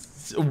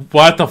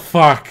 What the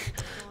fuck?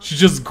 She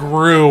just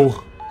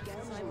grew.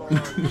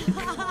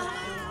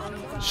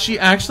 She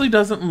actually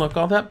doesn't look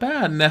all that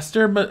bad.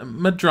 Nestor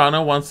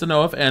Madrano wants to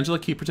know if Angela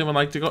Keeperton would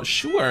like to go.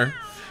 Sure.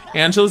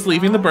 Angela's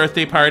leaving the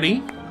birthday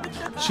party.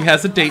 She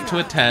has a date to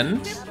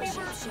attend.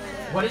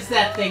 What is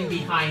that thing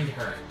behind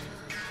her?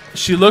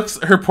 She looks...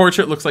 Her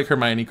portrait looks like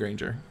Hermione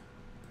Granger.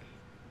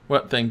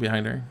 What thing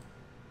behind her?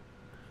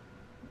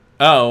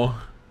 Oh.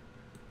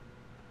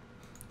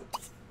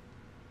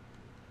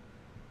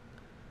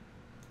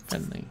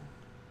 Friendly.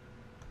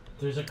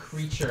 There's a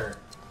creature.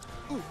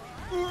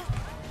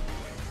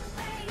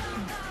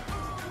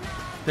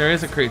 There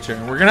is a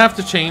creature. We're gonna have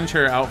to change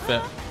her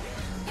outfit.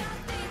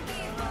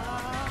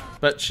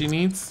 But she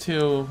needs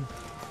to...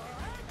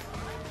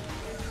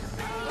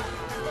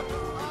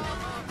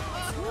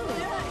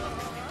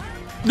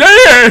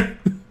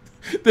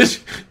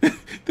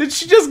 Did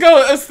she just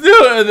go...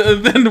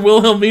 And then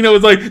Wilhelmina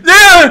was like...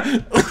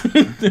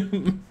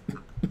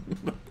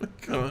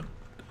 God.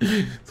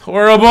 It's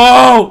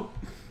horrible!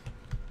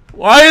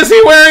 Why is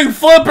he wearing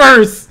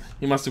flippers?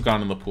 He must have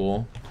gone in the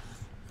pool.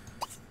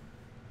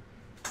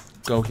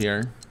 Go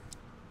here.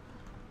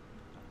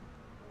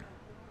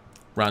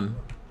 Run.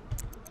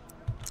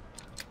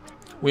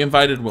 We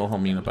invited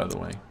Wilhelmina, by the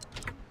way.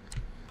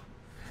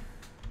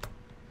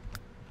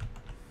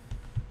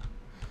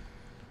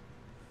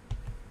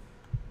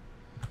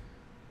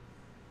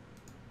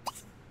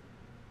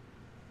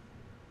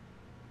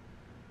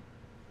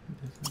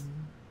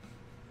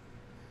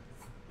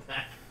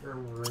 Her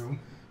room.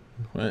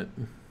 What?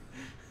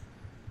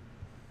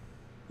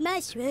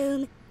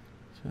 Mushroom.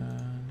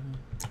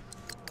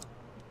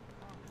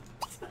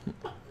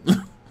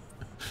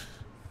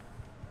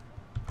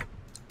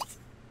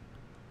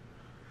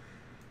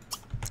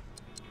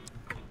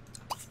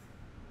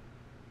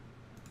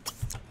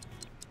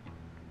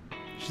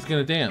 She's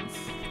gonna dance.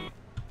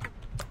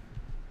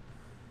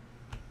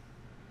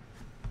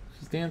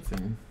 She's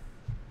dancing.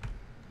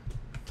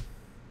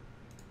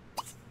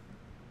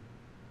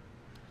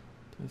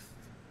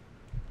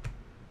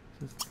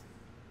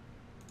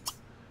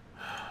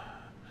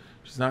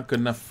 She's not good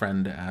enough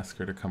friend to ask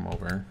her to come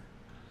over.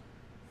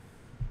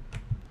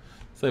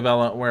 Slave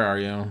Ella, where are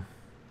you?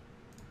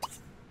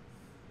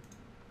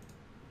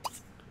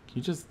 Can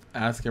you just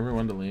ask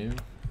everyone to leave?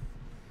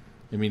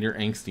 I mean, you're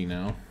angsty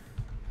now.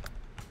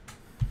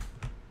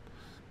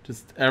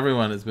 Just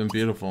everyone has been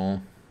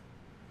beautiful.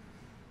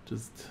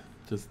 Just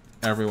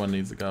Everyone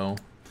needs to go.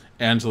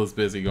 Angela's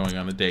busy going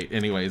on a date.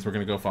 Anyways, we're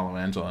gonna go follow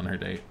Angela on her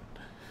date.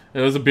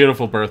 It was a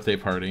beautiful birthday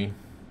party.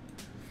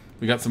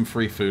 We got some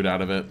free food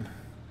out of it.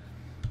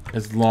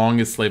 As long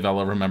as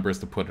Slavella remembers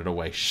to put it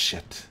away.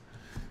 Shit.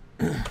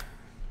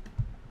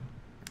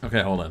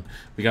 Okay, hold on.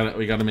 We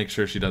gotta make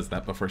sure she does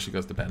that before she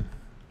goes to bed.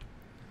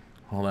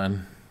 Hold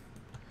on.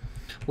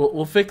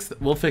 We'll fix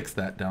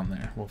that down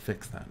there. We'll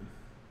fix that.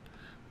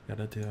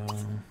 Gotta do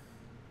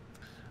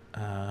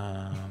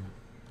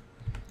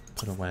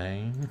put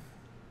away.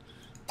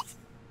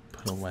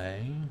 Put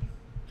away.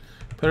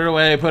 Put it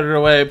away, put it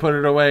away, put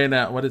it away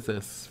now. What is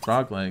this?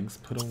 Frog legs.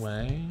 Put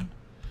away.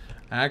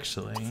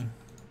 Actually.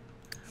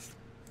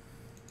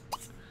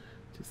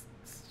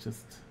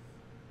 Just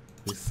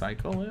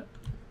recycle it.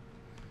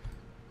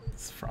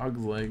 It's frog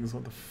legs.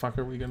 What the fuck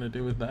are we gonna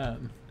do with that?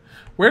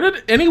 Where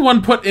did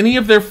anyone put any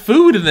of their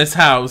food in this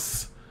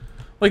house?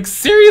 Like,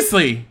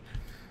 seriously.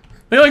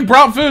 They, like,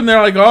 brought food and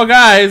they're like, oh,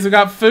 guys, we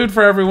got food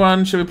for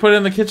everyone. Should we put it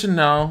in the kitchen?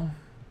 No.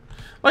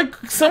 Like,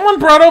 someone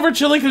brought over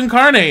chili con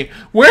carne.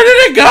 Where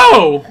did it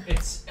go?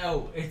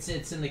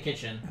 It's in the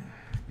kitchen.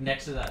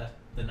 Next to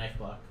the knife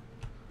block.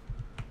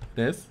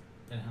 This?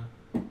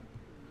 Uh-huh.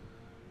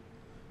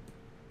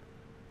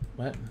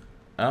 What?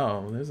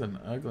 Oh, there's an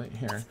ugly...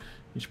 Here.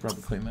 You should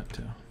probably clean that,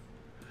 too.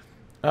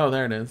 Oh,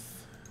 there it is.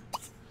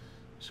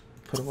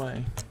 Put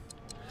away.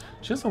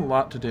 She has a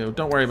lot to do.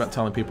 Don't worry about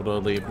telling people to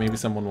leave. Maybe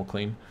someone will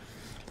clean.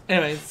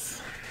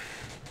 Anyways.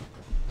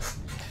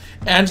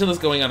 Angela's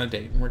going on a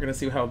date. We're going to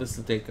see how this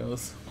date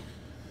goes.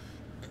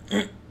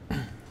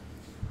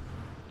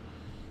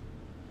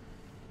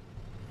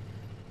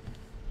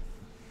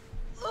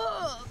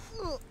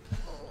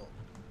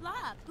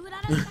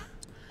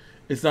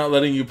 It's not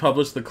letting you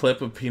publish the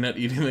clip of Peanut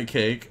eating the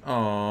cake.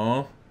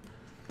 Aww.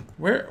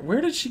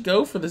 Where did she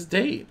go for this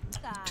date?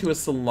 To a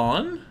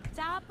salon?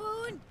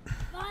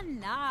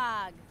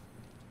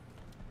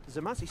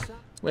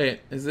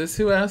 Wait, is this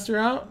who asked her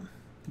out?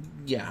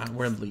 Yeah,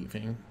 we're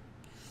leaving.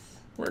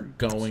 We're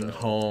going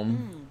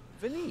home.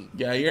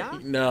 Yeah, you're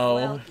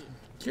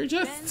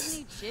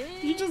just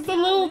a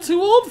little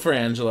too old for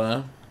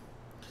Angela.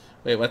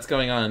 Wait, what's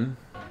going on?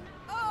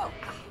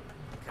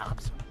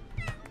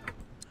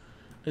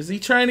 Is he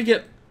trying to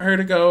get her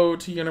to go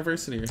to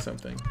university or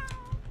something?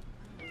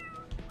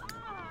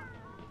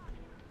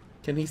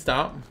 Can he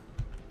stop?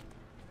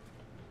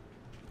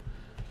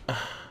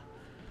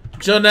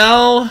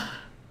 Janelle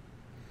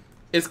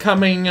is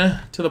coming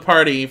to the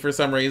party for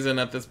some reason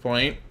at this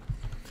point.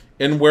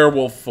 In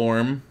werewolf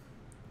form.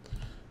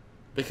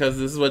 Because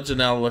this is what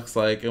Janelle looks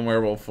like in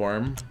werewolf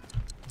form.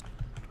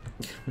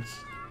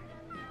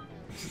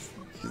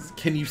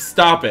 Can you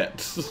stop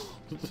it?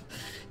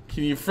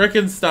 Can you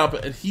frickin' stop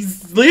it?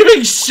 He's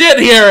leaving shit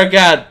here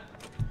again!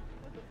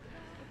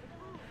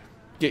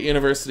 Get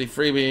university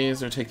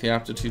freebies or take the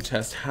aptitude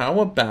test. How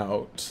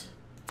about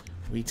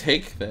we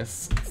take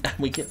this and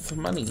we get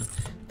some money?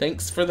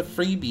 Thanks for the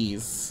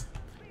freebies.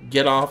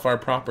 Get off our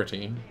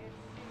property.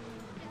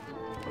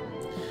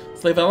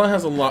 Slavella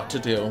has a lot to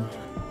do.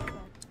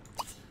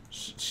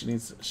 She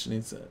needs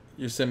it.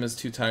 Your sim is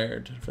too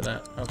tired for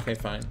that. Okay,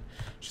 fine.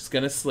 She's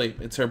gonna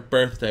sleep. It's her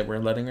birthday. We're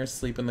letting her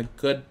sleep in the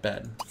good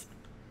bed.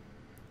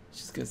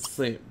 She's gonna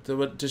sleep.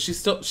 Does she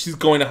still? She's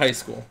going to high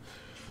school.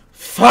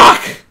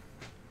 Fuck!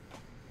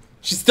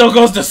 She still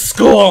goes to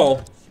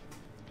school!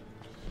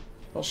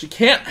 Well, she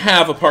can't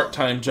have a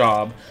part-time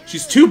job.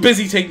 She's too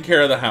busy taking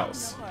care of the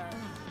house.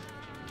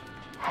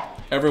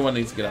 Everyone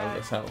needs to get out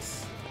of this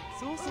house.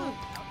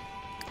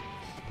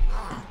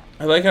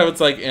 I like how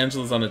it's like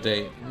Angela's on a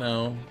date.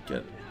 No,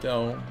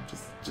 go.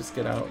 Just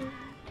get out.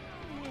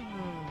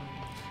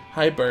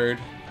 Hi, Bird.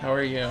 How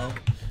are you?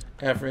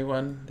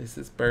 Everyone, this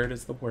is Bird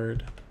is the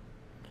word.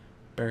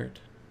 Bird.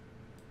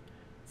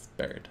 It's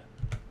Bird.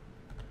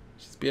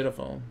 She's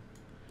beautiful.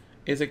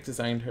 Isaac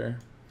designed her.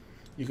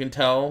 You can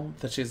tell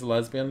that she's a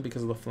lesbian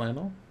because of the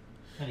flannel.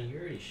 Honey, you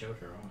already showed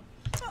her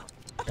off.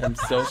 I'm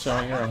still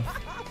showing her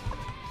off.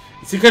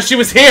 It's because she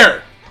was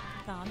here!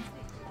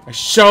 I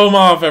show them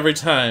off every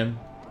time.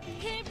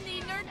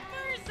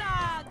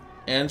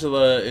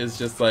 Angela is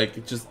just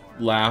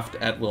laughed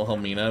at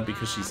Wilhelmina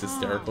because she's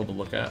hysterical to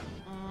look at.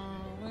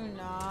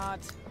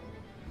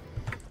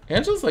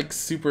 Angela's like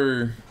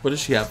super... What does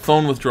she have?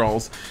 Phone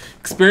withdrawals.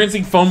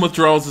 Experiencing phone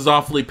withdrawals is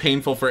awfully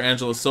painful for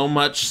Angela. So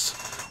much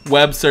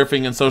web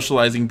surfing and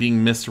socializing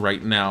being missed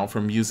right now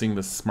from using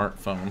the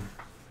smartphone.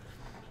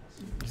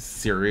 Are you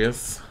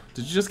serious?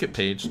 Did you just get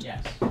paged?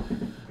 Yes.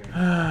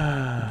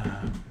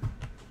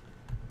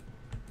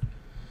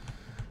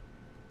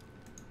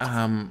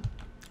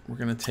 We're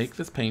gonna take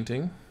this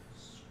painting.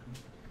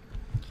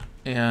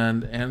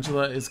 And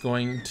Angela is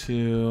going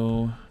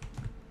to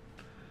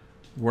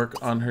work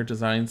on her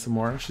design some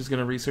more. She's going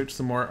to research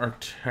some more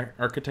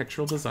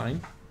architectural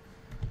design.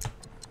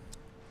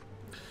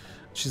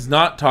 She's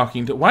not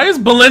talking to... Why is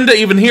Belinda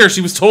even here?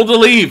 She was told to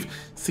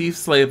leave. See if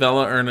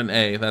Slavella earn an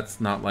A.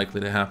 That's not likely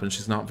to happen.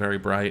 She's not very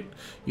bright.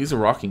 Use a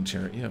rocking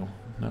chair. Ew.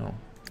 No.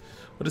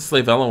 What does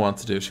Slavella want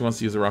to do? She wants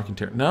to use a rocking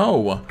chair.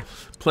 No.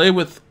 Play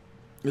with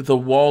The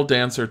wall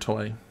dancer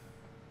toy.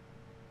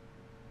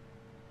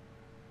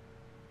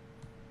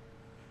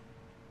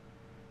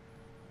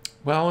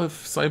 Well,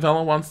 if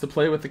Slavella wants to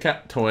play with the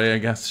cat toy, I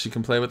guess she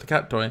can play with the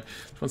cat toy.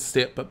 She wants to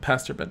stay up but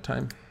past her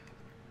bedtime.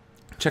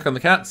 Check on the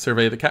cat.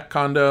 Survey the cat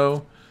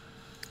condo.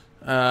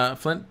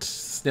 Flint.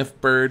 Sniff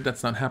bird.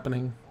 That's not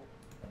happening.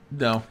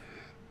 No.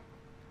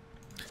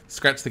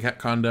 Scratch the cat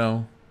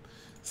condo.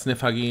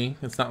 Sniff huggy.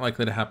 It's not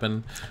likely to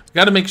happen. We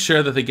got to make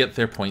sure that they get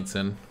their points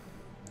in.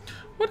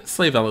 What is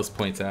Slavella's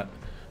points at?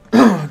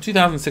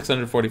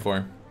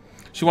 2,644.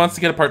 She wants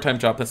to get a part-time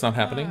job. That's not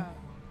happening.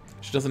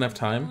 She doesn't have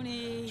time.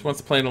 She wants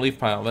to play in a leaf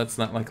pile. That's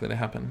not likely to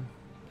happen.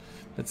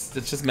 It's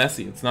just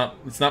messy. It's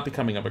not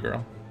becoming of a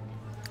girl.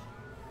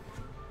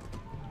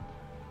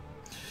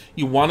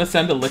 You want to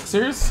send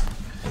elixirs?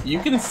 You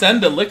can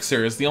send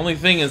elixirs. The only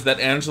thing is that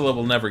Angela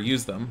will never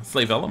use them.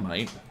 Slavella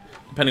might,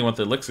 depending on what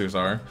the elixirs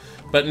are.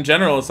 But in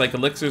general, it's like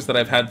elixirs that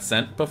I've had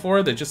sent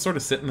before. They just sort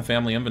of sit in the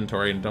family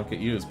inventory and don't get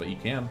used, but you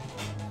can.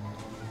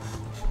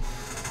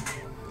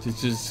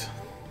 It's just...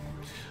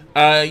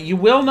 you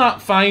will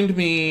not find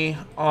me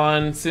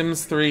on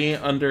Sims 3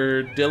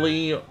 under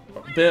Dilly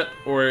Bit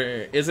or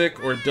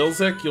Izik or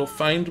Dilzik. You'll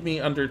find me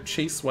under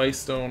Chase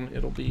Wystone.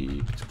 It'll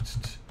be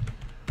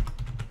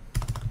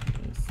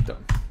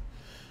done.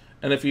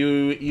 And if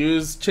you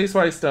use Chase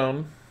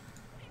Wystone,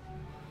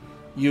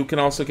 you can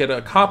also get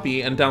a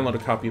copy and download a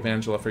copy of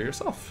Angela for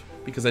yourself,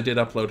 because I did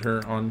upload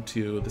her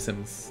onto the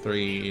Sims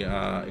 3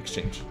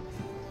 exchange.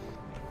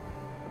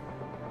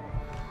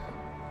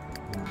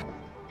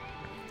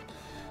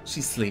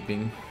 She's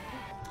sleeping.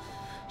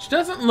 She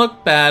doesn't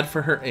look bad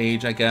for her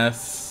age, I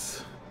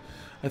guess.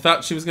 I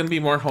thought she was going to be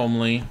more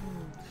homely.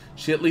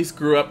 She at least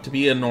grew up to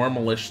be a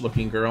normal-ish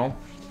looking girl.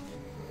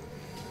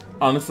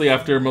 Honestly,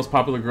 after Most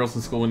Popular Girls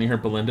in School, when you hear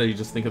Belinda, you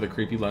just think of the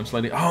creepy lunch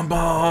lady.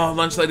 Oh,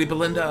 lunch lady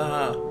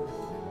Belinda!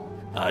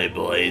 Hi,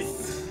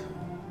 boys.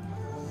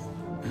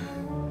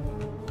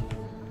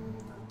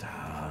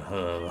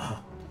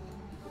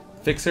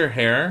 Fix her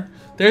hair?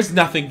 There's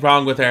nothing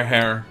wrong with her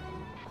hair.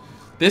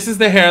 This is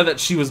the hair that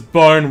she was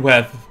born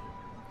with.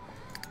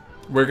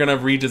 We're gonna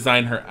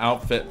redesign her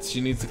outfits. She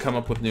needs to come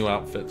up with new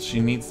outfits. She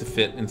needs to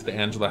fit into the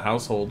Angela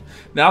household.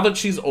 Now that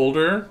she's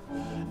older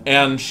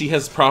and she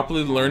has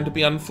properly learned to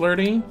be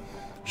unflirty,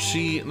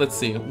 let's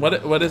see,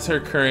 what is her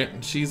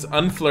current? She's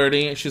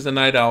unflirty, she's a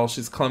night owl,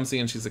 she's clumsy,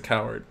 and she's a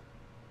coward.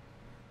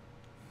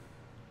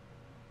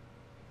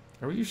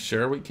 Are you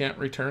sure we can't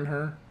return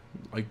her?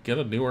 Like, get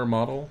a newer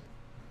model?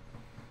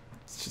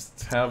 Let's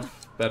just have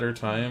better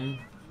time.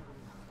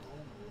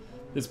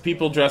 Is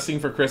people dressing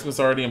for Christmas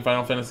already in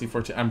Final Fantasy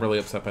XIV? I'm really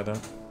upset by that.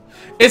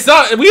 It's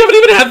not. We haven't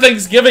even had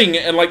Thanksgiving,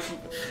 and like,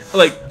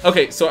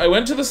 okay. So I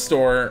went to the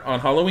store on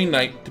Halloween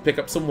night to pick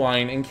up some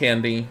wine and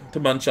candy to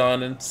munch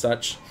on and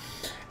such,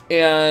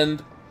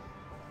 and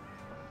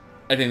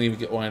I didn't even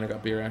get wine. I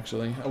got beer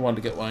actually. I wanted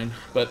to get wine,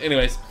 but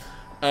anyways,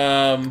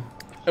 I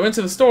went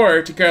to the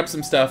store to grab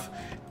some stuff,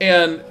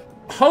 and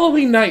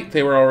Halloween night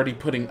they were already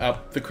putting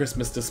up the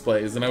Christmas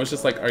displays, and I was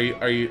just like, are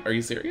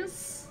you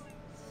serious?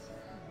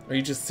 Are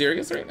you just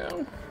serious right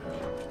now?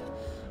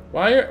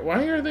 Why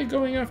are they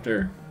going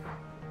after?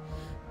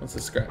 What's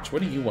the scratch?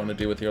 What do you want to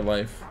do with your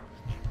life?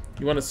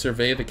 You want to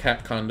survey the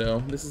cat condo.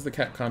 This is the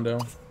cat condo.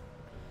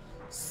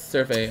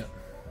 Survey it.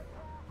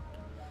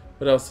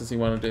 What else does he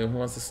want to do? He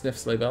wants to sniff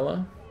Slavella.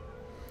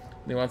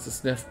 And he wants to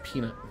sniff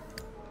Peanut.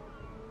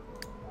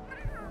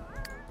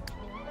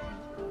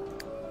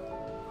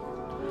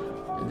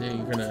 And then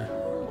you're gonna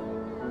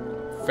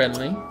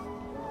friendly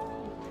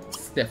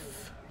sniff.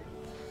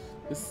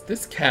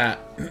 This cat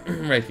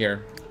right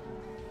here.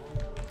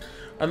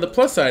 On the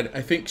plus side,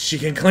 I think she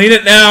can clean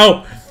it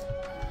now.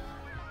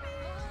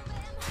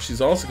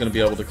 She's also going to be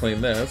able to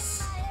clean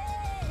this.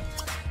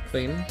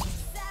 Clean.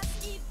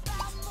 She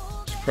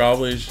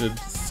probably should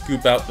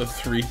scoop out the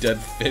 3 dead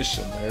fish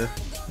in there.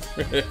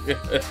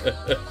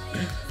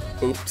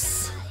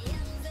 Oops.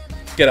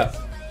 Get up.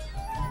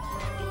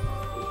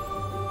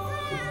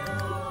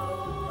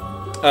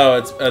 Oh,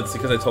 it's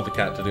because I told the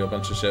cat to do a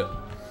bunch of shit.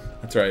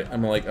 That's right.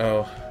 I'm like,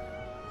 oh.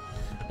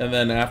 And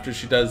then after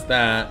she does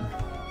that,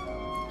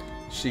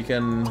 she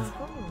can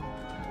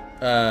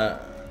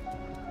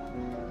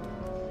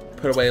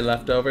put away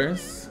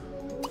leftovers.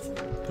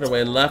 Put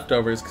away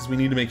leftovers because we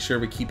need to make sure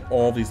we keep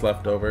all these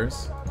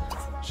leftovers.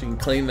 She can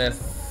clean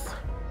this.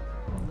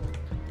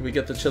 Did we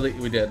get the chili?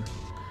 We did.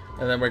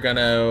 And then we're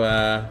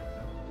gonna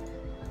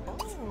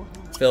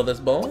fill this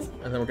bowl.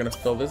 And then we're gonna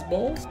fill this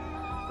bowl.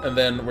 And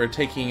then we're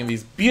taking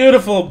these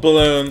beautiful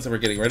balloons and we're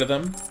getting rid of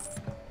them.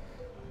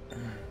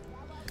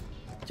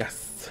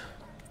 Yes.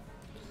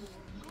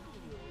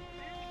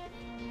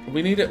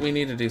 We need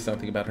to do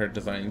something about her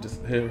design,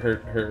 just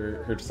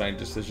her design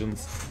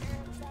decisions.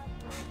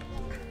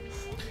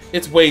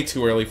 It's way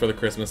too early for the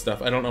Christmas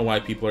stuff. I don't know why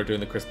people are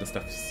doing the Christmas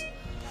stuff.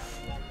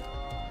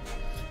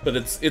 But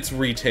it's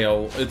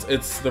retail.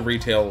 It's the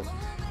retail.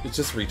 It's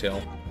just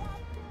retail.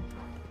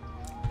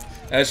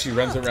 As she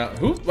runs around.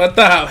 Who? What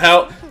the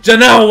hell?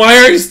 Janelle, why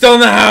are you still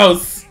in the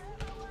house?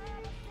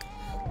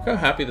 Look how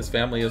happy this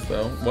family is,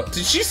 though. What?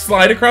 Did she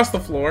slide across the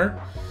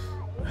floor?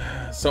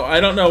 So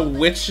I don't know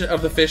which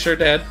of the fish are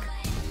dead.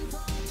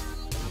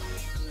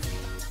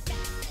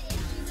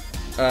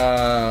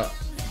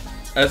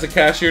 As a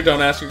cashier,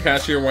 don't ask your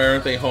cashier why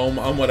aren't they home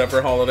on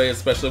whatever holiday,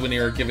 especially when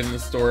you're giving the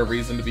store a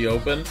reason to be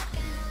open.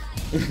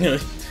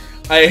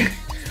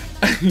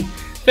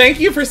 Thank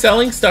you for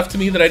selling stuff to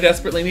me that I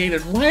desperately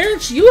needed. Why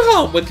aren't you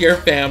home with your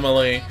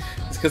family?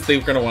 It's because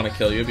they're going to want to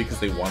kill you because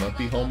they want to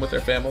be home with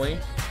their family.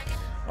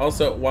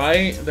 Also,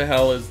 why the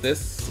hell has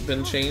this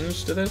been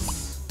changed to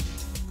this?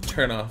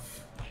 Turn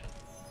off.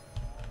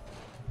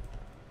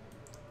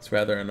 It's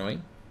rather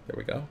annoying. There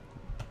we go.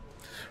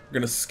 We're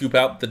going to scoop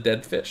out the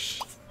dead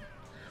fish.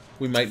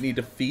 We might need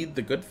to feed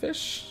the good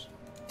fish.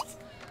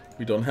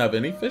 We don't have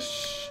any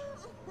fish.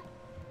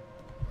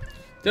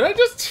 Did I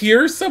just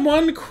hear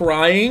someone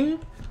crying?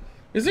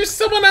 Is there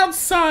someone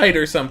outside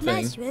or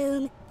something?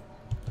 Mushroom.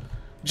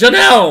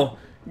 Janelle!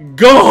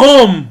 Go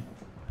home!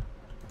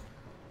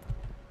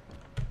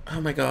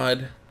 Oh my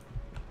god.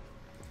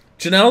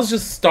 Janelle's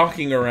just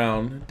stalking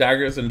around.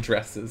 Daggers and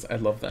dresses. I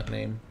love that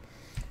name.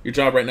 Your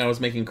job right now is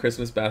making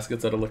Christmas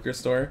baskets at a liquor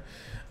store.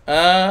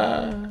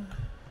 Oh,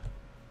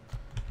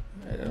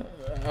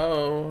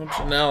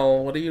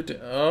 Janelle, what are you doing?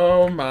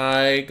 Oh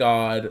my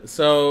god.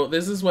 So,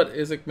 this is what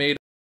Isaac made.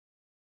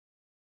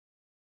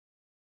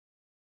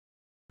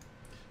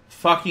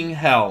 Fucking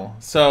hell.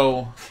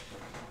 So,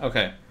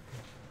 okay.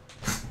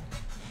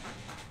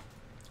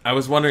 I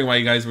was wondering why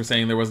you guys were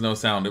saying there was no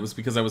sound. It was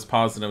because I was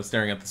paused and I was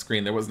staring at the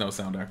screen. There was no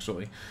sound,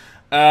 actually.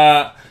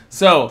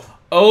 So,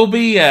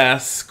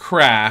 OBS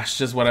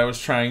crashed is what I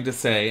was trying to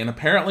say. And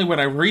apparently when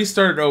I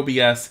restarted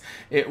OBS,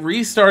 it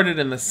restarted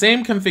in the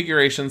same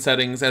configuration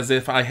settings as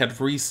if I had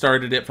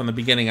restarted it from the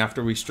beginning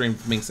after we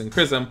streamed Minx and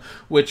Chrism,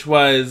 which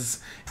was,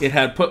 it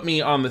had put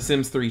me on the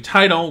Sims 3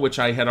 title, which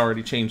I had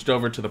already changed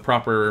over to the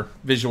proper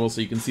visual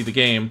so you can see the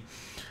game.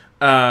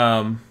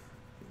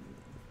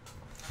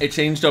 It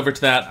changed over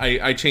to that.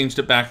 I changed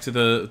it back to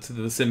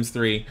the Sims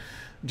 3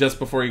 just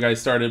before you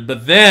guys started.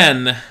 But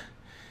then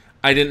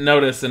I didn't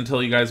notice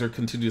until you guys were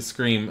continuing to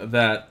scream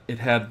that it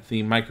had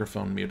the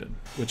microphone muted,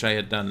 which I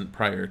had done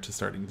prior to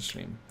starting the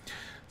stream.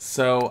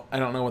 So I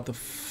don't know what the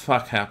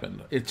fuck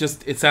happened. It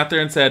sat there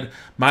and said,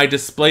 my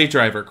display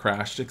driver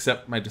crashed,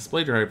 except my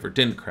display driver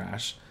didn't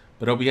crash,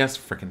 but OBS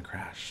freaking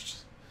crashed.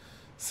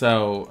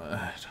 So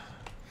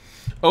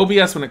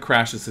OBS, when it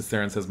crashes, sits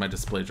there and says my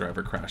display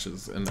driver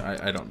crashes, and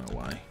I don't know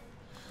why.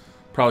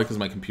 Probably because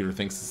my computer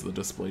thinks it's the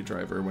display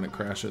driver when it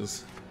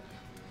crashes.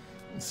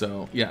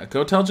 So, yeah,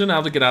 go tell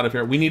Janelle to get out of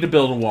here. We need to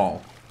build a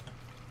wall.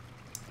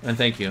 And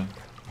thank you.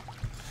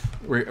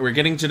 We're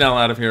getting Janelle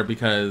out of here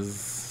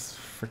because...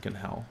 Frickin'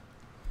 hell.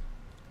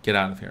 Get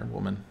out of here,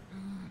 woman.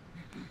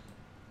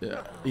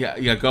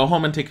 Yeah, go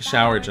home and take a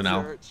shower,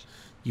 Janelle.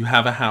 You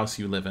have a house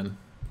you live in.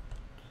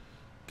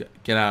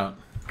 Get out.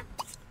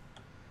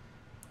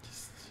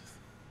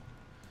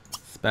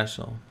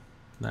 Special.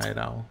 Night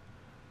owl.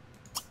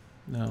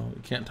 No,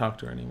 we can't talk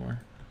to her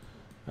anymore.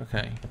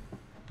 Okay.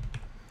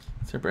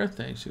 It's her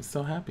birthday. She was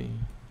so happy.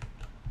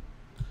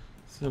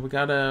 So we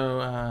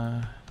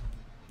gotta,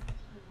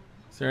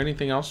 is there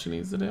anything else she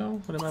needs to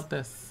do? What about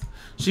this?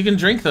 She can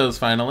drink those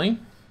finally.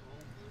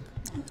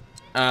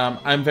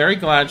 I'm very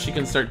glad she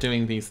can start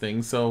doing these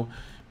things. So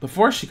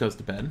before she goes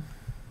to bed,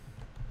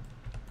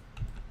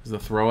 is the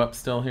throw up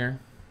still here?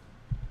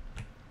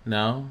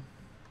 No?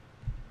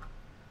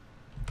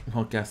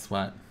 Well, guess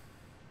what?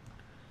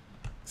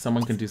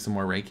 Someone can do some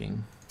more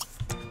raking.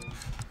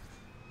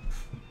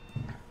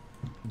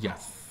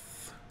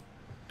 Yes.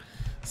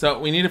 So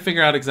we need to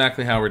figure out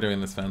exactly how we're doing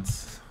this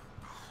fence.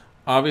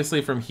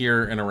 Obviously from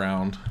here and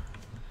around.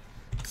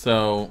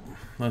 So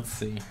let's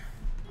see.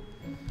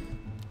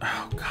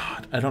 Oh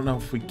god, I don't know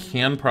if we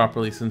can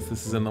properly since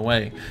this is in the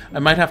way. I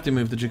might have to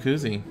move the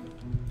jacuzzi.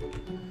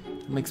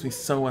 It makes me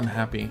so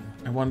unhappy.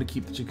 I wanted to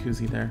keep the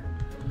jacuzzi there.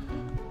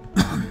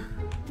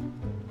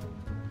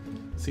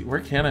 See,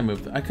 where can I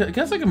move? I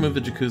guess I can move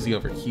the jacuzzi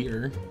over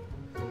here.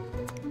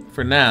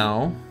 For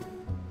now.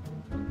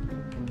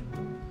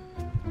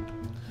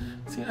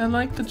 See, I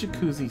like the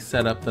jacuzzi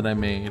setup that I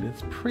made.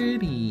 It's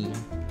pretty.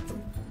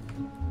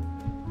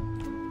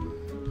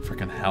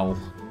 Freaking hell.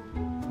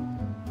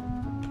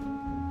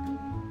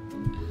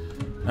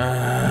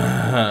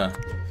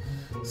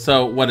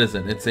 So, what is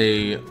it? It's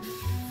a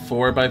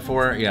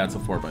 4x4? Yeah, it's a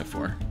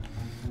 4x4.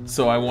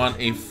 So I want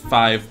a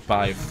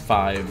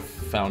 5x5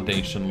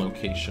 foundation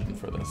location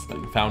for this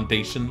thing.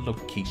 Foundation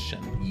location,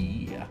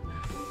 yeah.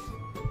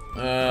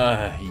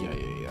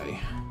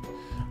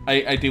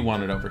 I do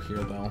want it over here,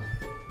 though.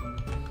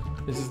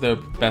 This is the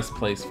best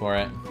place for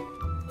it.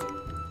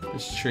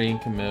 This tree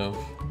can move.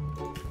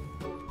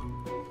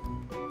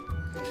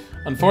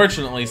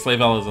 Unfortunately,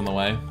 Slavella's in the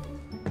way.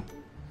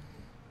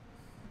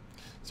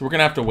 So we're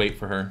gonna have to wait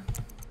for her.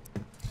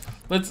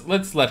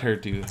 Let's let her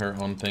do her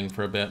own thing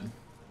for a bit.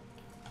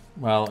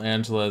 While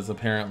Angela is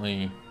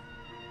apparently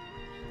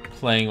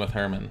playing with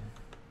Herman.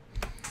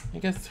 I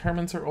guess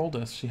Herman's her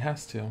oldest. She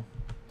has to.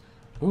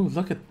 Ooh,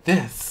 look at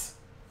this.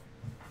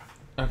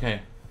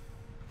 Okay.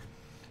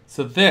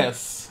 So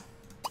this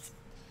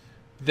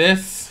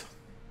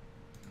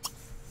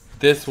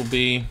will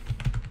be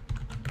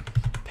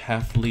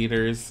Path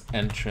Leader's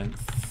entrance.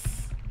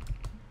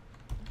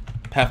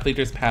 Path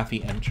Leader's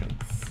Pathy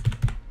entrance.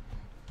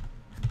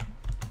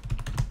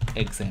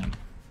 Exam.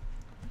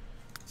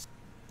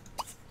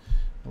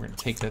 We're gonna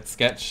take that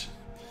sketch,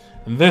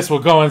 and this will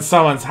go in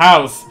someone's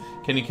house.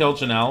 Can you kill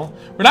Janelle?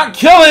 We're not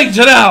killing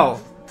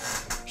Janelle!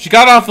 She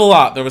got off the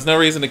lot. There was no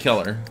reason to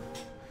kill her.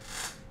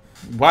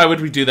 Why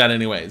would we do that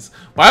anyways?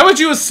 Why would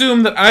you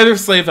assume that either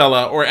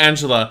Slavella or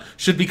Angela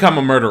should become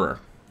a murderer?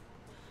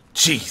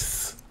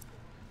 Jeez.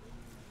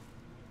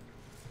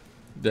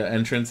 The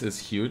entrance is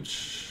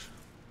huge.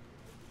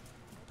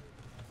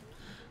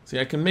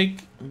 See, I can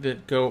make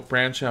it go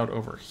branch out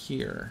over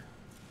here.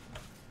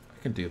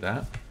 I can do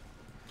that.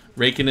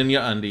 Raking in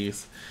your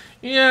undies.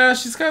 Yeah,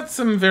 she's got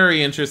some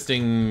very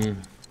interesting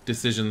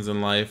decisions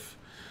in life.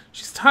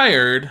 She's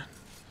tired,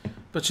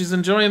 but she's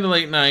enjoying the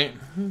late night.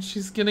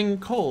 She's getting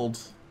cold.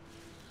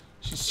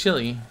 She's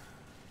chilly.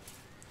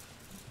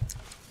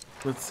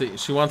 Let's see.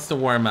 She wants to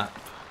warm up.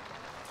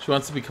 She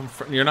wants to become...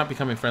 You're not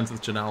becoming friends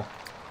with Janelle.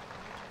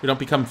 We don't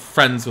become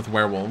friends with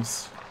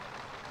werewolves.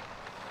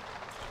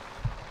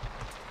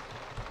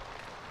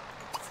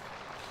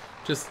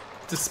 Just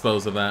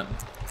dispose of that.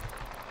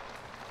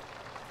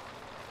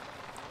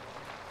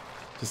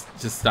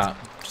 Just stop.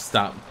 Just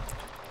stop.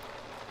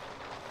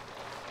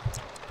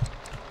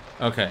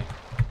 Okay.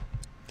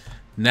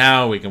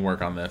 Now we can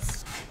work on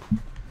this.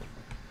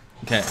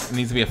 Okay, it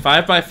needs to be a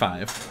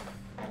 5x5.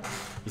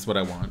 Is what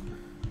I want.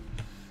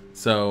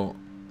 So,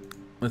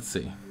 let's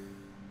see.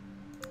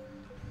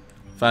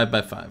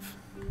 5x5.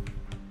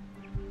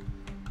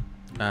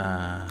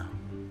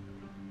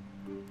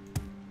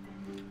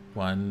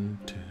 1,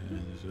 2, 3.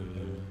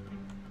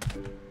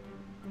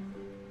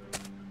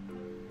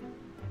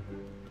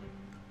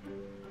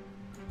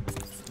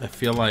 I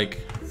feel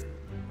like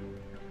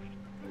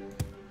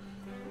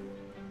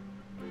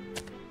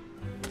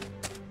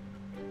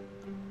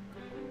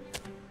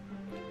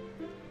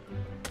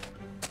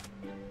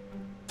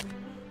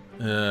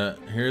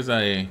here's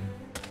a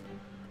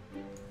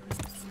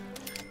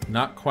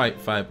not quite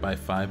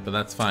 5x5, but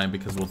that's fine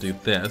because we'll do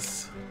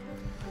this,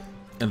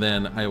 and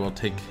then I will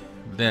take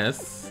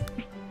this,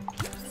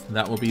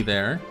 that will be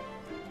there,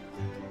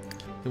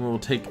 then we'll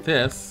take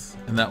this,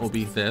 and that will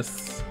be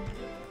this.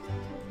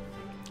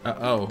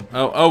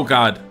 Oh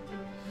god.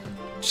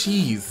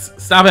 Jeez,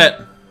 stop it.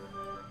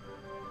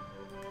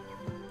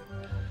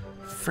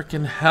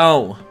 Frickin'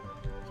 hell.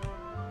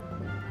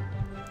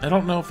 I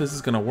don't know if this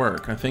is gonna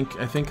work. I think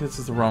this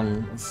is the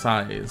wrong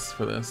size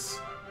for this.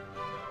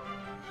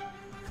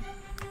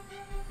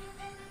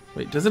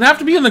 Wait, does it have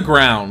to be in the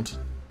ground?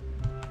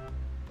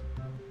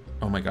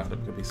 Oh my god, I'm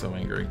gonna be so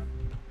angry.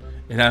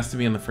 It has to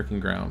be in the frickin'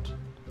 ground.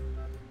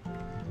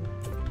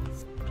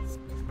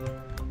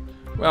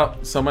 Well,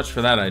 so much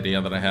for that idea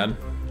that I had.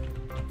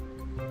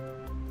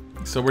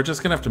 So we're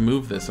just gonna have to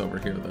move this over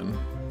here then.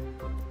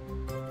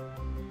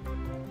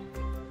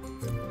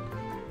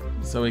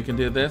 So we can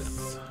do this.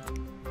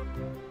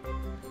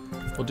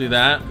 We'll do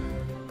that.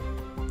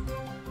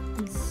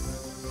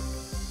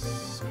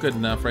 It's good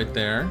enough right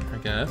there, I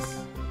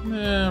guess.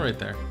 Yeah, right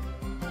there.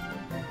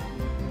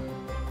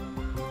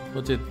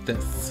 We'll do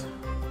this.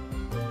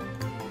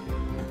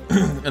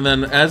 And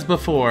then, as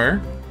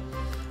before,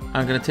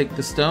 I'm gonna take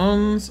the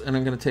stones and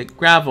I'm gonna take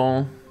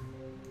gravel.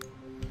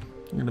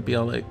 I'm gonna be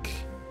all like,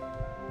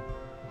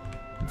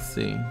 let's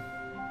see.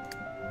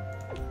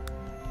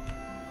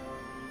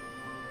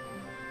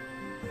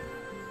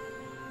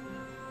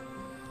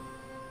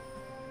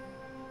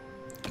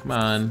 Come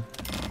on.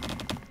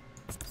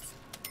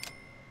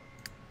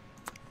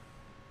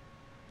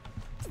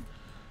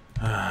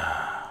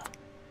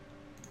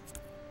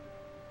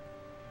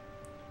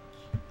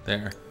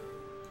 There.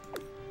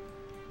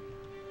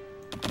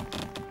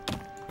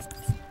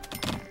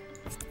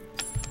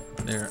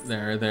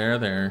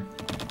 There.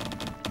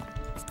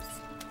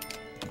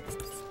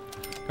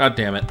 God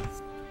damn it.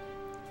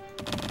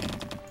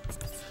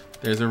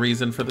 There's a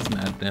reason for this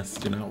madness,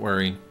 do not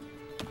worry.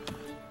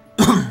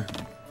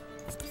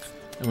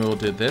 And we will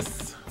do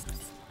this.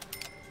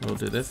 We'll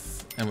do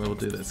this, and we will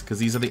do this, because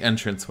these are the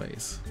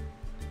entranceways.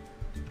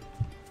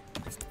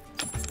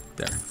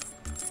 There.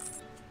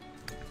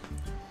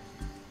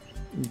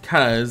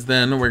 Because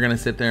then we're going to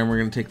sit there and we're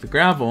going to take the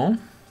gravel,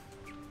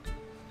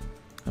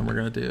 and we're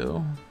going to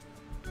do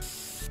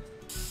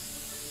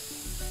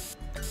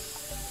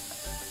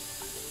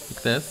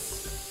like this.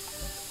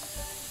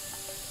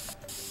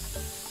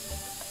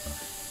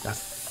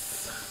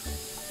 Yes.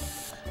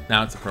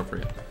 Now it's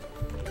appropriate.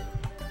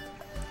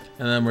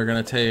 And then we're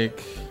gonna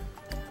take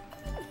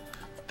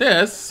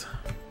this.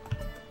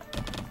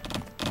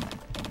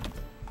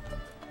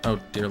 Oh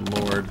dear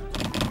Lord.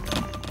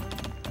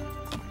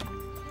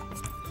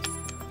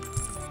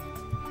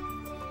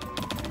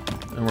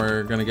 And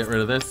we're gonna get rid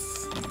of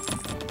this.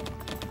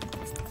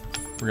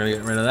 We're gonna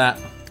get rid of that.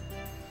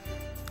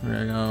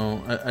 We're gonna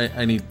go.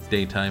 I need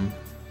daytime.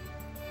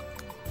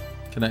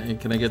 Can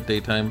I get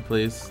daytime,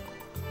 please?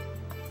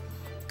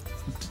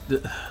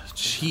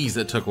 Jeez,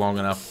 it took long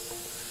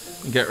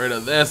enough. Get rid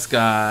of this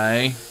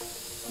guy.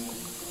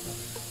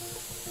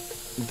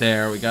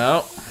 There we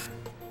go.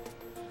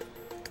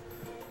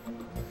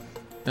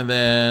 And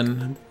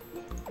then...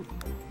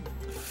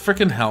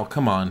 Frickin' hell,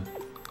 come on.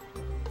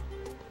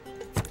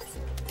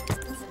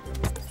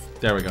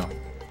 There we go.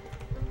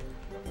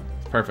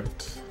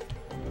 Perfect.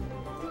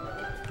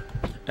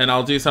 And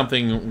I'll do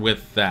something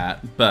with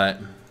that, but...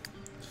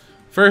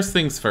 First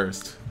things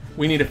first.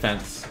 We need a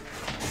fence.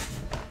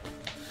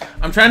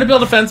 I'm trying to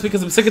build a fence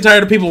because I'm sick and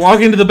tired of people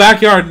walking into the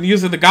backyard and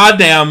using the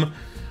goddamn...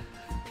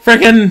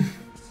 Frickin'...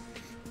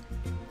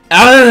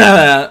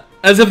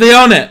 as if they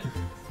own it.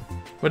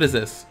 What is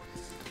this?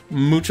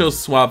 Mucho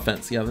Suave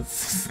fence. Yeah,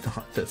 this is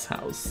not this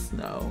house.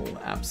 No,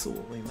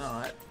 absolutely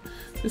not.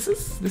 This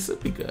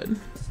would be good.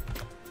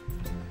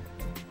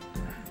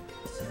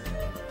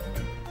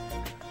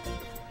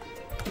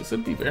 This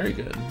would be very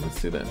good.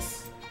 Let's do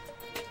this.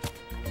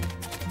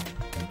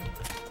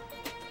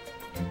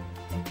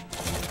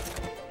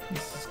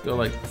 Let's go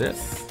like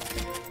this.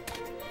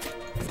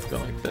 Let's go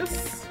like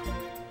this.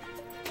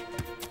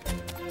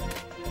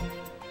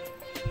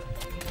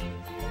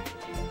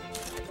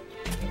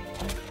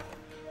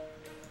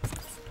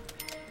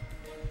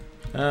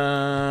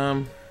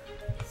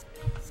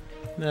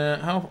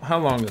 How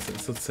long is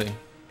this? Let's see.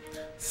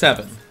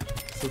 7. So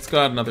let's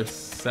go add another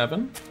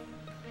 7.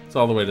 It's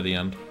all the way to the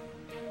end.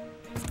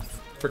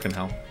 Frickin'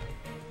 hell.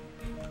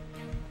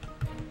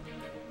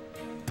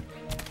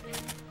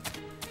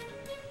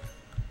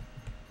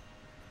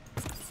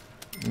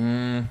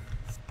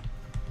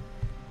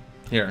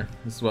 Here,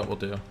 this is what we'll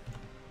do.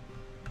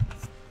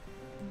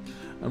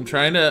 I'm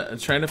trying to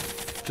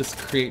just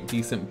create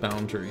decent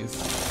boundaries.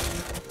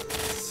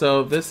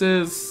 So this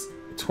is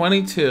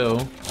 22.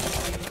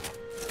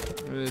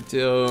 I'm gonna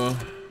do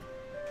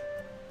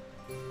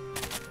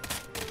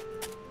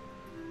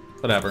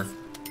whatever.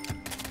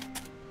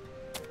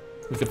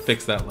 We could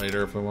fix that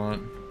later if we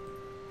want.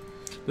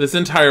 This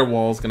entire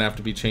wall is gonna have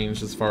to be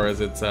changed as far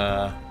as its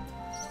as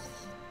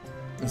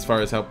far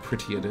as how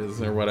pretty it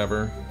is or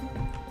whatever.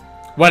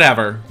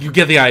 Whatever. You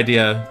get the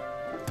idea.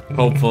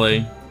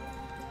 Hopefully.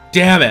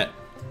 Damn it.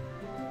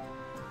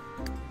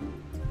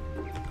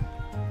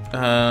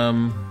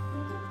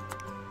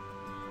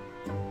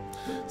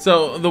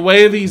 So the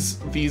way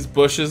these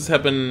bushes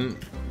have been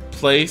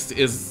placed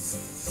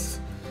is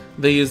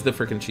they use the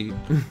frickin' cheat.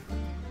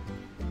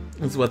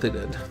 That's what they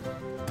did.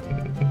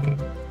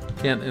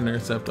 Can't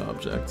intercept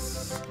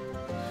objects.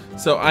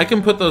 So I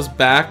can put those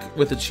back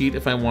with a cheat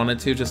if I wanted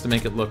to, just to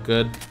make it look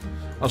good.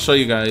 I'll show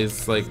you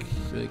guys, like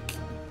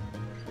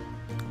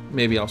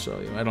maybe I'll show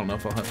you. I don't know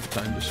if I'll have the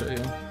time to show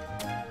you.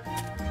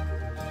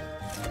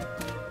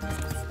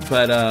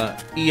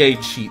 But EA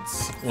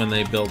cheats when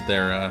they build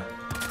their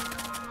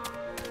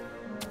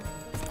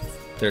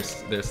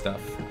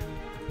stuff.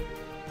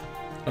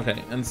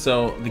 Okay, and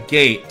so the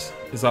gate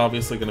is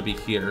obviously going to be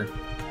here.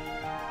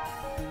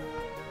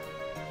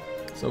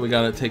 So we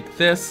got to take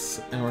this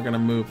and we're going to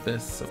move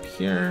this up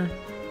here.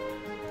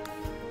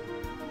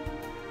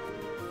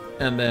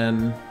 And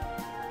then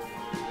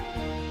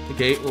the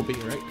gate will be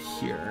right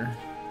here.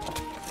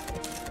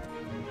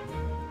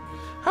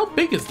 How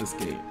big is this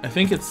gate? I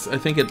think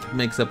it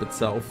makes up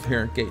itself.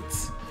 Here,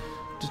 gates.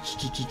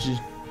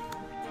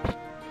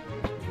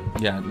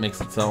 Yeah, it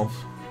makes itself.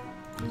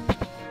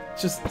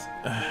 Just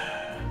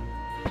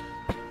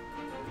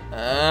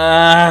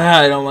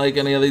I don't like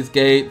any of these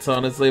gates,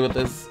 honestly, with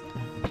this.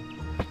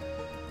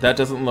 That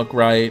doesn't look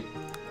right.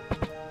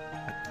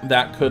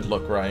 That could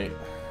look right.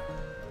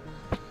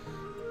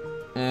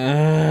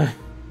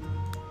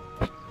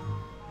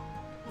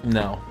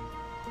 No.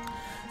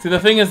 See, the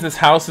thing is, this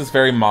house is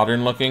very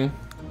modern looking.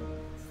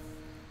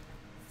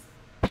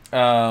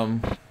 But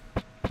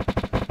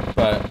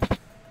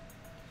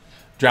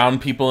drown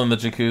people in the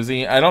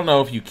jacuzzi? I don't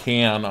know if you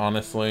can,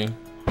 honestly.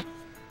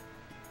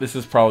 This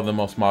is probably the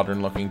most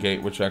modern looking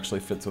gate, which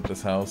actually fits with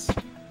this house.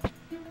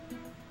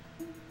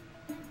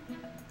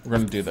 We're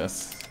gonna do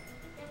this.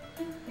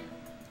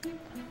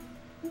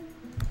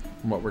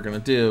 And what we're gonna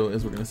do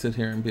is we're gonna sit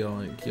here and be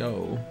like,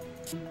 yo.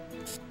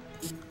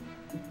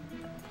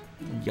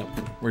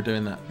 Yep, we're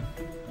doing that.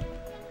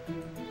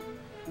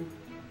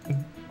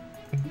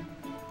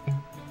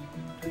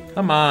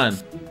 Come on.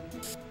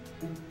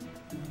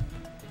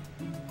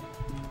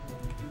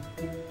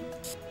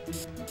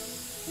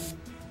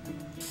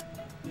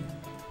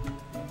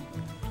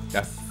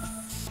 Yes.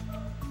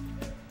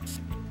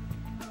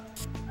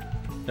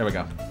 There we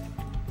go.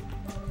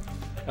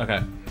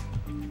 Okay.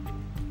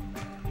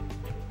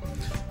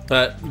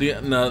 But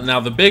now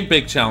the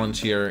big challenge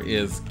here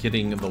is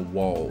getting the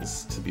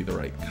walls to be the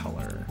right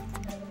color.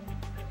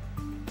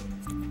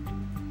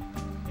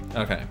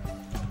 Okay.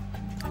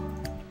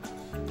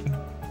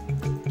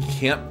 You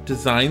can't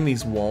design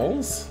these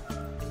walls?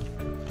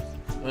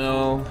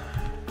 Well,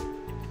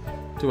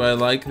 do I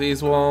like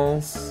these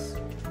walls?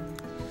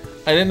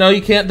 I didn't know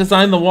you can't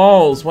design the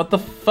walls. What the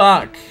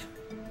fuck?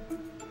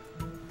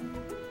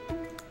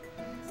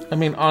 I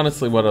mean,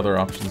 honestly, what other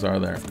options are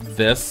there?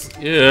 This?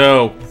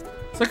 Ew.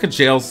 It's like a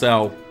jail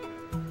cell.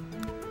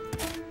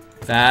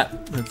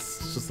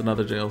 That's just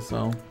another jail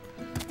cell.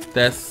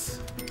 This,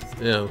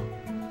 ew.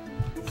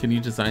 Can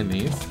you design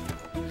these?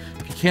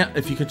 If you can't,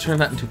 if you could turn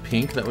that into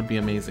pink, that would be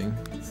amazing.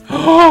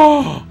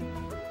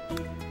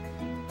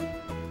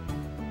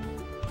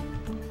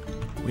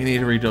 We need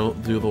to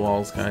redo the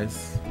walls,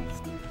 guys.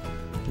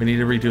 We need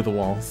to redo the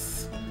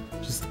walls.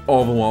 Just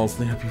all the walls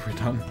need to be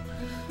redone.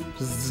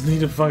 Just need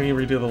to fucking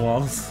redo the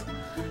walls.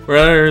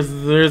 Where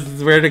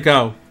to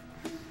go?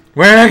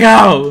 Where to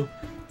go?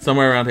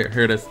 Somewhere around here.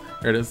 Here it is.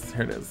 Here it is.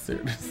 Here it is. Here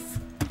it is.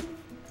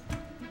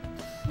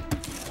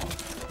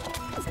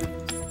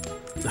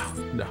 No,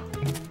 no.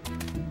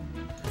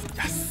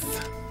 Yes.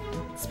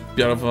 It's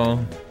beautiful.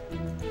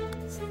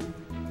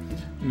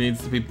 It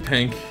needs to be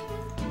pink.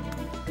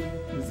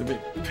 It needs to be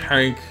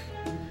pink.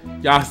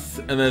 Yes,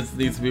 and this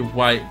needs to be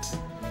white.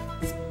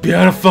 It's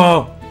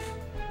beautiful.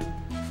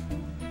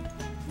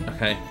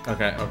 Okay,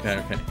 okay, okay,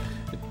 okay.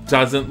 It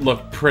doesn't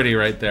look pretty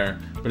right there,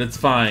 but it's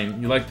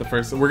fine. You like the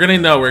first. We're gonna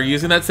know we're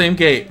using that same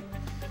gate.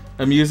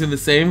 I'm using the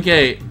same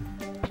gate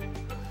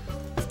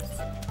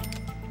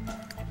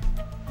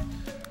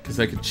because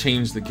I could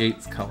change the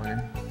gate's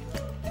color,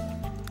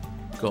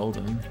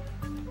 golden,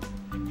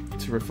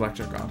 to reflect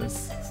our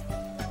goddess.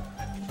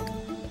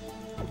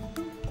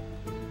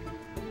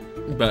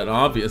 But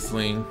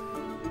obviously,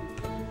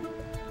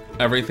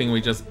 everything we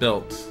just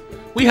built.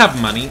 We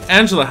have money.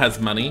 Angela has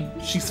money.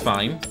 She's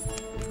fine.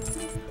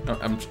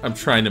 I'm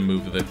trying to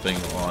move the thing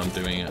while I'm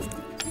doing it.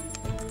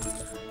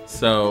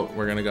 So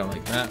we're gonna go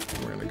like that.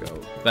 We're gonna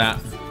go that.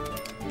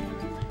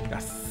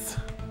 Yes.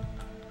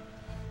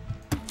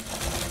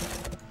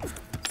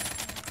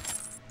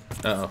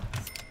 Uh-oh.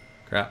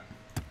 Crap.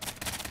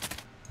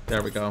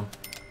 There we go.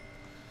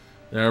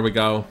 There we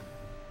go.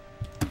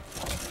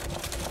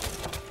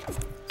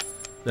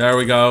 There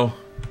we go.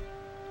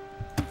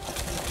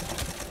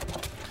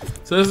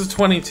 So this is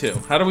 22.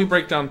 How do we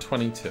break down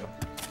 22?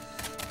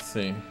 Let's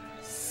see.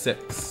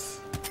 6.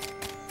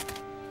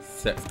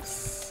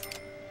 6.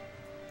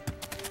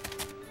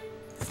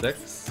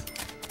 6.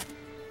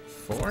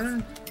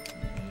 4?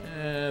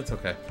 It's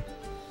okay.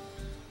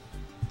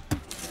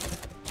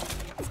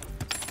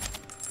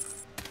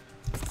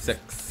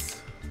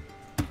 6.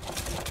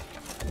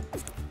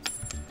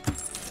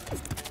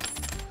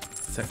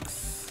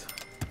 6.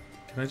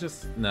 Can I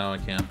just... No, I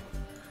can't.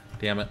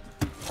 Damn it.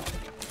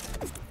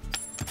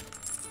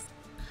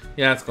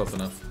 Yeah, it's close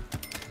enough.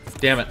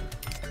 Damn it.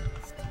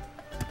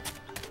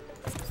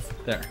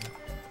 There.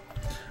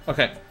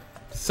 Okay.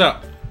 So.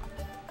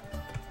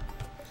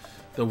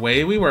 The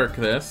way we work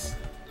this...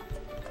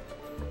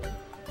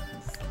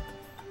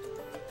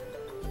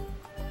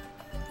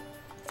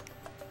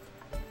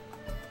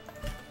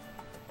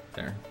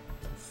 There.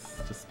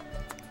 It's just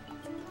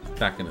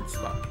back in its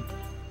spot.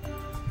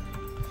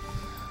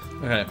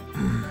 Okay.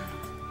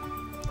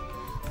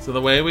 So the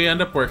way we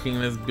end up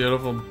working this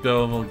beautiful,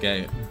 beautiful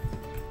gate.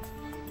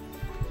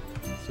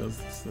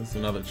 There's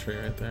another tree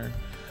right there.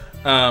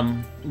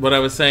 What I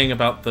was saying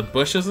about the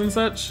bushes and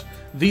such,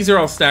 these are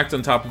all stacked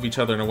on top of each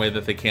other in a way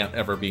that they can't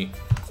ever be.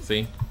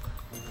 See?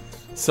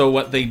 So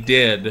what they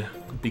did,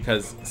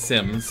 because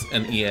Sims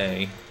and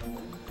EA,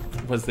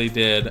 was they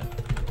did...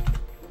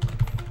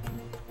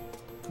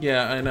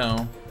 Yeah, I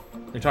know.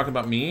 You're talking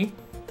about me?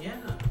 Yeah.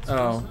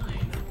 Oh.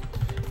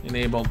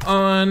 Enabled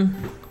on.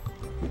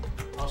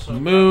 Also,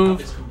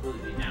 move. is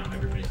completely down.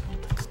 Everybody's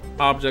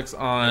Objects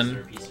on.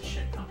 they're a piece of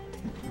shit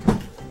company.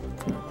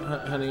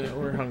 Honey,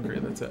 we're hungry.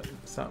 That's it.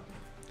 Stop.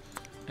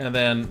 And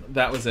then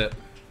that was it.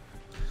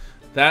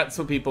 That's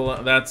what people.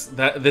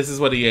 This is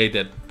what EA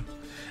did.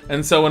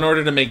 And so, in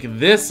order to make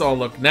this all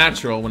look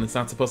natural when it's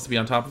not supposed to be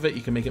on top of it,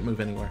 you can make it move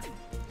anywhere.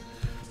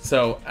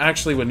 So,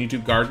 actually, when you do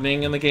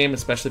gardening in the game,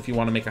 especially if you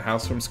want to make a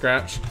house from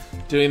scratch,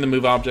 doing the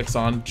move objects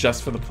on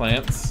just for the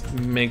plants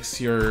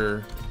makes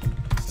your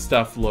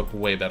stuff look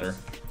way better.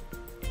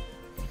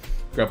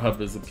 Grubhub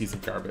is a piece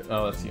of garbage.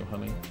 Oh, that's you,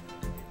 honey.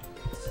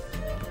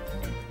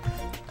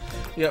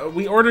 Yeah,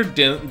 we ordered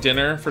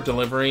dinner for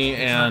delivery,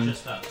 and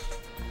it's not just us.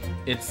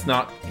 It's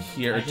not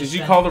here. Did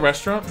you call the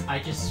restaurant? I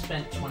just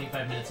spent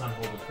 25 minutes on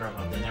hold with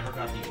Grubhub. They never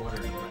got the order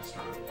to the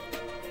restaurant.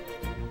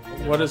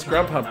 What is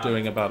Grubhub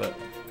doing about it?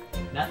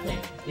 Nothing.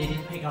 They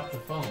didn't pick up the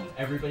phone.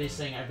 Everybody's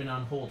saying I've been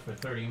on hold for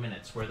 30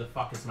 minutes. Where the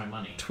fuck is my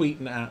money?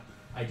 Tweeting at.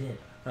 I did.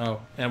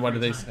 Oh, and what do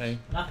they say?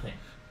 Nothing.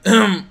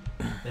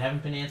 They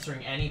haven't been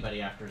answering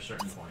anybody after a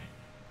certain point.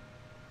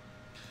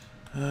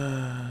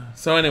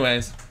 So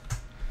anyways,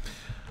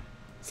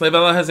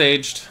 Slavella has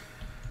aged.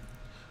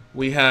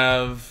 We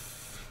have...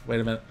 Wait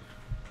a minute.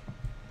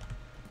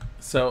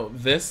 So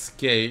this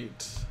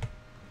gate,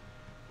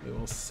 we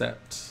will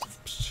set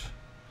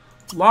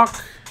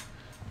lock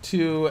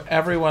to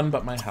everyone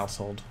but my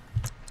household.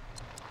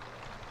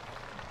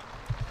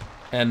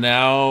 And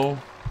now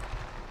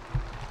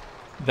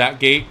that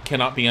gate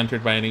cannot be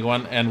entered by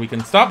anyone, and we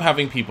can stop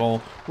having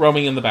people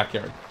roaming in the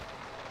backyard.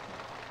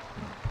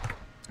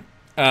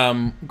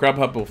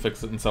 Grubhub will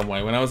fix it in some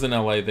way. When I was in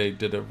LA, they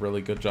did a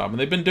really good job, and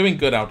they've been doing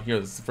good out here.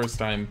 This is the first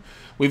time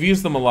we've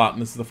used them a lot,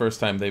 and this is the first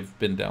time they've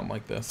been down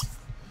like this.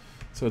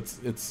 So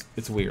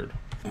it's weird.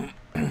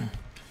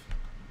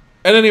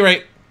 At any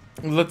rate,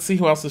 let's see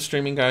who else is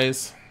streaming,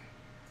 guys.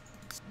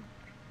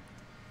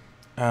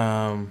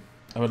 I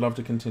would love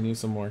to continue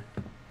some more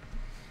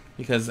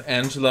because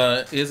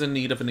Angela is in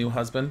need of a new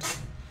husband.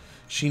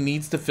 She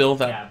needs to fill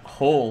that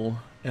hole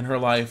in her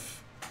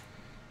life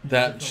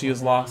that she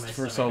has lost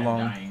for so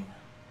long.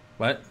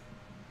 What?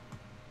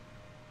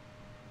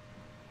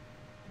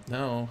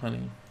 No,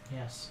 honey.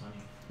 Yes,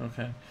 honey.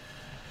 Okay.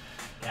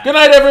 Yeah. Good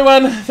night,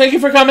 everyone. Thank you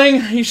for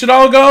coming. You should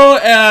all go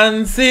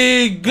and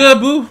see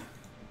Goobu.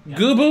 Yeah.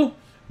 Goobu.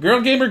 Girl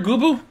Gamer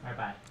Goobu.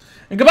 Bye-bye.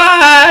 And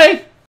goodbye!